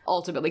 12,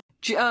 ultimately.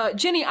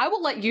 Jenny, I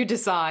will let you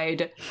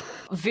decide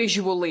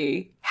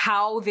visually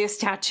how this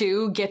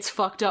tattoo gets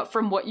fucked up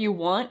from what you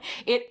want.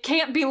 It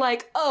can't be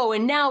like, oh,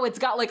 and now it's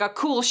got like a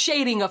cool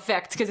shading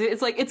effect, because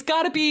it's like, it's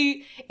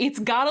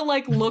gotta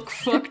like look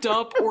fucked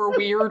up or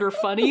weird or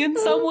funny in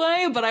some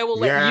way, but I will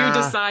let you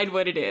decide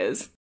what it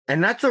is.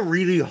 And that's a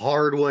really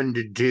hard one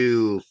to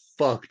do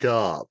fucked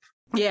up.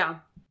 Yeah.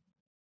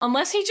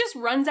 Unless he just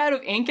runs out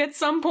of ink at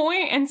some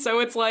point, and so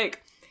it's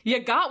like, you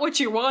got what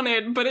you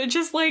wanted, but it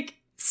just, like,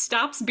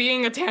 stops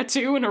being a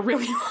tattoo in a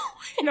really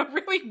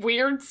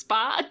weird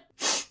spot.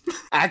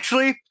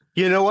 Actually,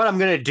 you know what? I'm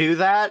gonna do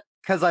that,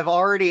 because I've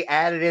already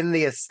added in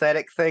the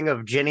aesthetic thing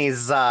of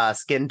Ginny's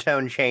skin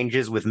tone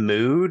changes with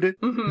mood.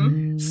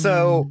 Mm-hmm.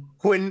 So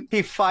when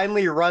he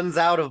finally runs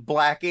out of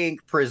black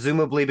ink,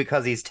 presumably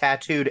because he's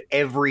tattooed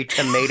every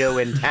tomato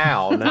in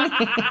town,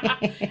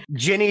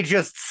 Ginny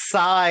just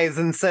sighs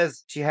and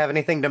says, "Do you have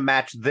anything to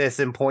match this?"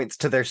 and points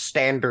to their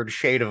standard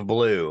shade of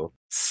blue.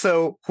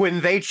 So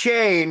when they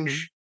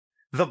change,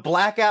 the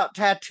blackout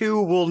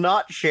tattoo will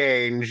not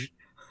change,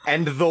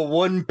 and the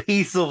one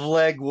piece of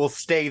leg will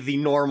stay the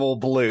normal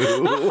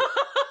blue.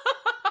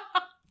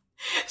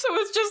 So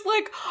it's just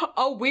like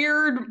a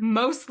weird,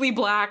 mostly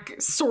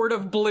black sort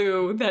of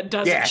blue that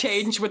doesn't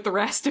change with the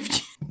rest of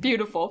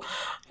beautiful.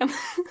 And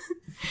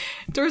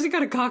Dorsey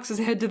kind of cocks his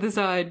head to the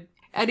side.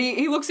 And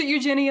he looks at you,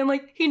 Jenny, and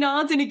like he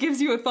nods and he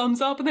gives you a thumbs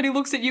up, and then he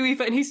looks at you,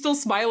 Aoife, and he's still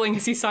smiling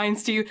as he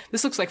signs to you.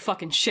 This looks like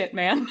fucking shit,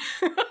 man.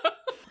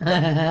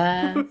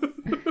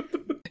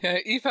 Yeah,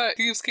 Aoife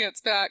gives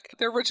Cants back.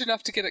 They're rich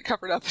enough to get it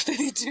covered up if they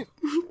need to.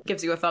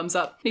 Gives you a thumbs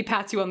up. He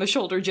pats you on the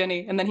shoulder,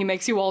 Jenny, and then he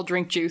makes you all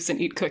drink juice and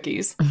eat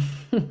cookies.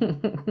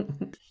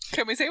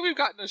 Can we say we've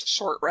gotten a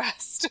short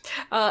rest?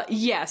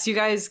 Yes, you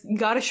guys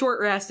got a short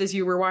rest as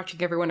you were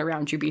watching everyone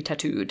around you be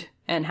tattooed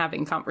and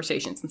having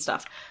conversations and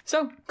stuff.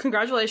 So,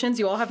 congratulations,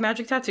 you all have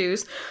magic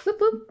tattoos. Boop,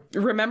 boop.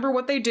 Remember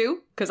what they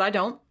do, because I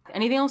don't.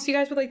 Anything else you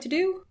guys would like to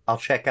do? I'll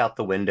check out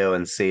the window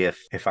and see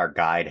if our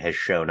guide has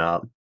shown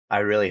up. I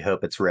really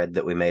hope it's red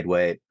that we made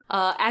wait.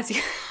 As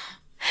you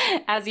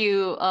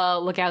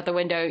look out the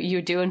window,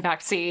 you do in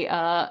fact see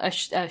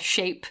a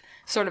shape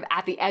sort of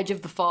at the edge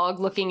of the fog,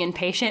 looking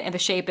impatient, and the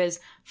shape is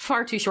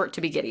far too short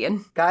to be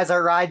Gideon. Guys,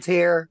 our ride's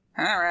here.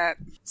 All right.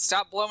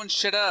 Stop blowing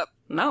shit up.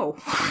 No,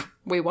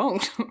 we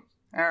won't.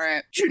 All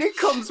right. Judy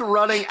comes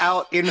running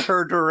out in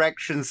her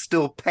direction,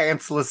 still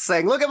pantsless,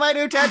 saying, "Look at my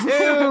new tattoo!"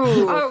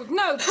 Oh,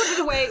 no, put it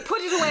away, put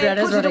it away,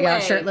 Brenna's running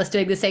out shirtless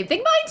doing the same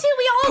thing. Mine too,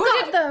 we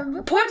all did them!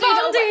 We're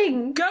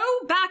bonding! Go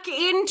back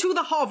into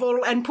the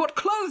hovel and put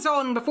clothes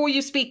on before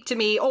you speak to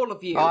me, all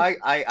of you. I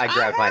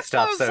grabbed my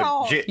stuff,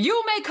 so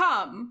you may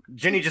come.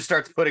 Ginny just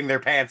starts putting their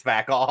pants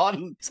back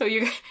on. So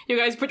you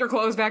guys put your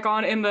clothes back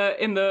on in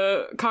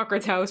the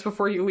Cochrane's house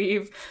before you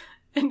leave.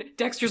 And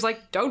Dexter's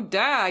like, "Don't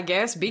die, I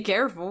guess. Be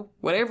careful.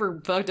 Whatever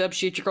fucked up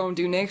shit you're gonna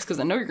do next, because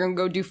I know you're gonna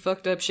go do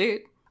fucked up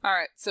shit." All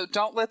right, so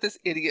don't let this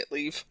idiot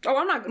leave. Oh,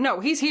 I'm not.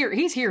 No, he's here.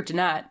 He's here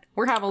tonight.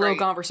 We're having a little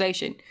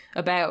conversation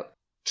about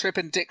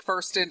tripping dick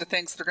first into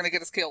things that are gonna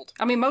get us killed.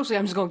 I mean, mostly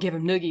I'm just gonna give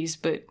him noogies,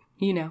 but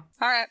you know.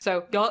 All right.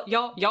 So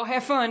y'all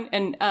have fun.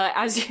 And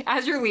as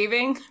you're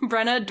leaving,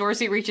 Brenna,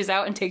 Dorsey reaches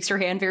out and takes her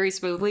hand very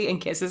smoothly and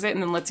kisses it,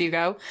 and then lets you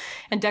go.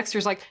 And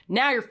Dexter's like,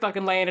 "Now you're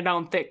fucking laying it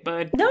on thick,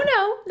 bud." No,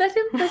 let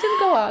him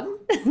go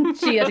on.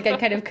 She again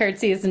kind of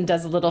curtsies and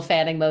does a little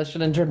fanning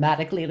motion and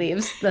dramatically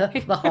leaves the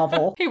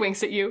hovel. He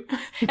winks at you,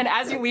 and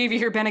as you leave, you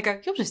hear Bennett go,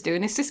 "You're just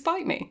doing this to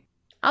spite me."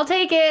 I'll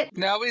take it.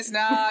 No, he's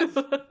not.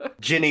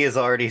 Ginny is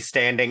already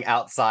standing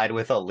outside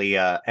with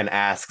Aaliyah and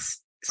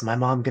asks, "Is my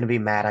mom gonna be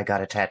mad I got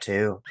a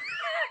tattoo?"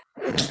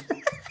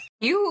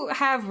 You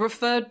have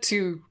referred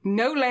to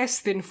no less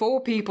than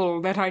 4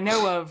 people that I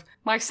know of,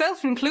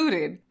 myself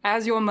included,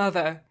 as your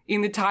mother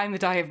in the time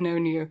that I have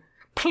known you.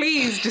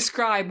 Please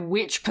describe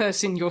which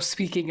person you're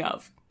speaking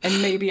of, and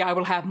maybe I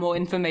will have more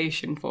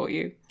information for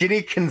you.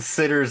 Ginny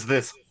considers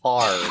this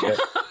hard.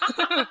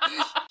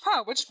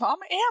 Which mom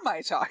am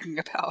I talking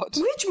about?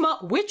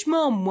 Which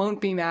mom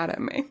won't be mad at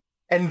me?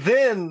 And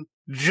then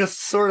just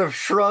sort of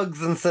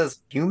shrugs and says,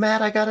 "You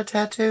mad I got a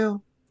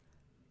tattoo?"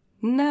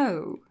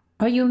 No.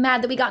 Are you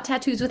mad that we got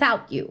tattoos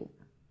without you?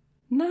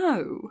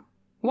 No.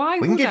 Why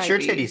We can would get I your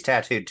be? titties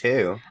tattooed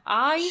too.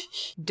 I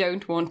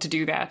don't want to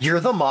do that.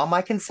 You're the mom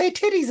I can say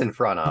titties in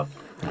front of.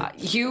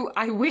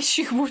 I wish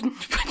you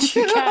wouldn't, but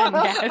you can,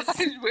 yes.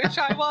 I wish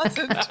I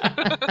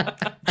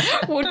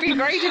wasn't. Would be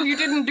great if you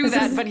didn't do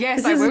that, but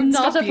yes, I won't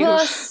not stop a you.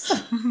 plus.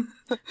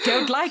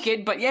 Don't like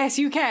it, but yes,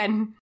 you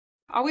can.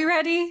 Are we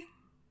ready?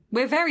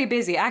 We're very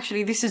busy.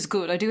 Actually, this is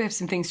good. I do have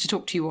some things to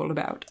talk to you all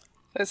about.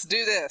 Let's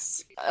do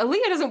this.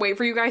 Aaliyah doesn't wait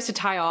for you guys to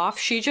tie off.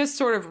 She just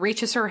sort of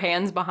reaches her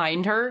hands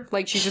behind her,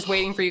 like she's just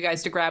waiting for you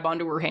guys to grab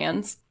onto her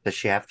hands. Does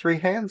she have 3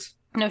 hands?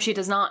 No, she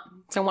does not.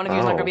 So one of you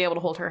is not going to be able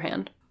to hold her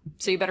hand.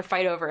 So you better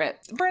fight over it.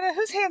 Brenna,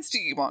 whose hands do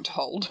you want to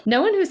hold?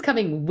 No one who's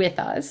coming with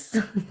us.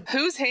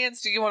 Whose hands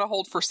do you want to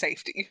hold for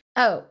safety?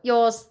 Oh,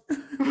 yours.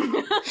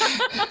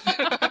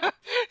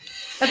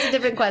 That's a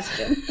different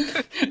question.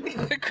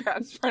 He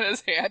grabs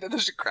Brenna's hand and then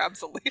she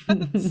grabs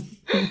Aaliyah's.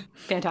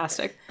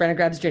 Fantastic. Brenna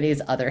grabs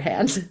Ginny's other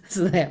hand,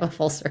 so they have a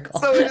full circle.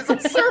 So it is a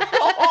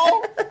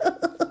circle!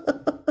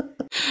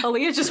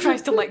 Aaliyah just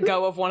tries to let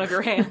go of one of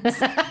your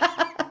hands.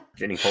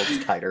 Ginny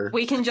holds tighter.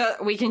 We can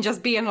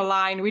just be in a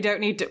line. We don't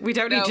need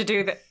to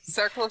do that.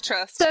 Circle of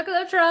trust. Circle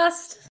of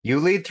trust. You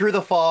lead through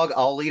the fog,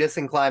 I'll lead us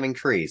in climbing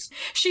trees.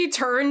 She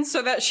turns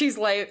so that she's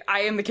like,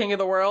 I am the king of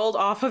the world,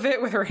 off of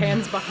it with her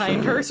hands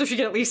behind her so she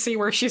can at least see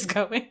where she's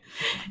going.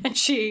 And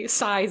she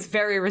sighs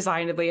very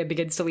resignedly and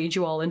begins to lead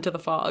you all into the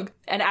fog.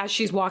 And as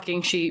she's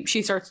walking, she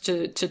starts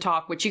to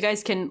talk, which you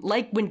guys can,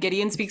 like when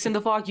Gideon speaks in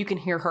the fog, you can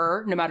hear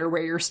her no matter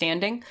where you're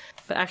standing.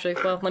 But actually,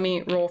 well, let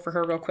me roll for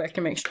her real quick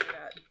and make sure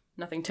that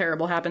nothing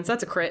terrible happens.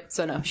 That's a crit,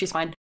 so no, she's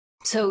fine.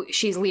 So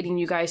she's leading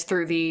you guys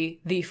through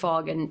the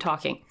fog and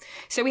talking.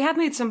 So we have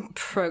made some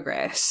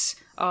progress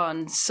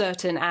on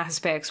certain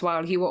aspects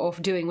while you were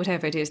off doing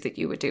whatever it is that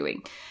you were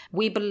doing.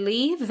 We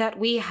believe that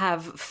we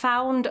have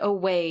found a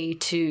way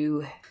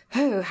to,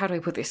 how do I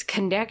put this?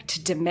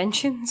 Connect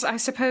dimensions, I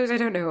suppose. I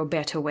don't know a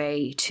better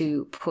way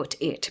to put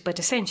it. But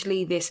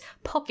essentially this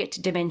pocket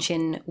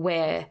dimension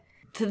where...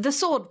 the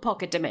sword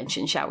pocket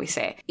dimension, shall we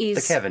say,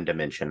 is... the Kevin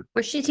dimension.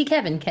 Where Shitty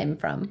Kevin came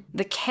from.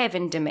 The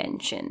Kevin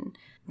dimension.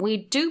 We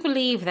do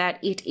believe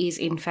that it is,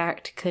 in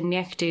fact,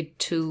 connected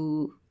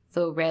to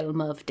the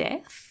realm of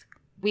death.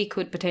 We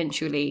could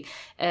potentially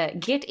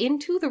get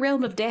into the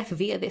realm of death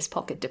via this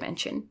pocket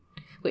dimension,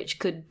 which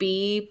could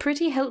be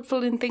pretty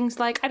helpful in things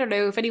like, I don't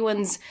know, if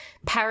anyone's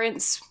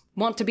parents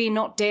want to be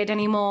not dead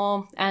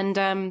anymore, and,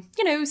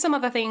 some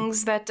other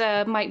things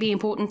that might be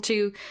important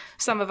to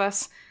some of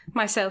us,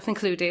 myself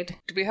included.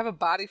 Do we have a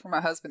body for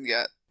my husband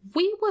yet?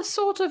 We were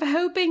sort of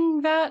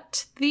hoping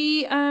that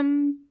the,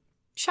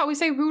 shall we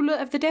say, ruler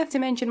of the death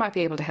dimension might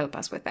be able to help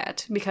us with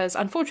that. Because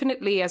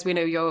unfortunately, as we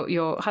know,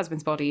 your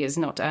husband's body is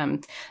not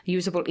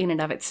usable in and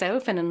of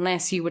itself. And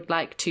unless you would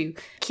like to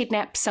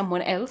kidnap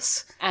someone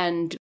else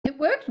and... It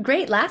worked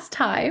great last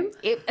time.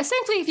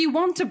 Essentially, if you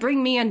want to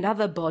bring me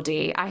another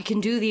body, I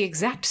can do the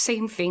exact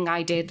same thing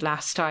I did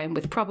last time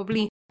with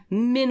probably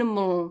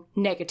minimal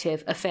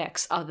negative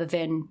effects other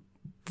than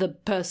the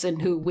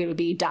person who will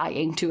be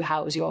dying to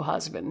house your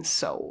husband's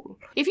soul.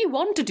 If you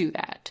want to do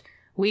that,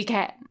 we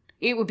can.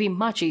 It would be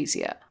much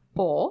easier.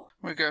 Or...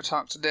 we go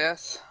talk to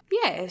death?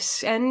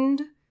 Yes,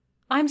 and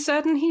I'm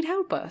certain he'd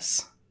help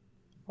us.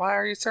 Why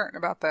are you certain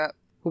about that?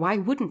 Why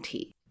wouldn't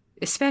he?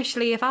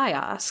 Especially if I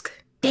ask.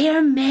 They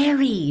are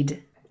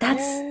married.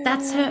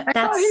 That's her.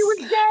 That's he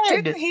was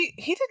dead. Didn't he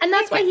didn't and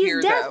that's why get he's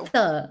here, dead.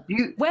 though.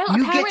 You Well,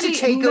 get to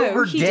take no,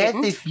 over he death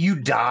didn't. if you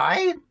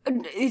die?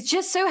 It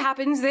just so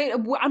happens that...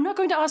 I'm not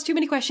going to ask too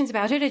many questions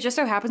about it. It just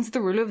so happens that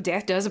the ruler of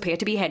death does appear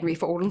to be Henry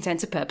for all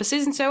intents and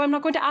purposes, and so I'm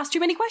not going to ask too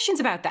many questions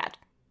about that.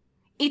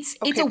 It's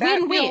a that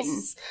win-win.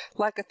 feels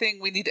like a thing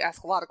we need to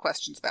ask a lot of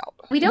questions about.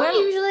 We don't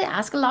usually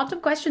ask a lot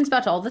of questions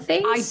about all the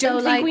things. I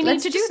don't think we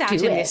need to do that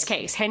in it. this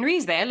case.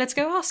 Henry's there. Let's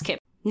go ask him.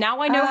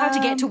 Now I know how to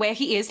get to where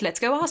he is. Let's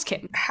go ask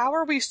him. How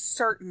are we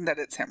certain that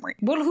it's Henry?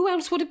 Well, who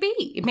else would it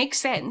be? It makes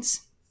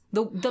sense.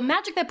 The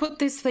magic that put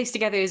this place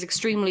together is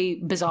extremely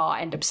bizarre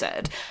and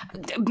absurd.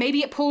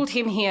 Maybe it pulled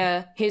him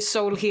here, his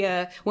soul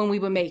here, when we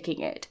were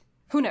making it.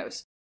 Who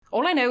knows?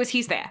 All I know is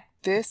he's there.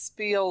 This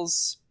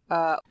feels...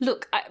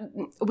 Look,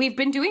 we've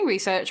been doing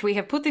research. We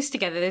have put this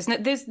together.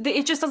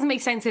 It just doesn't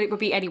make sense that it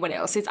would be anyone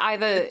else. It's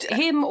either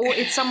him or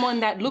it's someone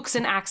that looks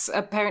and acts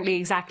apparently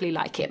exactly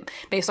like him,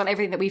 based on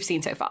everything that we've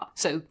seen so far.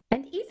 So,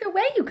 and either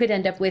way, you could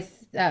end up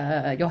with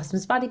your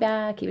husband's body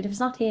back, even if it's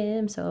not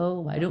him.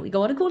 So why don't we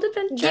go on a cool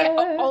adventure? Yeah,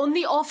 on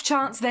the off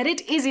chance that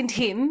it isn't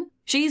him,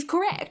 she's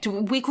correct.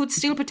 We could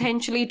still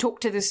potentially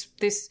talk to this.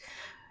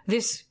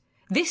 This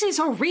is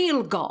a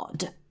real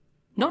god,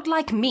 not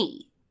like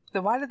me.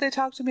 Then why did they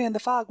talk to me in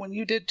the fog when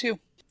you did too?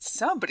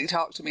 Somebody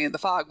talked to me in the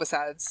fog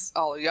besides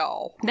all of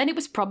y'all. Then it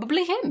was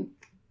probably him.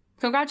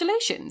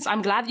 Congratulations.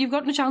 I'm glad that you've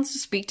gotten a chance to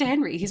speak to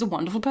Henry. He's a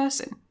wonderful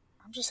person.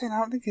 I'm just saying, I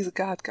don't think he's a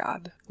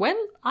god. Well,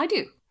 I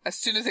do. As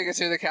soon as they get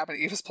to the cabin,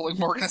 Eva's pulling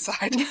Morgan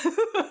aside.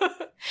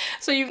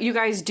 So you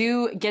guys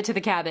do get to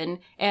the cabin,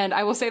 and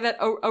I will say that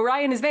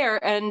Orion is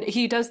there, and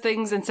he does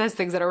things and says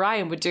things that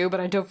Orion would do, but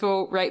I don't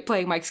feel right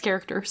playing Mike's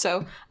character.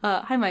 So,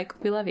 hi Mike,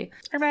 we love you.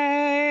 Hi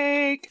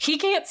Mike! He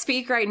can't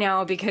speak right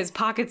now because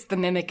Pockets the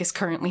Mimic is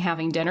currently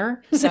having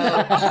dinner. So,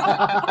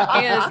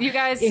 as you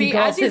guys see,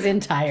 his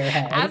entire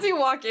head. As you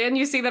walk in,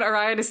 you see that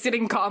Orion is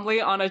sitting calmly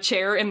on a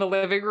chair in the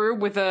living room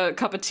with a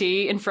cup of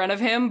tea in front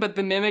of him, but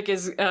the Mimic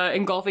is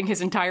engulfing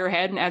his entire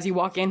head, and as you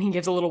walk in, he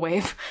gives a little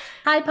wave.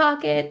 Hi,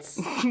 Pockets.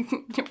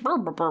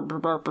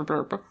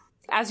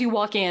 As you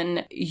walk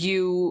in,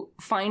 you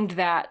find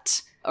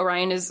that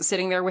Orion is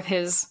sitting there with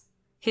his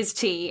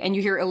tea, and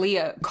you hear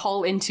Aaliyah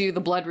call into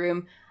the blood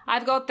room.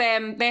 I've got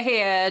them. They're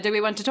here. Do we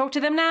want to talk to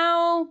them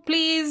now?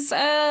 Please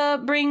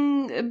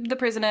bring the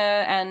prisoner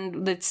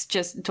and let's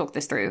just talk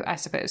this through, I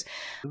suppose.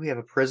 Do we have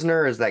a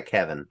prisoner or is that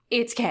Kevin?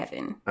 It's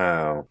Kevin.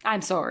 Oh.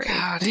 I'm sorry.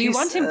 God, do you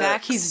want him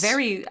back? He's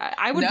very...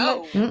 I would...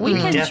 No. We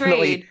can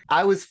Definitely. trade.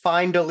 I was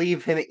fine to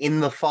leave him in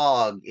the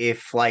fog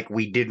if,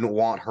 we didn't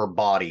want her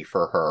body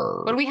for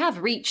her. Well, we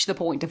have reached the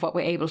point of what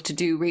we're able to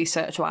do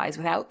research-wise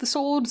without the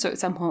sword, so at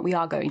some point we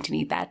are going to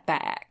need that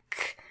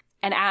back.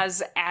 And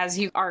as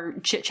you are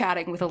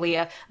chit-chatting with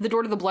Aaliyah, the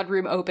door to the blood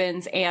room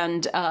opens,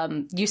 and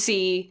you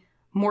see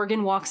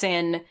Morgan walks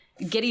in,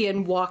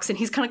 Gideon walks and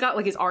he's kind of got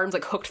like his arms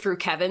like hooked through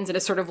Kevin's and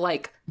is sort of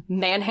like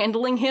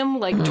manhandling him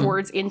like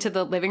towards into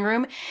the living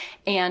room.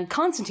 And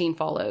Constantine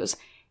follows,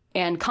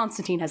 and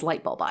Constantine has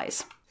light bulb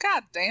eyes.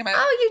 God damn it.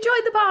 Oh, you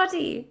joined the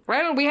party.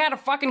 Well, we had to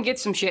fucking get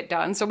some shit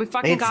done, so we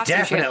fucking got some shit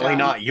done. It's definitely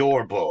not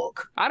your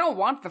book. I don't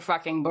want the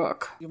fucking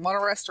book. You want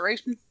a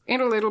restoration?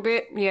 In a little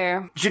bit,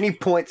 yeah. Ginny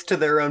points to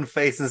their own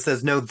face and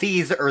says, no,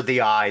 these are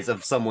the eyes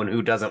of someone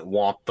who doesn't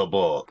want the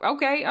book.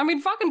 Okay, I mean,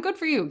 fucking good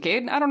for you,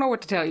 kid. I don't know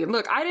what to tell you.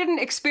 Look, I didn't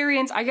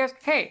experience, I guess,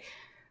 hey,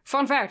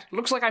 fun fact,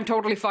 looks like I'm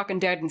totally fucking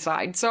dead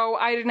inside, so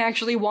I didn't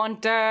actually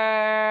want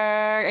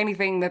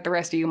anything that the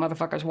rest of you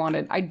motherfuckers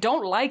wanted. I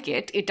don't like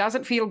it. It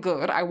doesn't feel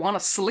good. I want to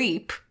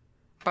sleep.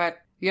 But,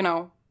 you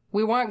know,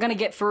 we weren't gonna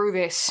get through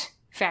this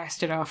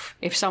fast enough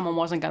if someone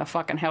wasn't gonna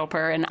fucking help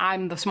her, and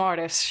I'm the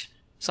smartest.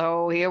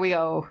 So here we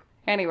go.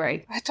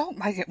 Anyway. I don't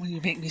like it when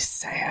you make me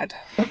sad.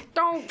 I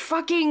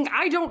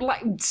don't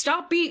like,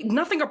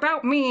 nothing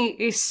about me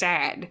is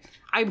sad.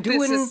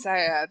 This is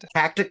sad.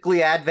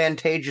 Tactically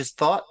advantageous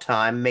thought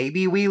time.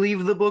 Maybe we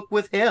leave the book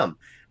with him.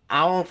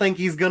 I don't think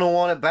he's gonna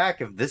want it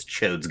back if this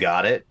chode's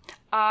got it.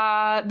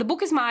 The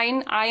book is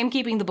mine. I am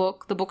keeping the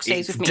book. The book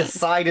stays with me. It's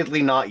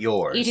decidedly not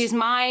yours. It is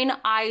mine.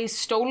 I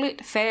stole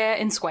it fair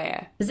and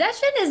square.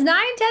 Possession is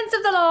 9/10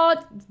 of the law,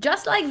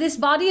 just like this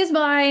body is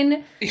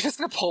mine. Eva's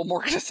gonna pull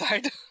Morgan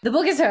aside. The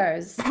book is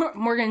hers.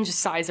 Morgan just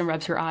sighs and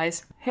rubs her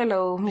eyes.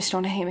 Hello, Miss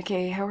Donna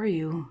Hamake. How are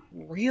you?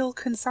 Real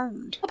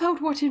concerned.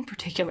 About what in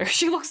particular?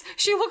 She looks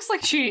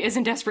like she is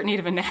in desperate need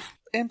of a nap.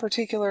 In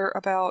particular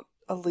about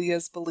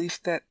Aaliyah's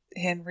belief that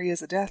Henry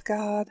is a death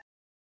god.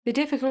 The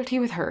difficulty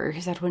with her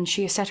is that when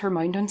she has set her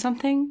mind on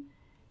something,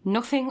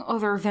 nothing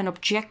other than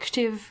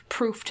objective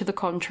proof to the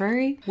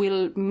contrary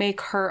will make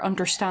her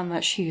understand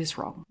that she is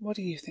wrong. What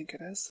do you think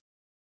it is?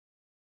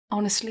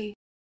 Honestly,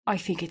 I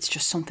think it's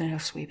just something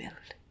else we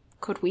built.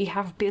 Could we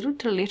have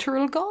built a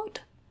literal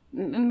god?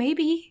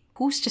 Maybe.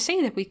 Who's to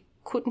say that we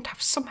couldn't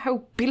have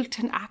somehow built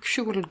an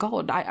actual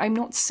god? I'm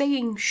not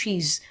saying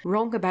she's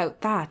wrong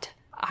about that.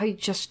 I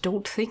just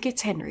don't think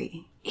it's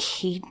Henry.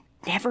 He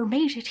never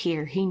made it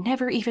here. He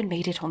never even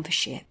made it on the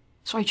ship.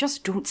 So I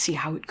just don't see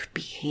how it could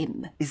be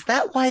him. Is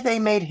that why they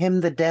made him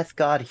the death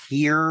god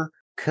here?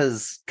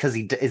 Cause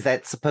is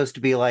that supposed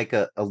to be like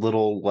a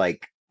little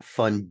like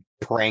fun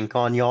prank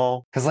on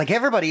y'all? Cause like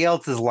everybody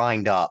else is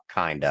lined up,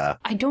 kinda.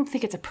 I don't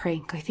think it's a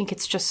prank. I think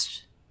it's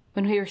just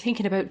when we were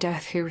thinking about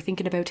death, we were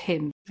thinking about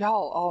him.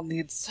 Y'all all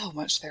need so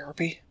much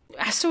therapy.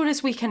 As soon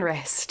as we can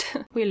rest,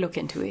 we'll look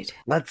into it.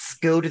 Let's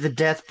go to the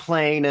death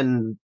plane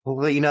and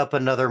clean up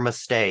another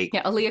mistake.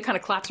 Yeah, Aaliyah kind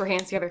of claps her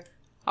hands together.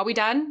 Are we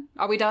done?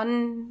 Are we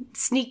done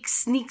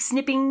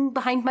snipping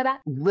behind my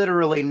back?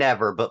 Literally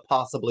never, but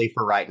possibly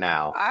for right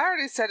now. I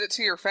already said it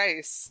to your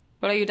face.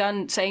 Well, are you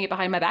done saying it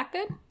behind my back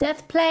then?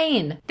 Death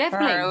plane. Death All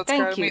plane, right, let's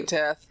thank go you. meet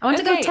Death. I want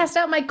to go Okay. test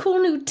out my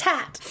cool new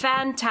tat.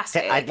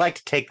 Fantastic. I'd like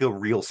to take a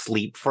real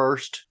sleep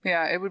first.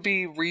 Yeah, it would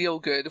be real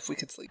good if we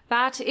could sleep.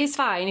 That is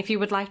fine if you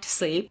would like to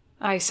sleep.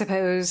 I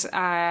suppose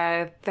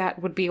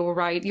that would be all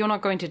right. You're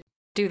not going to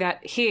do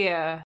that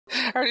here.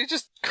 Already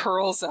just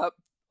curls up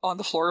on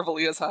the floor of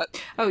Aaliyah's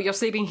hut. Oh, you're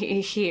sleeping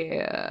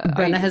here.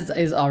 Brenna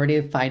is already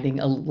finding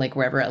like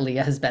wherever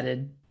Aaliyah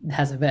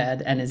has a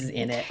bed and is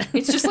in it.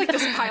 It's just like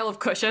this pile of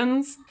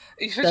cushions.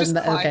 Eva just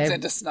climbs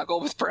in to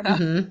snuggle with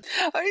Brenna.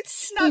 Oh,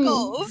 it's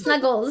Snuggles.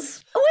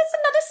 Snuggles. Oh, it's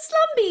another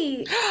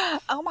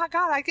Slumby. Oh my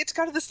god, I get to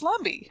go to the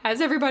Slumby. As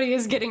everybody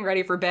is getting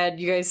ready for bed,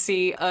 you guys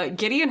see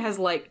Gideon has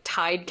like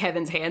tied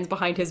Kevin's hands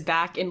behind his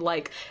back in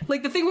like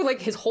the thing where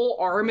like his whole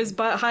arm is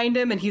behind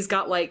him and he's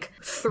got like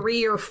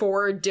 3 or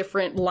 4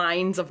 different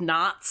lines of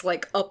knots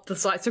like up the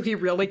side so he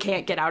really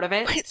can't get out of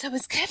it. Wait, so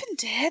is Kevin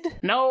dead?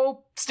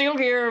 No, still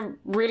here.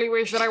 Really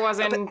wish that I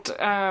wasn't.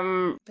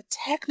 But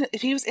technically,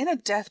 if he was in a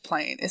death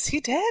plane, is he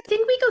dead? I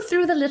think we go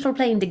through the little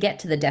plane to get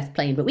to the death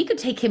plane, but we could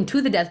take him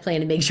to the death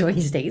plane and make sure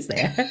he stays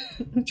there.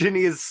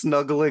 Ginny is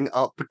snuggling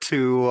up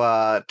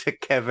to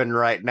Kevin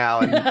right now,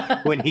 and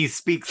when he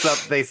speaks up,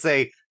 they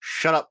say,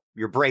 "Shut up,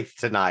 your breath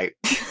tonight."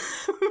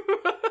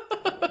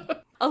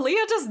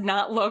 Aaliyah does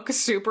not look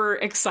super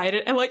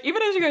excited. And, like,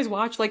 even as you guys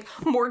watch, like,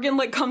 Morgan,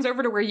 like, comes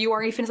over to where you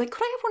are, Ethan is like,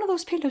 could I have one of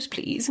those pillows,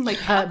 please? And, like,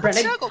 Brenna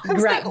snuggle, come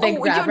grab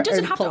her doesn't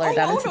and have pull to- her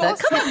down oh, into no,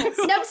 the... Come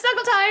on,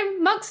 snuggle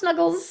time! Monk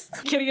snuggles!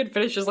 Gideon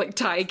finishes, like,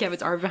 tying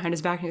Kevin's arm behind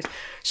his back and he goes,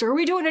 so are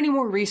we doing any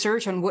more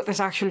research on what this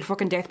actual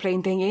fucking death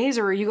plane thing is?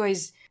 Or are you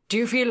guys, do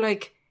you feel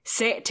like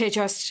set to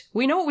just,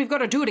 we know what we've got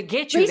to do to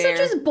get you Research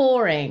there. is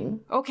boring.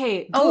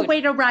 Okay, good. Oh,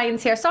 wait,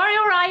 Orion's here. Sorry,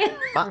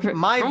 Orion!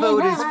 My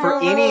vote is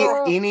for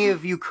any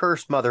of you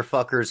cursed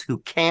motherfuckers who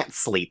can't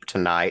sleep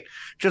tonight.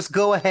 Just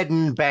go ahead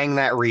and bang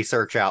that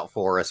research out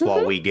for us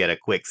while we get a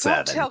quick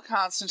Don't 7. tell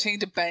Constantine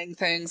to bang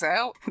things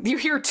out. You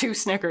hear 2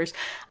 snickers.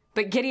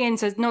 But Gideon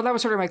says, no, that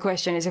was sort of my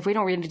question, is if we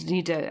don't really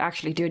need to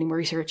actually do any more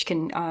research,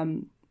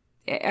 can,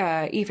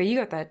 Eva, you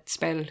got that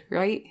spell,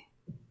 right?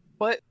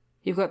 What?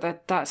 You've got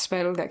that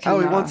spell that can... Oh,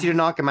 he wants you to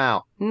knock him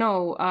out.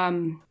 No,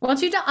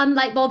 Wants you to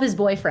unlight bulb his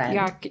boyfriend.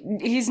 yeah,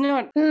 he's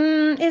not...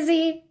 Is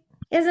he?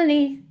 Isn't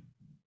he?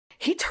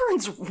 he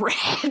turns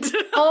red.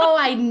 Oh,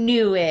 I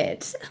knew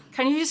it.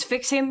 Can you just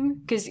fix him?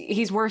 Because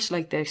he's worse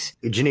like this.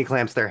 Ginny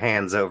clamps their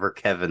hands over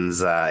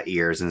Kevin's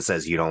ears and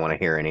says, "You don't want to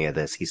hear any of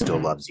this. He still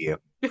loves you."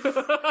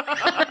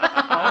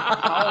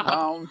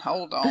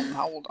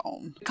 Hold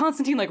on.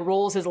 Constantine, like,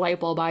 rolls his light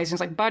bulb eyes and he's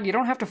like, "Bud, you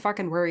don't have to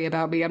fucking worry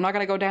about me. I'm not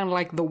gonna go down,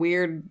 like, the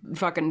weird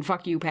fucking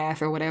fuck you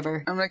path or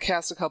whatever." I'm gonna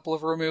cast a couple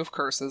of remove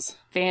curses.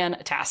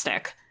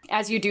 Fantastic.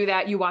 As you do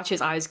that, you watch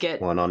his eyes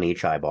get One on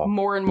each eyeball.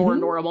 more and more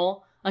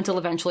normal until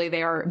eventually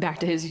they are back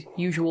to his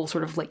usual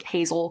sort of, like,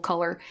 hazel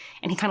color.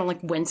 And he kind of,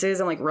 like, winces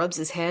and, like, rubs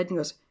his head and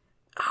goes,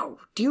 "Oh,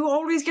 do you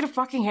always get a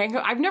fucking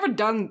hangover? I've never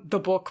done the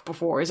book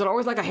before. Is it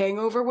always like a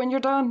hangover when you're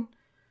done?"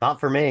 Not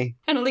for me.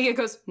 And Aaliyah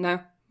goes, "No,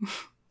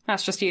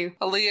 that's just you.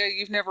 Aaliyah,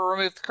 you've never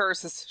removed the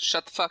curses.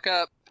 Shut the fuck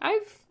up.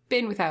 I've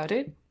been without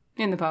it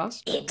in the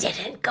past. It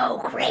didn't go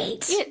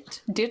great.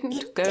 It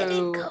didn't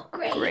go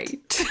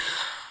great.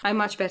 I'm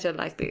much better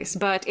like this.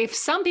 But if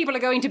some people are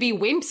going to be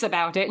wimps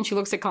about it," and she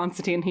looks at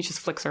Constantine and he just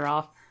flicks her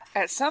off.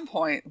 At some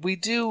point, we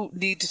do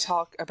need to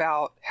talk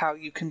about how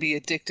you can be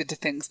addicted to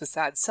things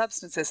besides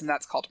substances, and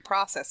that's called a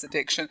process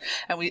addiction,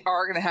 and we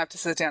are going to have to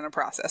sit down and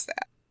process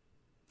that.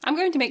 "I'm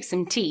going to make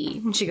some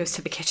tea." And she goes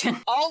to the kitchen.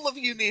 All of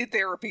you need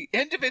therapy,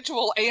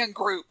 individual and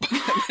group.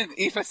 And then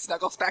Eva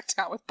snuggles back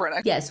down with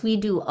Brenna. Yes, we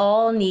do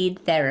all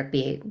need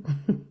therapy.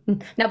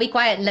 Now be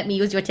quiet and let me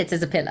use your tits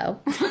as a pillow.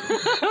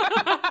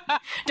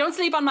 Don't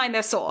sleep on mine,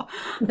 they're sore.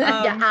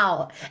 Yeah,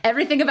 ow.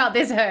 Everything about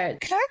this hurts.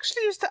 Can I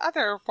actually use the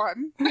other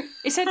one?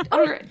 Is it,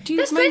 do you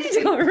There's plenty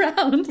to go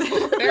around.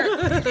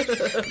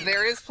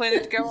 There is plenty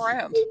to go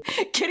around.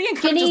 Gideon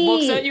kind of just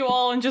looks at you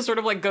all and just sort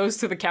of like goes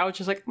to the couch.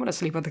 He's like, "I'm gonna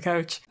sleep on the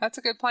couch. That's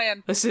a good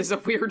plan. This is a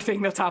weird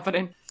thing that's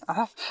happening."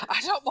 I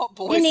don't want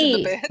boys in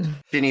the bed.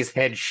 Ginny's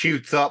head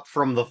shoots up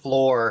from the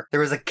floor.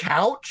 There is a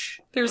couch?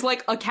 There's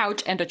like a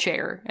couch and a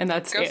chair, and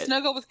that's Go it.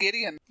 snuggle with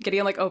Gideon.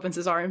 Gideon like opens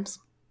his arms.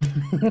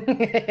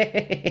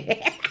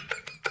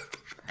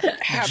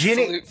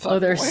 Absolute fuckboy. Oh,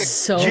 there's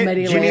so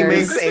many Ginny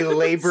layers. makes a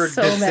labored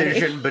So many.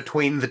 decision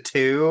between the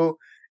two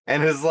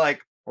and is like,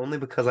 "Only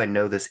because I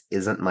know this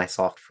isn't my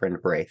soft friend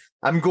Braith.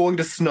 I'm going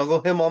to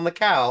snuggle him on the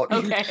couch."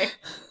 Okay.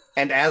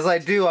 And as I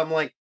do, I'm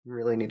like, "You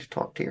really need to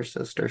talk to your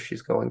sister.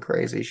 She's going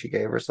crazy. She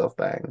gave herself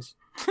bangs."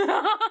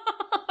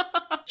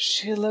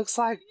 She looks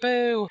like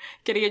Boo.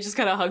 Gideon just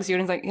kind of hugs you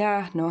and he's like,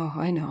 "Yeah, no,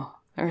 I know.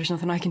 There's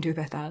nothing I can do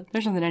about that.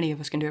 There's nothing any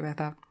of us can do about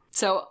that."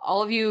 So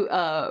all of you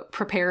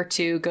prepare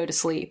to go to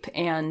sleep,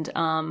 and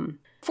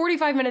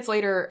 45 minutes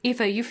later,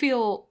 Aoife, you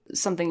feel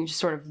something just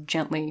sort of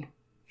gently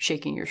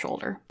shaking your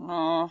shoulder.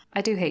 Aw. "I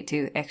do hate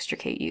to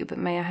extricate you, but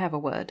may I have a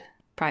word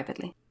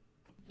privately?"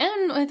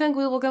 And I think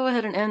we will go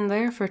ahead and end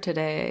there for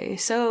today.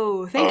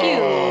 So thank you.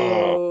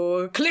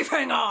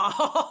 Cliffhanger.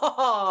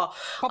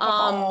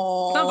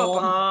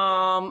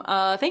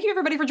 Thank you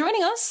everybody for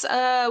joining us.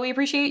 We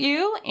appreciate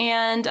you.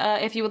 And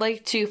if you would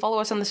like to follow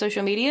us on the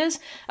social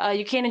medias,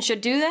 you can and should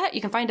do that.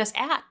 You can find us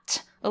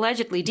at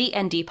allegedly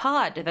DND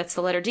Pod. That's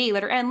the letter D,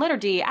 letter N, letter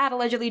D, at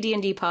allegedly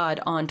DND Pod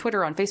on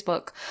Twitter, on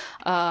Facebook.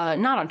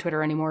 Not on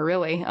Twitter anymore,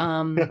 really.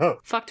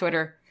 Fuck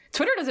Twitter.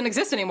 Twitter doesn't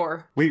exist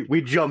anymore.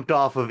 We jumped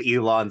off of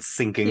Elon's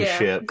sinking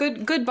ship.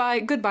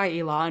 Goodbye,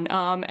 Elon.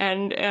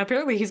 And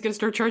apparently he's going to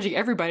start charging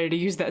everybody to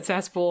use that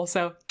cesspool.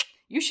 So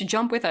you should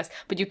jump with us.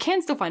 But you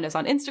can still find us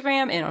on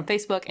Instagram and on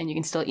Facebook, and you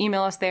can still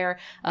email us there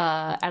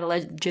at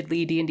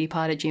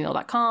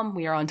allegedlydndpod@gmail.com.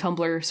 We are on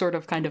Tumblr, sort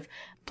of, kind of.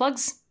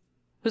 Plugs?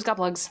 Who's got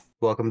plugs?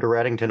 Welcome to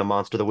Reddington, a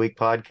Monster of the Week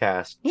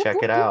podcast.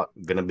 Check it out.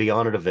 I'm going to be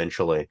on it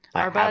eventually.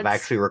 I have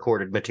actually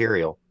recorded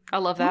material. I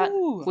love that.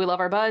 Ooh. We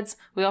love our buds.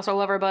 We also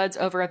love our buds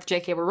over at the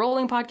JK We're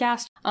Rolling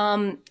podcast.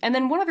 And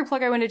then one other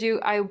plug I want to do,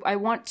 I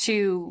want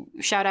to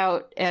shout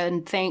out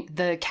and thank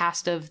the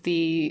cast of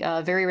the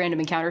Very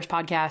Random Encounters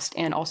podcast,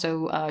 and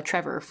also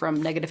Trevor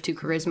from Negative 2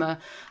 Charisma.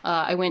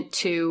 I went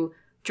to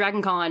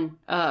DragonCon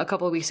a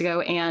couple of weeks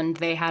ago, and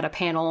they had a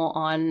panel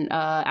on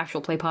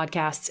actual play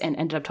podcasts, and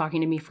ended up talking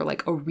to me for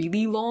like a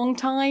really long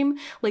time.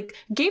 Like,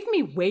 gave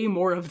me way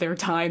more of their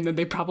time than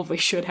they probably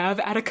should have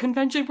at a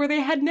convention where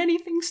they had many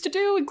things to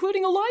do,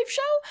 including a live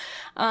show.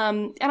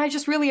 And I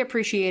just really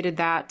appreciated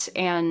that.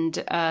 And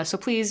so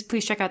please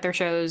check out their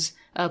shows.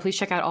 Please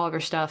check out all of their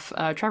stuff.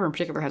 Trevor in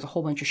particular has a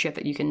whole bunch of shit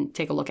that you can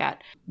take a look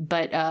at.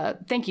 But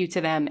thank you to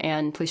them,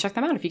 and please check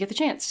them out if you get the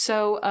chance.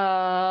 So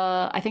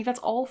I think that's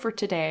all for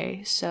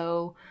today.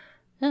 So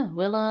yeah,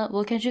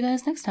 we'll catch you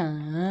guys next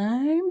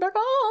time. Back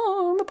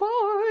on the point.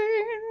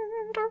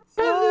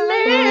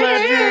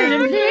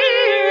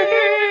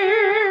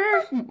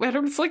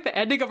 It's like the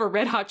ending of a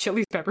Red Hot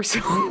Chili Pepper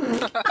song.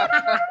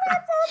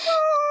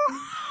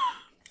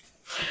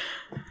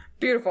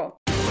 Beautiful.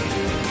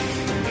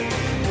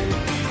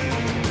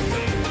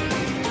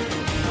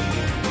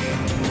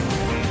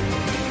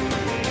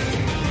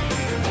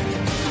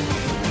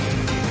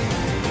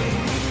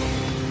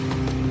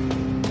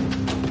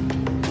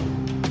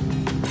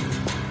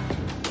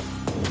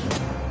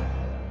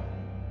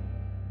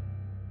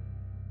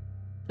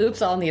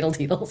 Oops, I'll needle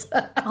Teetles.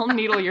 I'll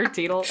needle your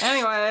teetle.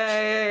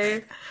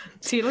 Anyway,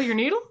 teetle your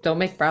needle? Don't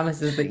make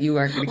promises that you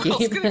aren't going to Will's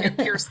keep. gonna get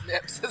pierced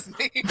nips, isn't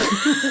he?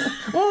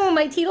 Oh,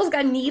 my Teetles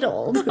got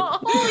needled.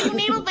 Oh, you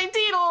needled my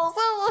teetles!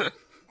 Oh.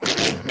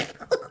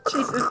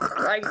 Jesus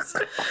Christ.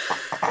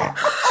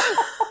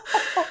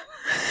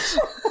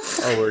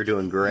 Oh, we're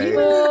doing great.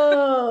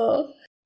 Oh.